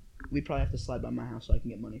 cookout, we'd probably have to slide by my house so I can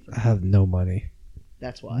get money from. I have no money.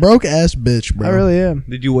 That's why. Broke ass bitch, bro. I really am.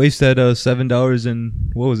 Did you waste that $7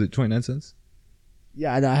 and what was it, 29 cents?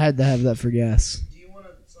 Yeah, I had to have that for gas. Do you want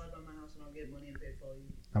to slide by my house and I'll get money and pay for you?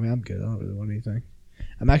 I mean, I'm good. I don't really want anything.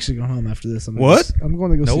 I'm actually going home after this. I'm going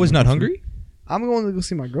to go. Noah's see my not girlfriend. hungry. I'm going to go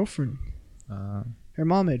see my girlfriend. Uh, Her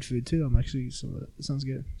mom made food too. I'm actually. So it sounds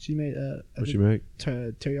good. She made What you make?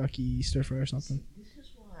 teriyaki stir fry or something. This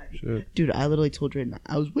is why. Shit. Dude, I literally told Drayden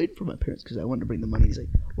I was waiting for my parents because I wanted to bring the money. He's like,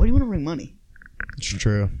 "Why do you want to bring money?" It's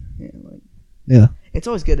true. Yeah, like Yeah, it's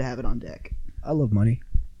always good to have it on deck. I love money.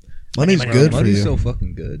 Money's good for money's you. so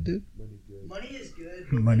fucking good, dude. Money is good.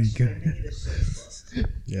 but, Money like, good. spending it is so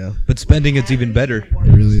fucked. Yeah. But spending it's even better. It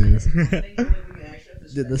really is.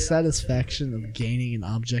 Dude, The satisfaction of gaining an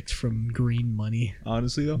object from green money.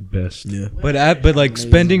 Honestly though. Best. Yeah. But like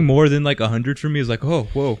spending more than like 100 for me is like, oh,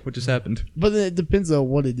 whoa, what just happened? But it depends on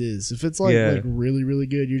what it is. If it's like Yeah. like really really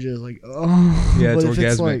good, you're just like oh. Yeah, it's But if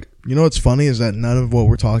it's orgasmic. like You know what's funny is that none of what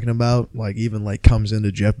we're talking about, like even like comes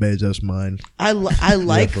into Jeff Bezos' mind. I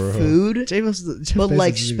like for real. Jeff food, but Bezos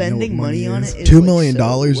like doesn't even know spending what money on is. it is $2 like, million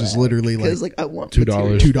so is whack. literally, like, because like I want $2.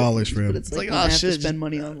 material $2 things, for him. But it's like, It's like, I oh, have to shit, spend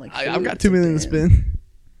money on like. I've food. got It's $2 like, million to damn. spend.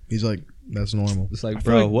 He's like, that's normal. It's like, I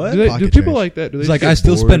feel bro, like- what? Do Pocket people change. like that? Do they It's just like get I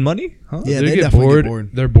still bored? spend money? Huh? Yeah, Do they get definitely bored? get bored.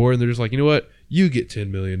 They're bored and they're just like, you know what? You get $10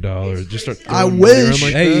 million. Just start. I throwing money around wish.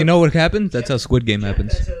 Like Hey, that. you know what happens? That's how Squid Game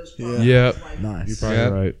happens. Yeah. Yeah, Nice. you're probably Yeah.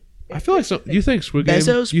 right. I feel like some. You think Squid Game?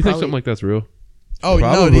 Bezos You think probably- something like that's real? Oh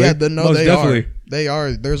Probably. no, yeah, no, Most they definitely. are. They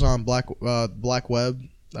are. There's on black web,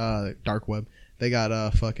 dark web. They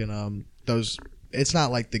got fucking those. It's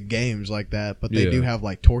not like the games like that, but they Yeah. do have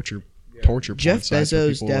like torture porn Jeff sites where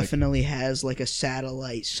Bezos people, like- definitely has like a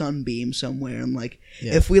satellite sunbeam somewhere, and like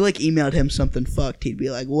Yeah. if we like emailed him something fucked, he'd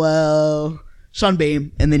be like, "Well,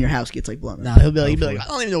 sunbeam," and then your house gets like blown up. Nah, he'll be like, I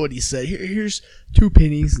don't even know what he said. Here's 2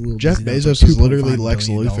 pennies. a little Jeff busy now, Bezos for is literally $2.5 Lex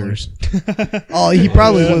billion Luthor. Oh, he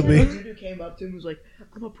probably would be. Dude came up to him and was like,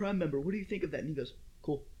 "I'm a Prime member. What do you think of that?" And he goes,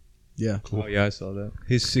 "Cool." Yeah. Oh yeah, I saw that.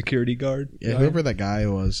 His security guard. Yeah, whoever that guy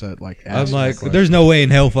was that like. I'm asked like, that question. there's no way in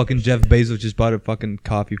hell fucking Jeff Bezos just bought a fucking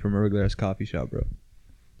coffee from a regular ass coffee shop, bro. Know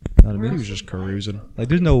what I He mean? was just carousing. Like,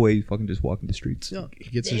 there's no way you fucking just walking the streets. He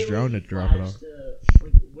gets his drone to drop it off.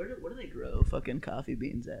 Like, where do they grow fucking coffee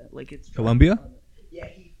beans at? Like it's Colombia? Yeah,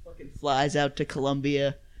 he fucking flies out to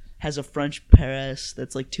Colombia, has a French press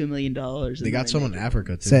that's like $2 million. They got some in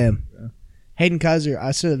Africa too. Sam. Hayden Kaiser,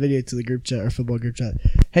 I sent a video to the group chat, or football group chat.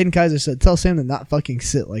 Hayden Kaiser said, tell Sam to not fucking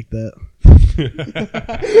sit like that.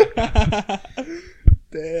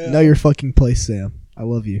 Know your fucking place, Sam. I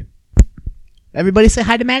love you. Everybody say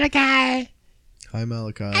hi to Malachi. Hi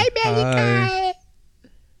Malachi. Hi, Malachi.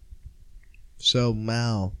 So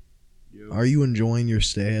Mal, are you enjoying your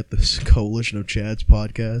stay at this Coalition of Chads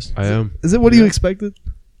podcast? I am. Is it what you expected?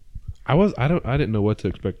 I didn't know what to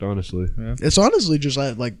expect, honestly. It's honestly just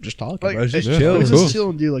like just talking. Like, bro. It's just Yeah, chill. cool. Just chill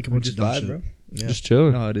and do like a bunch Just of dumb vibe, shit. bro. Yeah. Just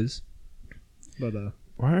chilling. No, it is. But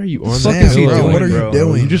Why are you on Sam, the pillow? bro, what are you bro?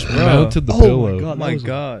 doing? You just Bro. mounted the oh pillow. my god, Oh that my was a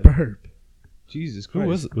God. burp. Jesus Who Christ.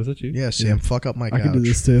 was it? Was it you? Yeah, Sam, fuck up my couch. I can do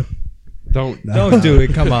this too. Don't. Don't do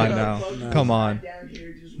it. Come on now. Come on. Down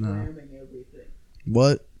here just No. ramming everything.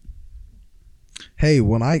 What? Hey,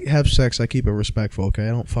 when I have sex, I keep it respectful. Okay,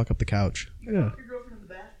 I don't fuck up the couch. Yeah. Your girlfriend in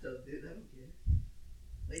the bathtub, dude. I don't care.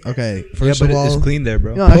 Like, Okay, that's first Yeah, but of all, it's clean there,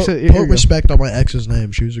 bro. No, put, actually, put here we go. respect on my ex's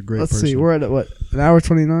name. She was a great Let's person. see. We're at what? An hour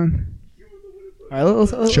 29. All right,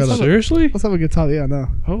 let's Shut up. Seriously? Let's have a good time. Yeah, no.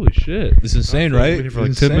 Holy shit. It's insane, I thought right? we've been here for like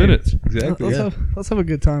It's 10 insane. minutes. Exactly. Let's have a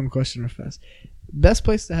good time. Question real fast. Best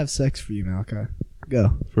place to have sex for you, Malachi?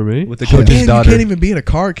 Go. For me? With the Man, coach's you daughter. can't even be in a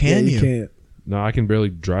car, can Yeah, you? can't. No, I can barely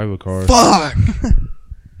drive a car. Fuck.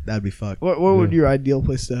 That'd be fucked. What would Yeah. your ideal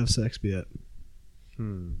place to have sex be at?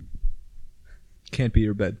 Can't be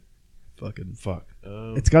your bed. Fucking Fuck.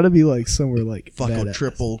 It's got to be like somewhere like fuck a badass.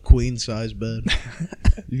 triple queen size bed.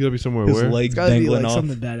 You gotta be somewhere His where? It's legs got to be dangling like off.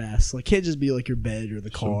 something badass. Like can't just be like your bed or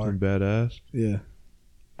the car. Something badass. Yeah.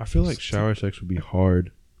 I feel like shower sex would be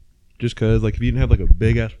hard. Just cause like if you didn't have like a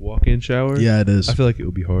big ass walk-in shower, Yeah, it is. I feel like it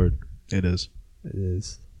would be hard. It is. It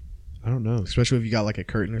is. I don't know. Especially if you got like a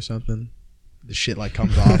curtain or something. The shit like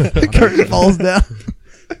comes off. The curtain falls down.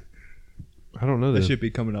 I don't know That that. should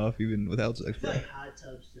be coming off even without sex, I feel bro. like hot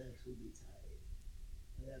tub sex would be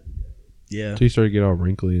tight. That'd be dope. Yeah. Until you start to get all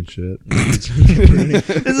wrinkly and shit.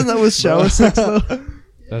 Isn't that with shower sex though?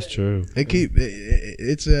 That's true.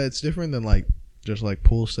 It's different than like just like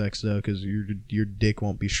pool sex though, because your dick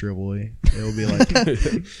won't be shrivelly. It will be like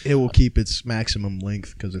it will keep its maximum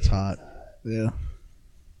length because it's hot. Yeah.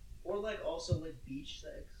 Or like also like beach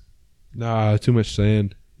sex. Nah, too much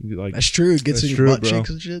sand. You get, like, That's true. It gets That's in true, your butt bro. cheeks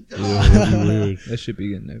and shit. yeah, that'd be weird. That should be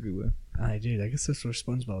getting everywhere. Aye, dude, I guess that's where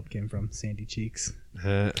SpongeBob came from. Sandy cheeks.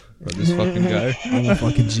 Huh. Bro, this fucking guy. I'm a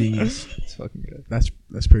fucking genius. This fucking guy.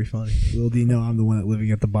 That's pretty funny. Little do you know, I'm the one living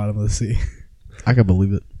at the bottom of the sea. I can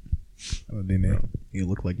believe it. That would be me. You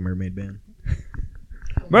look like Mermaid Man.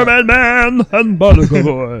 Mermaid Man and Barnacle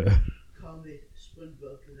Boy. Call me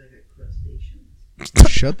SpongeBob because I got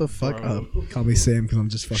crustaceans. Shut the fuck up. Call me Sam because I'm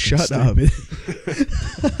just fucking Shut stupid.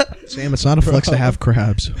 up. Sam, it's not a flex to have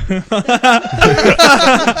crabs. In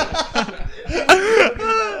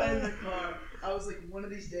the car, I was like, one of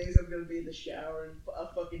these days I'm gonna be in the shower and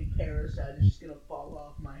a fucking parasite is just gonna fall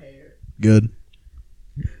off my hair. Good.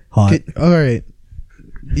 Hot. All right.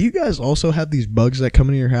 Do you guys also have these bugs that come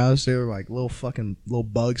into your house? They're like little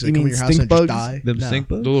bugs that You come in mean your house stink and bugs? just die. Them No. stink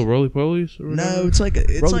The bugs? little roly-polies? or No, whatever? it's like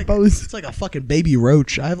Roly-polies? it's like a fucking baby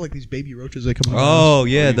roach. I have like these baby roaches that come. In my Oh, house.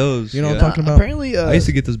 yeah, those. You know what yeah. I'm talking about? Apparently, I used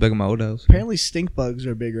to get those back in my old house. apparently stink bugs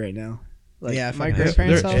are big right now. Like Yeah, I my fucking They're, hate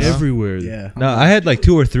grandparents' they're house. everywhere. Yeah. No, I had like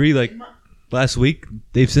 2 or 3 like last week.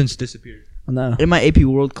 They've since disappeared. No. In my AP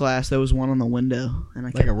World class, there was one on the window, and I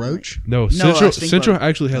Like kept, a roach? No, No, Central stink bug.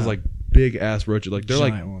 actually has like big ass roaches. Like they're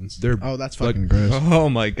Giant like ones. they're. Oh, that's like, fucking gross. Oh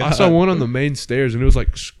my god. I saw one on the main stairs and it was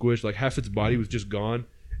like squished. Like half its body was just gone,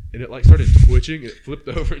 and it like started twitching. It flipped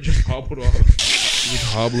over and just hobbled off. It was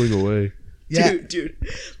hobbling away. Yeah. dude.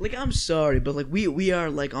 Like, I'm sorry, but like we are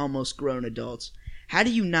like almost grown adults. How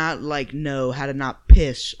do you not like know how to not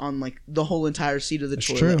piss on like the whole entire seat of the That's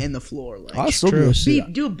toilet true. and the floor? Like, I still true. do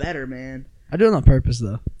shit. do better, man. I do it on purpose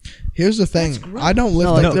though. Here's the thing. That's gross. I don't lift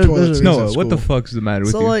No, up like, the there- toilet there's seats a- No, at what the school. fuck's the matter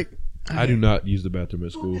with So you? like, I do not use the bathroom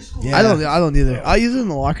at school. Yeah. I don't either. I use it in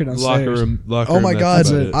the locker downstairs. Locker Oh room, my that's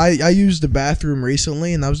god! about it. I used the bathroom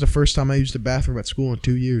recently, and that was the first time I used the bathroom at school in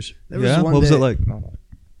 2 years. There was Yeah? one What was day- it like? No.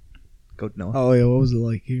 Go no. Oh yeah, what was it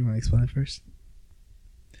like? You want to explain it first?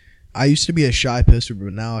 I used to be a shy pisser,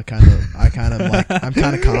 but now I kind of like I'm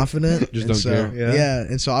kind of confident. Just and don't so, care. Yeah,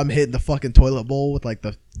 and so I'm hitting the fucking toilet bowl with like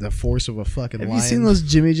the force of a fucking Have lion. you seen those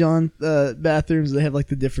Jimmy John bathrooms? They have like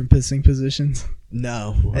the different pissing positions.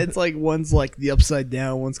 No. It's like one's like the upside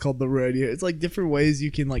down, one's called the rodeo. It's like different ways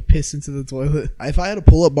you can like piss into the toilet. If I had a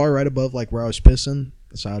pull-up bar right above like where I was pissing,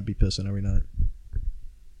 so I'd be pissing every night.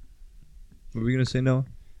 What were we gonna say, Noah?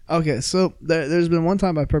 Okay, so there's been one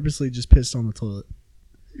time I purposely just pissed on the toilet.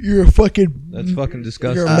 You're a fucking. That's fucking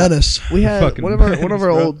disgusting. You're a menace. We had Fucking one of our menace,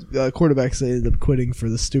 old quarterbacks that ended up quitting for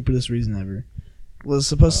the stupidest reason ever. Was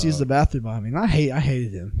supposed to use the bathroom behind me. And I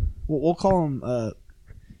hated him. We'll call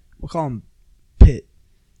him Pitt.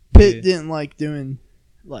 Pitt didn't like doing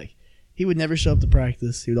like he would never show up to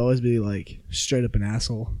practice. He would always be like straight up an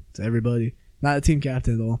asshole to everybody. Not a team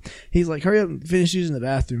captain at all. He's like, hurry up and finish using the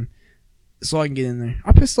bathroom so I can get in there.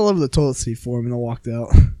 I pissed all over the toilet seat for him and I walked out.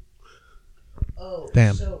 Oh,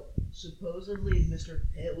 Damn. So supposedly Mr.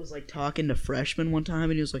 Pitt was like talking to freshmen one time,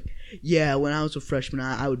 and he was like, "Yeah, when I was a freshman,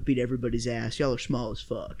 I would beat everybody's ass. Y'all are small as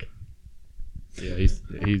fuck." Yeah, he's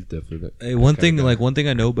definitely that. Hey, one kind of guy. thing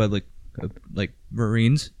I know about like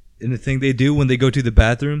Marines, and the thing they do when they go to the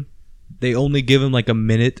bathroom, they only give them like a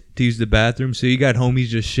minute to use the bathroom. So you got homies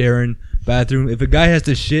just sharing bathroom. If a guy has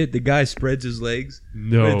to shit, the guy spreads his legs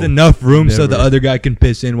No, with enough room so the never. other guy can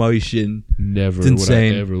piss in while he's shitting. Never It's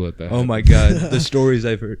insane. would I ever let that. Oh my god, the stories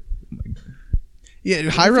I've heard. Yeah,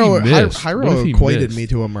 What Hyro if he missed? What if he equated missed? me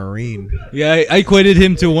to a Marine. Yeah, I equated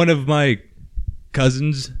him to one of my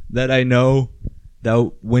cousins that I know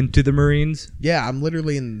that went to the Marines. Yeah, I'm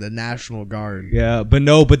literally in the National Guard. Yeah, but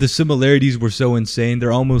the similarities were so insane.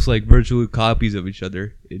 They're almost like virtual copies of each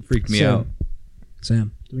other. It freaked me out.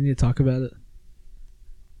 Sam, do we need to talk about it?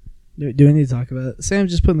 Do we need to talk about it? Sam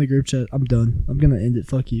just put in the group chat, I'm done. I'm going to end it.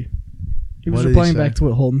 Fuck you. He was What did he replying say? back to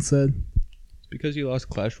what Holden said It's because you lost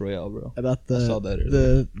Clash Royale, bro. about I saw that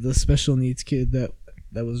earlier. the special needs kid that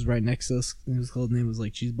was right next to us. His name was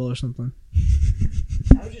like Cheeseball or something.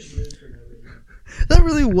 I was just rooting for no reason. That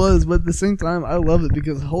really was, but at the same time, I love it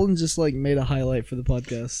because Holden just like made a highlight for the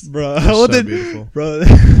podcast. Bro, That's so beautiful. bro.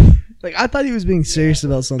 Like I thought he was being serious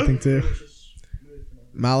about something too.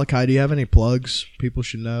 Malachi, do you have any plugs people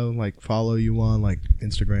should know? Like follow you on like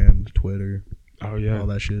Instagram, Twitter, Oh yeah, all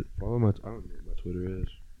that shit. Follow my. I don't know what my Twitter is.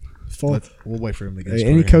 We'll wait for him to get his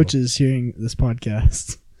Any Twitter coaches hearing this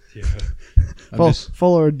podcast, Yeah.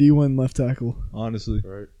 follow our D1 left tackle. Honestly,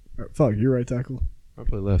 Right. Or, fuck, you're right tackle. I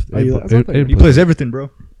play left. Oh, you- Abe- I thought Abe- he Abe plays everything, bro.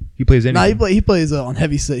 He plays anything. Nah, he plays on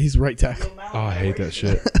heavy set. He's right tackle. Oh, I hate that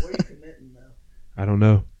shit. Where are you committing though? I don't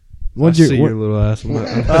know. When's I your- see when- your little ass. I'm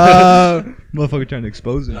not- Motherfucker trying to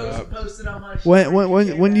expose him. Posted on my.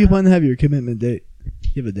 when do you plan to have your commitment date?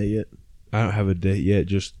 You have a date yet? I don't have a date yet.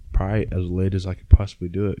 Just probably as late as I could possibly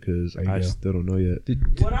do it because There you I go. still don't know yet.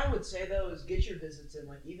 What I would say though is get your visits in.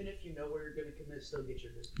 Like even if you know where you're gonna commit, still get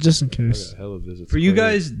your visits. Just in I case. got hella visits. For you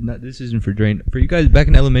planned. guys, this isn't for Drain. For you guys back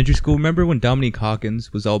in elementary school, remember when Dominique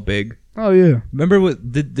Hawkins was all big? Oh yeah. Remember what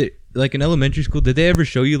did they, like in elementary school? Did they ever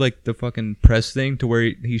show you like the fucking press thing to where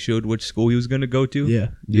he showed which school he was gonna go to? Yeah.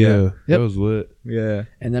 Yeah, Yep. that was lit. Yeah.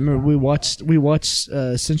 And I remember we watched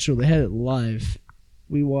Central. They had it live.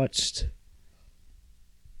 We watched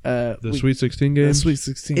The Sweet 16 the games. Sweet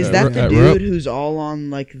 16. Is At that Ru- the at dude Rupp? who's all on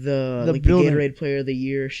like the building. Gatorade Player of the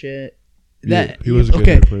Year shit? Yeah, he was a good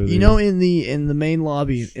okay. player of the You know, year. in the main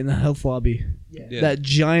lobby, in the health lobby, Yeah. that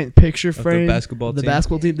giant picture the frame, basketball the team?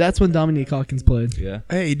 basketball team. That's when Dominique Hawkins played. Yeah.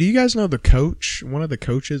 Hey, do you guys know the coach? One of the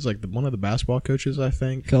coaches, like one of the basketball coaches, I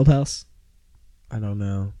think. Feldhouse. I don't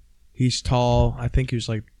know. He's tall. I think he was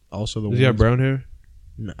like also the. Does he have ones- brown hair?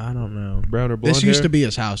 No, I don't know. Brown or blonde This used hair? to be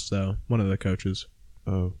his house though. One of the coaches.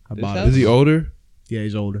 Oh, I This bought house? is it. he older? Yeah,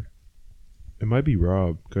 he's older. It might be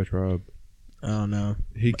Rob, Coach Rob. I don't know.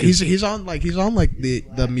 He He's on like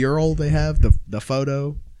the mural they have the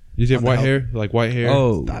photo. Does he have on the white help. hair? Like white hair?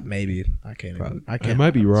 Oh. That maybe I can't. Even, I it can't.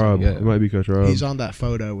 might be Rob. Yeah. It might be Coach Rob. He's on that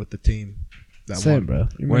photo with the team. That Same, one. bro.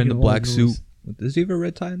 You're Wearing the making a lot black of suit. noise. Does he have a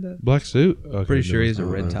red tie in that? Black suit. Okay, Pretty sure no, he has a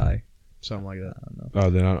it's red not. tie. Something like that. I don't know. Oh,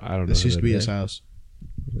 then I don't know. This who used to that be is. his house.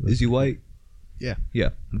 Is he white? Yeah. Yeah.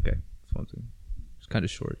 Okay. That's one thing. It's kind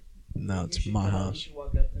of short. No, it's You my should- house. You should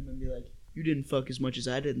walk up to him and be like, "You didn't fuck as much as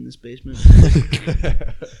I did in this basement."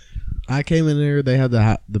 I came in there. They had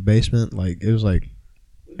the basement. Like it was like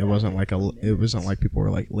it wasn't like people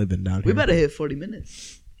were like living down here. We better hit 40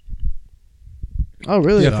 minutes. Oh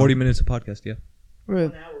really? Yeah, 40 minutes of podcast. Yeah.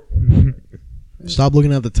 Right. 1 hour. 40 minutes. Stop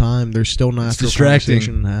looking at the time. There's still not distracting.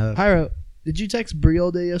 conversation to have. Pyro, did you text Brie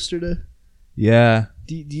all day yesterday? Yeah.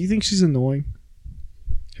 Do you think she's annoying?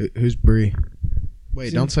 Who's Bree?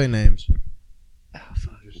 Wait, don't say names. Ah,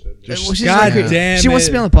 fuck. she's God like- damn She wants it.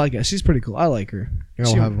 to be on the podcast. She's pretty cool. I like her. I'll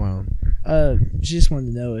She- have my own. She just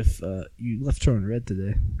wanted to know if you left her on red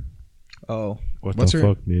today. Oh, What What's the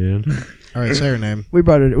her- fuck, man? All right, say her name. We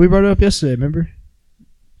brought her up yesterday. Remember?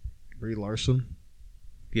 Brie Larson.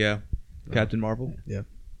 yeah, Captain Marvel. Yeah.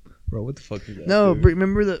 Bro, what the fuck is that? No, dude?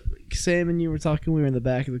 remember that Sam and you were talking. We were in the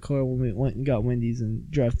back of the car when we went and got Wendy's and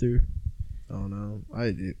drive through. Oh no,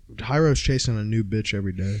 Hyro's chasing a new bitch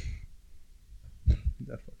every day.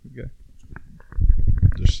 That fucking guy.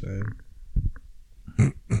 Just saying.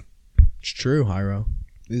 It's true, Hyro.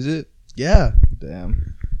 Is it? Yeah,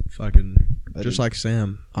 Damn. fucking just like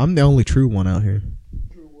Sam. I'm the only true one out here.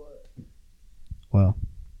 Well,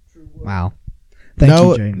 wow. Thank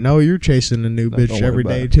no, you, Jane. no, you're chasing a new Don't bitch worry every about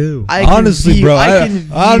day it. too. I can Honestly, view- bro. I can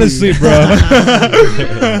view. Honestly, bro.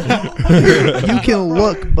 You can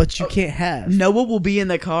look, but you can't have. Noah will be in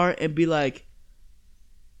the car and be like,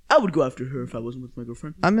 "I would go after her if I wasn't with my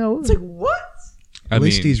girlfriend." I mean, It's like, what? At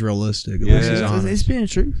least he's realistic. At Yeah. least he's it's honest. being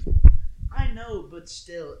truthful. I know, but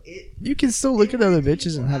still, it. You can still look at other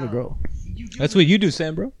bitches and have a girl. That's what you do,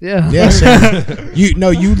 Sam, bro. Yeah. Yeah, Sam.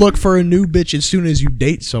 You look for a new bitch as soon as you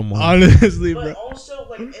date someone. Honestly, But also,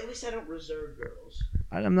 like, at least I don't reserve girls.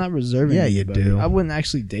 I'm not reserving. Yeah, you anybody. do. I wouldn't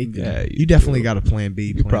actually date them. yeah, You definitely got a plan B,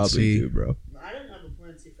 You plan probably C. do, bro. I didn't have a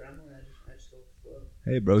plan C for Emily. I just go with the flow.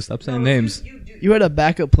 Hey, bro, stop saying names. You do. You had a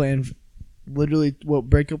backup plan. Literally,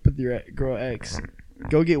 break up with your girl ex,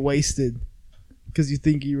 go get wasted, because you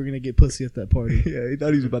think you were gonna get pussy at that party. Yeah, he thought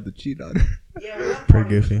he was about to cheat on her. Yeah, well, that Pretty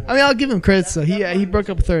part was goofy. fun. I mean, I'll give him credit. So he broke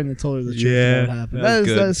up with her and then told her the truth. Yeah, of what happened. that was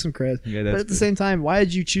That good. is some credit. Yeah, But that's at the same time, why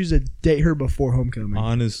did you choose to date her before homecoming?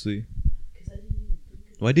 Honestly.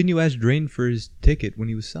 Why didn't you ask Drain for his ticket when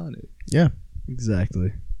he was selling it?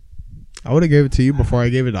 Exactly. I would have gave it to you before I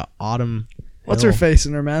gave it to Autumn. What's Hill. her face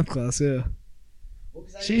in her math class? Yeah, Well,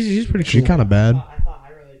 'cause I she's pretty She cool. kind of bad. I thought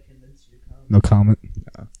Hyra had convinced you to come. No comment.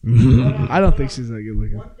 That's I don't think she's that good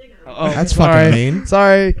looking. One thing. Oh, fucking mean.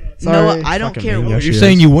 Sorry. No, I don't Fucking care. mean, What, yes, You're she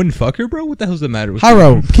saying is. you wouldn't fuck her, bro? What the hell's the matter with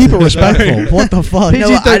Hyro, keep it respectful. What the fuck? no,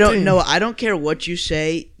 I PG-13. don't. No, I don't care what you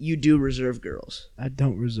say. You do reserve girls. I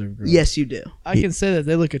don't reserve girls. Yes, you do. I can say that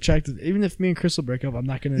they look attractive. Even if me and Crystal break up, I'm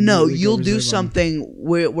not gonna. No, immediately go you'll do reserve on them. something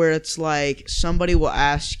where it's like somebody will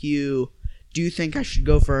ask you, "Do you think I should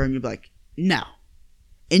go for her?" And you'll be like, "No,"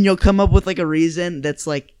 and you'll come up with like a reason that's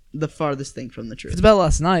like the farthest thing from the If truth. it's about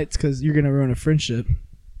last night, it's because you're gonna ruin a friendship.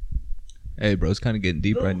 Hey, bro, it's kind of getting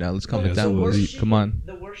deep right now. Let's calm Yeah, it the down. worst Willie. Come on.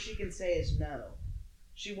 The worst she can say is no.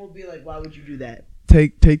 She won't be like, "Why would you do that?"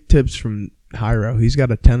 Take tips from Hyro. He's got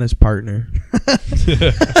a tennis partner.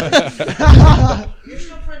 You're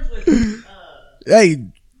still friends with. Hey,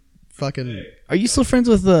 fucking. Are you still friends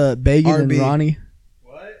with Bagan and RB. Ronnie?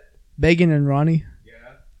 What? Bagan and Ronnie?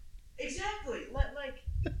 Exactly. Like,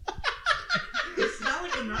 it's not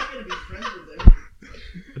like I'm not gonna be friends with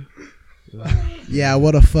her. Yeah,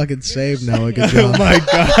 what a fucking save, Noah. Good job.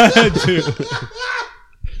 God, dude.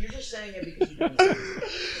 You're just saying it because you don't.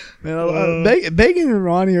 Know. Man, Bagan and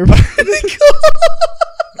Ronnie are pretty cool.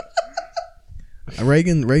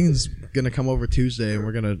 Reagan's gonna come over Tuesday, and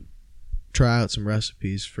we're gonna try out some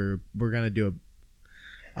recipes for. We're gonna do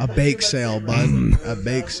a bake sale, bud. A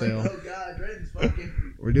bake sale. Oh God, Drayton's fucking.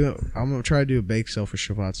 I'm gonna try to do a bake sale for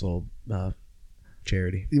Shabbat's little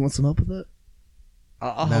charity. You want some help with that?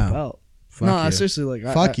 I'll No. help out. Fuck no, you. I seriously like.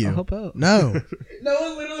 Fuck I'll you. help out. No. No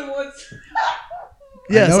one literally wants.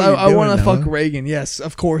 Yes, know what I you're want to doing, fuck Noah. Reagan. Yes,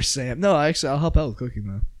 of course, Sam. No, actually, I'll help out with cooking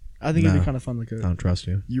though. I think it'd No. be kind of fun to cook. I don't trust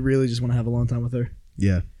you. You really just want to have a long time with her?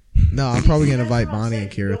 Yeah. No, I'm probably gonna invite Bonnie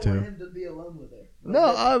and Kira too. Him to be alone with her. No,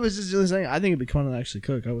 I was just really saying. I think it'd be fun to actually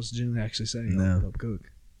cook. I was genuinely actually saying, No. I'll help cook.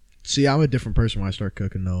 See, I'm a different person when I start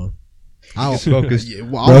cooking, Noah. I'll Focus. Yeah,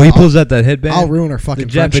 well, Bro, he I'll- pulls out that headband. I'll ruin our fucking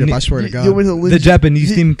friendship. I swear to God. You want me to lend The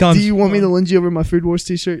Japanese team comes. Do you want me to lend you over my Food Wars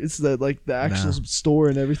T-shirt? It's the actual No. store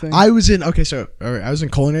and everything. I was in I was in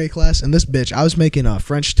culinary class, and this bitch, I was making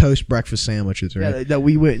French toast breakfast sandwiches, right? yeah, that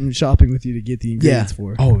we went and shopping with you to get the ingredients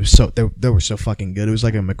for. Oh, it was so they were so fucking good. It was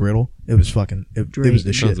like a McGriddle. It was fucking. It was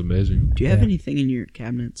the shit. Sounds amazing. Do you have Yeah. anything in your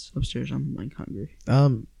cabinets upstairs? I'm like hungry.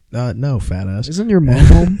 No, fat ass. Isn't your mom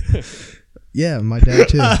home? Yeah, my dad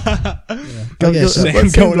too. Okay, so- let's Sam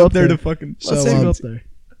Sam going go up there there. to fucking. Let's So, Sam go up there.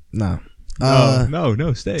 No.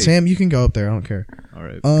 No, stay. Sam, you can go up there. I don't care. All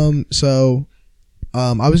right. So,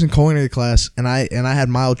 I was in culinary class, and I had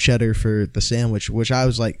mild cheddar for the sandwich, which I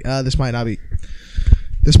was like, this might not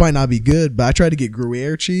be good. But I tried to get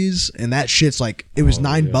Gruyere cheese, and that shit's like, it was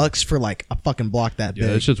 $9 for like a fucking block that Yeah,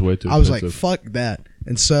 big. that shit's way too I was like, expensive. fuck that.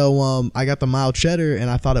 And so I got the mild cheddar, and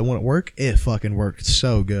I thought it wouldn't work. It fucking worked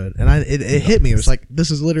so good, and it hit me. It was like, this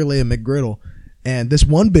is literally a McGriddle. And this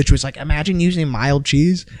one bitch was like, imagine using mild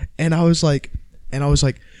cheese. And I was like,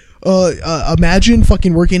 imagine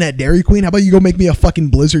fucking working at Dairy Queen. How about you go make me a fucking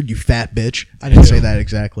Blizzard, you fat bitch? I didn't say that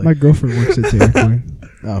exactly. My girlfriend works at Dairy Queen.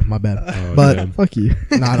 Oh, my bad. Oh, But damn. Fuck you.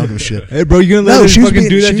 nah, I don't give a shit. Hey, bro, you gonna let her fucking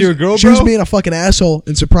do that to your girl, She bro? was being a fucking asshole,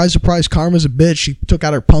 and surprise, surprise, Karma's a bitch. She took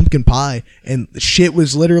out her pumpkin pie, and the shit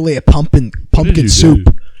was literally a pumpkin you soup.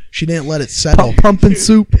 do? She didn't let it settle. Pumpkin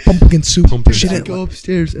soup. Pumpkin soup. Pumpkin She I didn't. go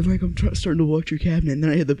upstairs and like I'm starting to watch your cabinet, and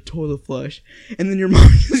then I had the toilet flush, and then your mom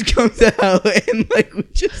just comes out and like we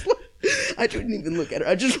just like I didn't even look at her.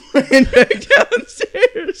 I just ran back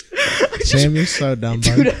downstairs. Sam, you're so dumb,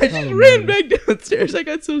 Dude, bud. I just ran back downstairs. I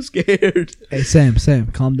got so scared. Hey, Sam,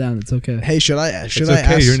 calm down. It's okay. Hey, should I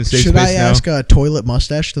okay, you're in a safe space now. ask Toilet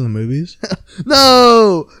Mustache to the movies?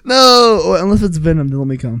 No. Oh, unless it's Venom, then let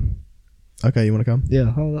me come. Okay, you want to come?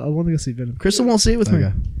 Yeah, I want to go see Venom. Crystal won't see it with me.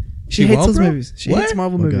 Okay. She You hates won't, those bro? movies. She What? hates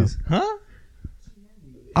Marvel We'll go. movies. Huh?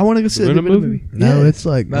 I want to go see the Venom Venom movie? movie. No, Yeah. it's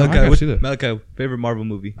like Malachi, gotta see that. Malachi, favorite Marvel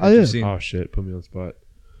movie? Oh, that you've yeah. seen? Oh shit! Put me on the spot.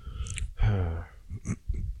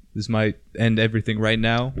 This might end everything right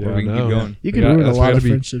now, Yeah, or we can I keep know. going. You can Yeah, ruin a that's why I lot of gotta be-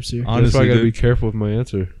 friendships here. That's why I Honestly, gotta be dude. careful with my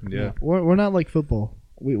answer. Yeah, We're not like football.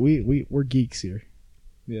 We're geeks here.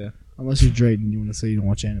 yeah. Unless you're Drayden, you want to say you don't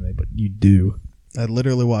watch anime, but you do. I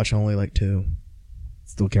literally watch only like 2.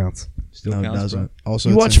 Still counts. Still No, it counts, bro. doesn't. Also,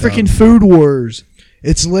 You it's watch in freaking dub. Food Wars.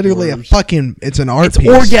 It's literally a fucking. It's an art It's piece.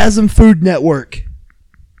 Orgasm Food Network.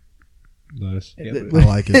 Nice. Yeah, I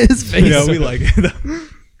like it. His face. Yeah, we like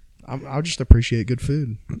it. I'll just appreciate good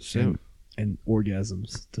food. Sam, And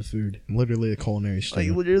orgasms to food. I'm literally a culinary Like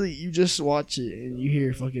student. literally, you just watch it and you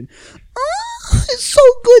hear fucking. It's so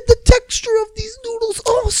good. The texture of these noodles.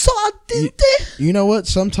 Oh, so al dente. You know what?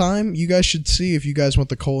 Sometime you guys should see if you guys want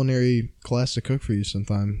the culinary class to cook for you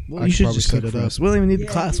sometime. Well, I you could should probably just set cook it for up. us. We don't even need the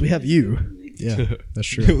class. We have you. Yeah, that's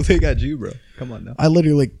true. they got you, bro. Come on now. I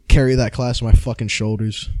literally carry that class on my fucking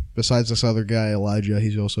shoulders. Besides this other guy, Elijah,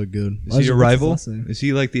 he's also good. Is he your What's his rival? last name? Is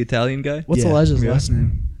he like the Italian guy? What's Yeah. Elijah's Yeah. last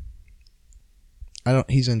name? I don't.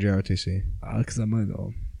 He's in JROTC. Because I might know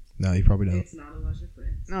him. No, you probably don't. not Elijah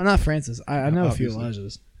France. No, not Francis. I know a few Obviously.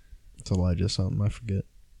 Elijahs. It's Elijah something. I forget.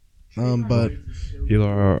 But he's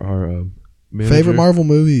our manager. favorite Marvel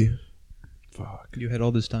movie? Fuck. You had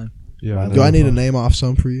all this time. Yeah. Do I need to name off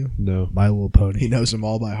some for you? No. My Little Pony. He knows them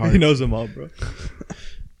all by heart. He knows them all, bro.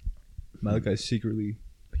 Malachi's secretly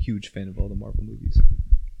a huge fan of all the Marvel movies.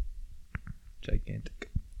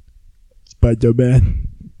 Gigantic. Spider-Man.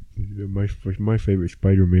 Yeah, my favorite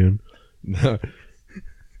Spider-Man. No,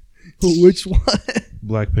 Which one?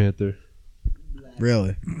 Black Panther.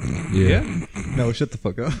 Really? Yeah. No, shut the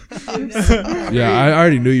fuck up. Yeah, I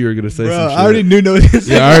already knew you were gonna say some shit. I already knew.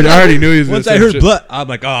 Yeah, I already knew he was. Once gonna I say heard shit. blood, I'm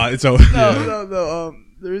like, it's over. No.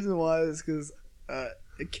 The reason why is because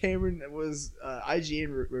Cameron was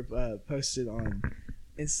IGN posted on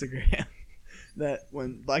Instagram that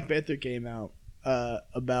when Black Panther came out,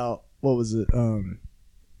 about what was it?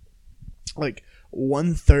 Like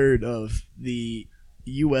 1/3 of the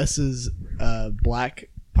U.S.'s black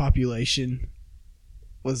population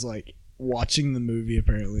was like watching the movie.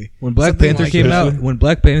 Apparently, When Black Something Panther like came that.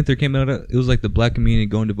 out, it was like the black community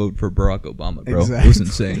going to vote for Barack Obama, bro. Exactly. It was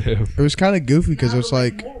insane. Yeah, It was kind of goofy because it was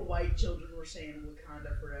like more white children were saying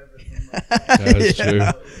Wakanda forever. that's true.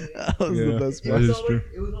 that was the best That part. is true.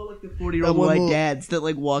 It was all like the 40-year-old That one white little- dads that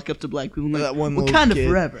like walk up to black people and like That one little Wakanda kid.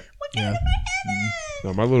 forever. yeah.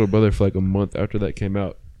 No, my little brother for like a month after that came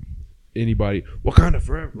out. Anybody, Wakanda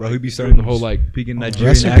forever, Bro, he'd be doing starting the whole like speaking Rest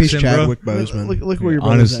Nigerian in peace, accent, bro. Chadwick Boseman. Look where your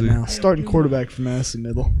brother's Honestly. at now. Starting quarterback for Madison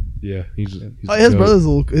Middle. yeah, he's Oh, his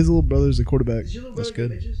dope. his little brother's a quarterback. Does your little That's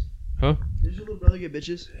brother good. get bitches? Huh? Does your little brother get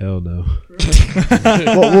bitches? Hell no.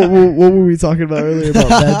 what were we talking about earlier about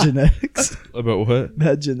bad genetics? About what?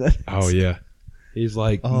 Bad genetics. Oh yeah, he's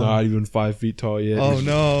like not even 5 feet tall yet. Oh He's-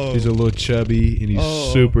 no. He's a little chubby and he's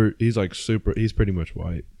Oh. super. He's like super. He's pretty much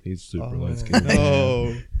white. He's super light skinned.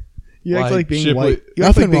 No. You act Like, like being Shipley- white. You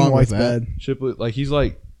act like nothing being wrong with white's that. bad. Shipley, like he's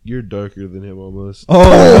like you're darker than him almost.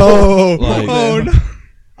 Oh, Like- no.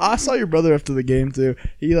 I saw your brother after the game too.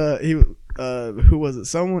 He who was it?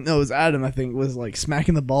 Someone? No, it was Adam. I think was like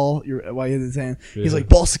smacking the ball while he had his hand. He's Yeah. like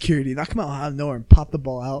ball security, and I come out out of nowhere and pop the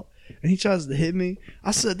ball out. And he tries to hit me. I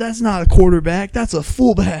said, "That's not a quarterback. That's a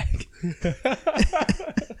fullback."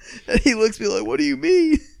 And he looks at me like, "What do you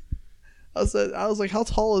mean?" I was like, "How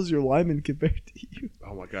tall is your lineman compared to you?"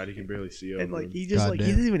 Oh my god, he can barely see over And like him. he just like he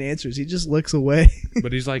Goddamn. doesn't even answer. He just looks away.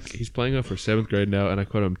 But he's playing up for 7th grade now, and I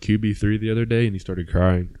called him QB3 the other day, and he started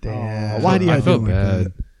crying. Why do you I have felt to do it like bad.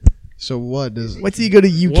 that? So what does? Wait till you go to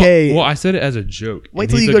UK. Well, I said it as a joke. Wait and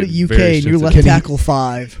till he you go took to it UK very and you're left sensitive. tackle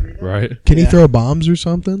 5. Right? Can he Yeah. throw bombs or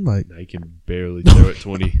something? Like I can barely throw it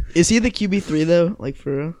 20. Is he the QB3 though? Like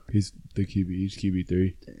for real? He's the QB. He's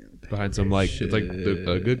QB3. Behind some like it's like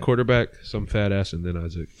a good quarterback, some fat ass, and then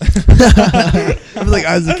Isaac. I feel like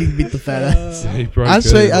Isaac can beat the fat ass. He probably I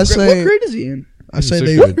could. say, What grade is he in? I say Sixth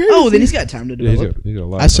they. grade. Oh, then he's got time to Yeah, develop. he's got a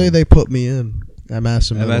lot. I of say time. they put me in at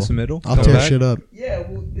Madison Middle. Madison Middle? I'll Come tear back? shit up. Yeah,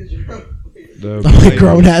 well, The- I'm a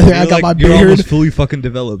grown ass. I got my You're beard. almost fully fucking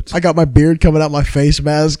developed. I got my beard coming out my face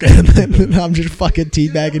mask, and then I'm just fucking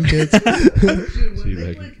teabagging kids.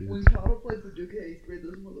 When Connor played for Duke 8th grade,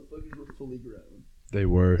 those motherfuckers were fully grown. They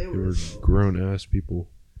were grown ass people.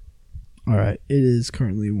 All right, it is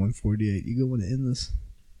currently 1:48. You want to end this?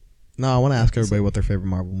 No, I want to ask everybody what their favorite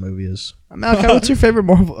Marvel movie is. Malachi, what's your favorite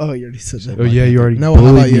Marvel? Oh, you already said that. Oh yeah, you already Noah, how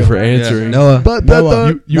bullied about me you? for answering. Noah. But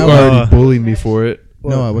Noah. You Noah. already bullied me for it.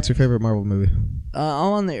 Noah, what's your favorite Marvel movie? I'm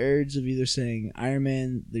on the urge of either saying Iron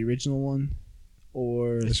Man, the original one,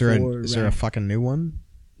 or Is there Thor, is there a fucking new one?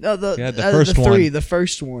 no, the first the one. three, the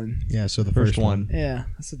first one. Yeah, so the First first one. one. Yeah,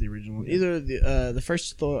 I said the original one. Either the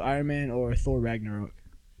first Thor, Iron Man, or Thor Ragnarok.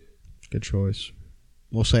 Good choice.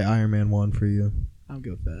 We'll say Iron Man 1 for you. I'm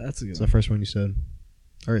good with that. That's a good It's one. the first one you said.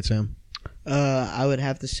 All right, Sam. I would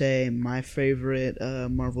have to say my favorite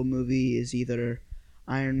Marvel movie is either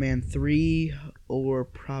Iron Man 3 or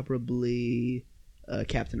probably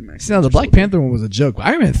Captain America. See, now the Black Panther one was a joke.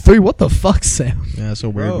 Iron Man 3, what the fuck, Sam? Yeah, that's a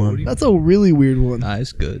weird Bro, what one. do you- That's a really weird one. Nah,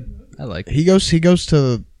 it's good. I like it. He goes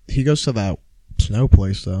to that snow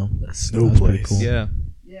place though. That snow place. Cool. Yeah.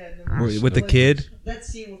 Yeah, With the kid. That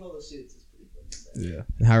scene with all the suits is pretty funny. Yeah.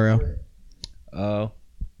 And Harrow.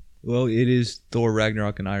 Well, it is Thor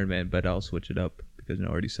Ragnarok and Iron Man, but I'll switch it up because I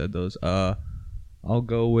already said those. I'll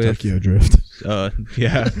go with Tokyo Drift. yeah.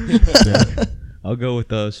 Yeah. I'll go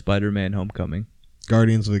with Spider-Man: Homecoming,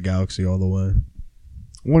 Guardians of the Galaxy all the way.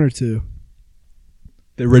 1 or 2.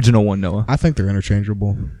 the original one. Noah. I think they're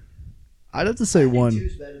interchangeable. I'd have to say 1.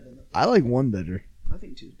 Two's better than the, I like 1 better. I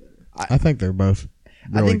think two's better. I think they're both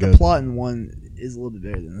really I think good. the plot in 1 is a little bit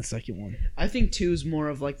better than the second one. I think two's more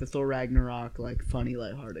of like the Thor Ragnarok, like funny,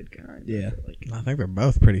 lighthearted kind. Yeah. Like, I think they're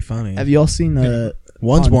both pretty funny. Have you all seen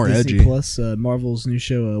One's on more Disney edgy. Plus Marvel's new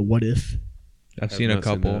show What If? I've I've seen a not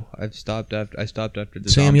seen couple. that. I stopped after the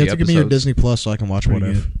Sam, you have to give me your episodes. Disney Plus so I can watch What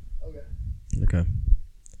Pretty If. Okay.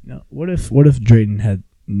 No, what if Drayden had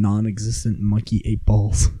non-existent monkey 8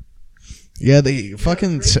 balls? Yeah, the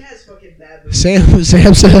fucking Drake has fucking bad movies.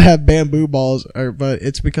 Sam said I have bamboo balls, but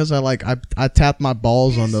it's because I tap my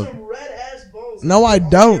balls on the. Some red-ass balls. No, I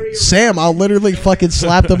don't, Sam. I'll literally fucking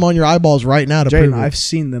slap them on your eyeballs right now to prove Drayden, it. I've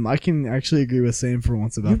seen them. I can actually agree with Sam for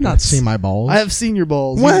once about You've not this. seen my balls. I have seen your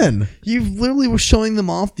balls. When? You literally were showing them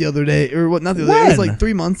off the other day, or what? Not the other day. It was When? like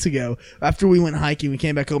 3 months ago. After we went hiking, we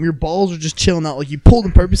came back home. Your balls were just chilling out, like you pulled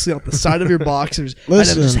them purposely out the side of your boxers. and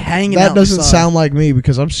Listen, them just hanging that out doesn't the side. sound like me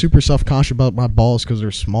because I'm super self-conscious about my balls because they're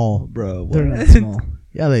small. bro. They're not small.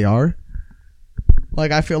 Yeah, they are.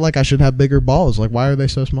 Like I feel like I should have bigger balls. Like why are they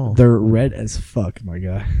so small? They're red as fuck, my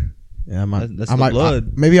guy. Yeah, That's the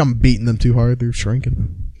blood. maybe I'm beating them too hard. They're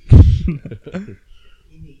shrinking.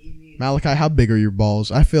 Malachi, how big are your balls?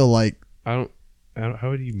 I feel like I don't.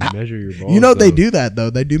 How do you measure your balls? you know they though? do that though.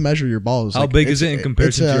 They do measure your balls. How Like, big is it's- it in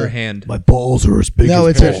comparison it's to a- your hand? My balls are as big No,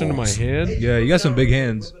 as it's a- Comparison to my hand? Yeah, you got some big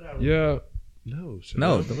hands. Yeah. No. shut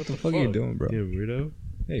No, up. what the fuck are you doing, bro? You weirdo.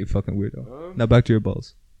 Hey, you fucking weirdo. Now back to your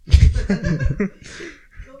balls.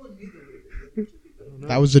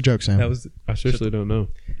 That was the joke, Sam. That was I seriously don't know.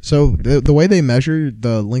 So the way they measure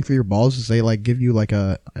the length of your balls is they like give you like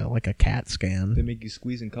a CAT they scan. make you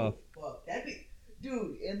squeeze and cough. Fuck, that'd be,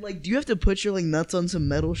 dude. And like, do you have to put your like nuts on some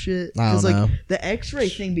metal shit? I don't know. Like the X-ray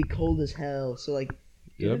thing be cold as hell. So like,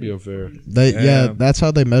 Yeah, that'd be unfair. Yeah, Yeah. that's how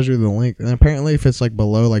they measure the length. And apparently, if it's like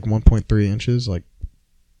below like 1.3 inches, like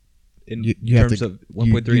In you have terms to of 1.3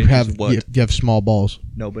 you inches, have what? you have small balls,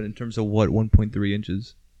 No, but in terms of what? 1.3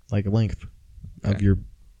 inches like length of Okay. your.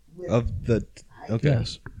 of the. Okay.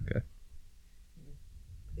 Yes.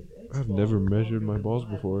 I've never measured my balls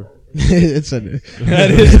before. It's a That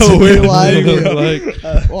is it's a weird lie. like, Do you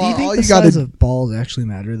think all the you gotta size of balls actually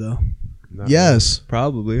matter though? not yes,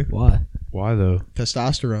 Probably. Why? really. Why though?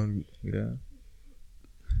 testosterone. Yeah,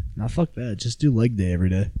 Nah, fuck that. Just do leg day every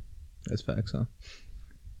day. that's facts, huh?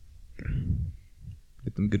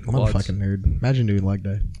 Get them good I'm a quads. fucking nerd. Imagine doing leg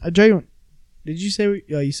day. Jay, did you say?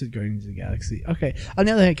 Oh, you said Guardians of the Galaxy. Okay. On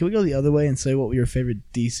the other hand, can we go the other way and say what your favorite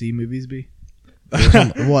DC movies be?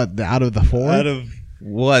 What out of the four? Out of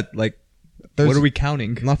what? Like, There's what are we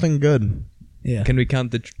counting? Nothing good. Yeah. Can we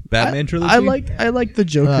count the Batman trilogy? I like the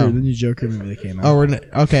Joker, Oh. the new Joker movie that came out.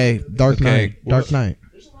 Oh, okay. Dark Okay. Knight. Dark Knight.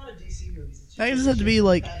 It doesn't have to be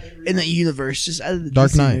like in the universe, just out of the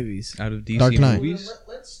Dark DC Knight. movies. Out of DC Dark Knight. movies?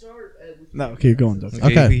 No, keep going. Dark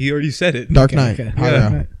Knight. Okay. He already said it. Dark Knight. Okay.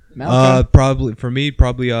 Higher. Malachi? Probably for me,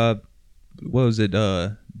 what was it?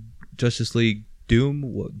 Justice League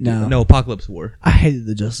Doom? No, Apocalypse War. I hated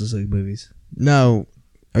the Justice League movies. No.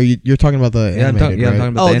 You're talking about the Yeah, I'm animated, talking right?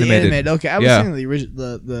 about the animated. Okay, I was Yeah. saying the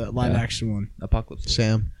original, the live action one. Apocalypse War.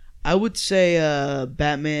 Sam. I would say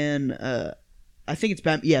Batman. I think it's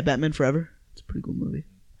Batman Forever. It's a pretty cool movie.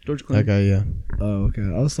 George Clooney. Okay, yeah. Oh, okay.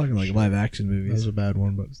 I was talking like live action That was movies. a bad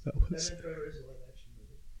one, but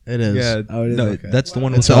it is. Yeah, Oh, it is? no, Okay. that's the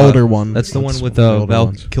one. It's with, an older one. That's the one It's with one of the older Val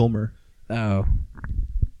ones. Kilmer. Oh.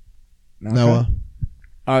 Noah.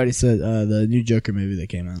 I already said the new Joker movie that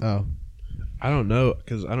came out. Oh, I don't know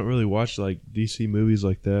because I don't really watch like DC movies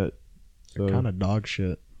like that. So kind of dog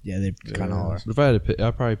shit. Yeah, they kind of are. But if I had to pick,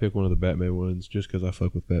 I'd probably pick one of the Batman ones just because I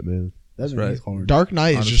fuck with Batman. That's right. Hard. Dark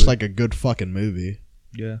Knight is Honestly. just like a good fucking movie.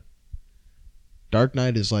 Yeah. Dark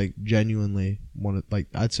Knight is like genuinely one of like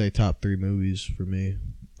I'd say top 3 movies for me.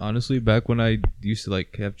 Honestly, back when I used to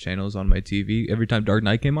like have channels on my TV, every time Dark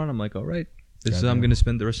Knight came on, I'm like, all right, this is how I'm Goddamn. gonna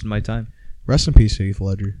spend the rest of my time. Rest in peace, Heath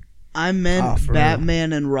Ledger. I meant Ah, for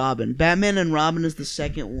Batman and Robin. Batman and Robin is the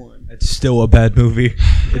second one. It's still a bad movie.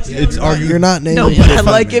 It's You're not naming. No, any but I fucking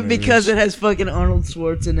like it movies. because it has fucking Arnold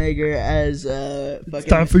Schwarzenegger as fucking.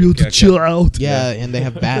 Time for you to chill out. Yeah, and they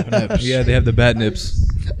have bat nips. Yeah, they have the bat nips.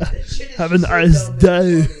 Have a nice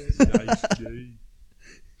day.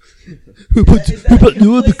 Who put you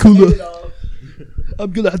in the cooler?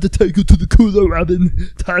 I'm gonna have to take you to the cooler, Robin.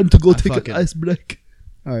 Time to go take fucking- an ice break.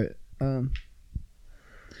 All right.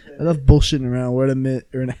 Enough bullshitting around. We're at a minute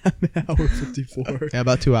or an hour 54. Yeah,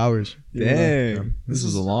 about 2 hours. Dang, this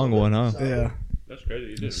is a long one, huh? Yeah. That's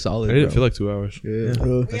crazy. Solid. I didn't bro. feel like 2 hours. Yeah,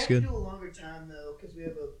 that's good. do a longer time though because we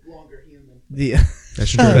have a longer human.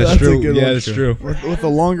 That's true. That's That's a true. good Yeah, one. that's true. With a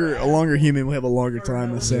longer human, we have a longer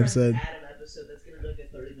time, as Sam said. Episode that's gonna be like a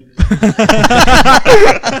 30 minutes.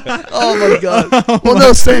 Oh my god. Well,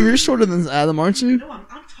 no, Sam, you're shorter than Adam, aren't you? No, I'm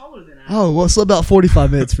taller than Adam. Oh, well, so about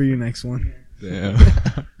 45 minutes for your next one. Damn.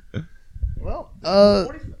 Well,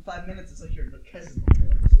 45 minutes is like your cousin.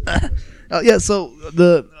 Yeah. So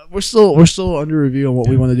we're still under review on what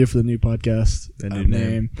we want to do for the new podcast, The new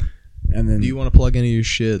name, and then Do you want to plug any of your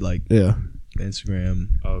shit like yeah. Instagram?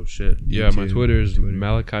 Oh shit! Yeah, my YouTube. Twitter is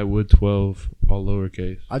Malachi Wood 12, all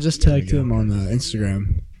lowercase. I just tagged him on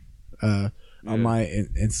Instagram. On my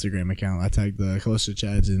Instagram account, I tagged the Closer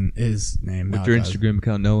Chads in his name. What's your Malachi's. Instagram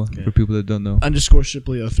account, Noah? For people that don't know. _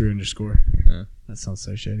 Shipley 03 _ Yeah. That sounds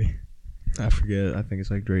so shady. I forget. I think it's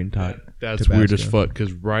like Drayton Todd. That's Tabasco. weird as fuck.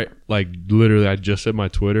 Because literally, I just said my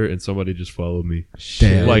Twitter and somebody just followed me.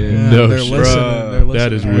 Damn. Like Yeah, no they're shit. listening. They're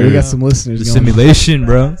That is listening. weird. We got some listeners. The going on. simulation,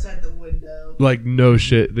 bro. Outside the window. Like no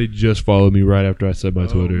shit. They just followed me right after I said my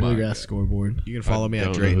Twitter. Look at that scoreboard. You can follow me I at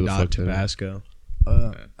don't know Drayton who the fuck that is. Tabasco.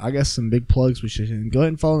 I got some big plugs we should hit. Go ahead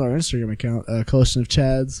and follow our Instagram account, Coalition of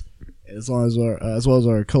Chads, as well as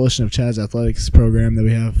our Coalition of Chads Athletics program that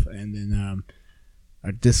we have, and then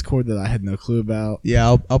our Discord that I had no clue about.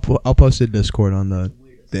 Yeah, I'll post a Discord on the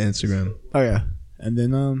Instagram. Oh yeah, and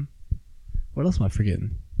then what else am I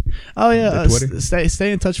forgetting? Oh yeah, The Twitter?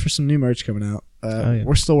 stay in touch for some new merch coming out. Yeah.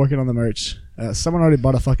 We're still working on the merch. Someone already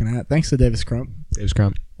bought a fucking hat. Thanks to Davis Crump. Davis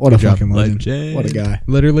Crump. What Good a job. fucking legend. Legend. What a guy.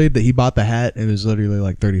 Literally, he bought the hat. It was literally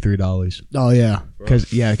like $33. Oh yeah.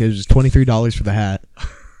 Because it was $23 for the hat,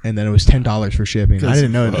 and then it was $10 for shipping. I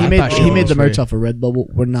didn't know that. He I made thought he shipping made was the merch free. off of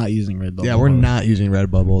Redbubble. We're not using Redbubble. Yeah, we're not using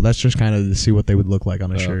Redbubble. That's just kind of to see what they would look like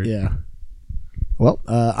on a shirt. Yeah. Well,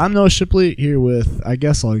 I'm Noah Shipley here with, I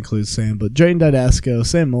guess I'll include Sam, but Drayton Didasco,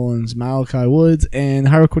 Sam Mullins, Malachi Woods, and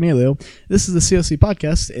Hiro Cornelio. This is the COC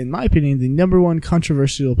podcast, in my opinion, the #1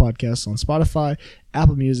 controversial podcast on Spotify,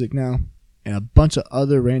 Apple Music now, and a bunch of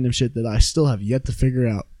other random shit that I still have yet to figure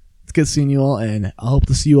out. It's good seeing you all, and I hope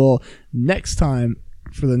to see you all next time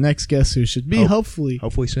for the next guest who should be hopefully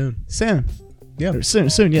Hopefully soon. Sam. Yeah. Or soon,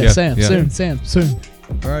 yeah, Yeah, Sam, yeah. soon.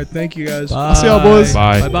 All right, thank you guys. I'll see y'all, boys.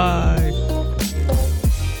 Bye. Bye-bye.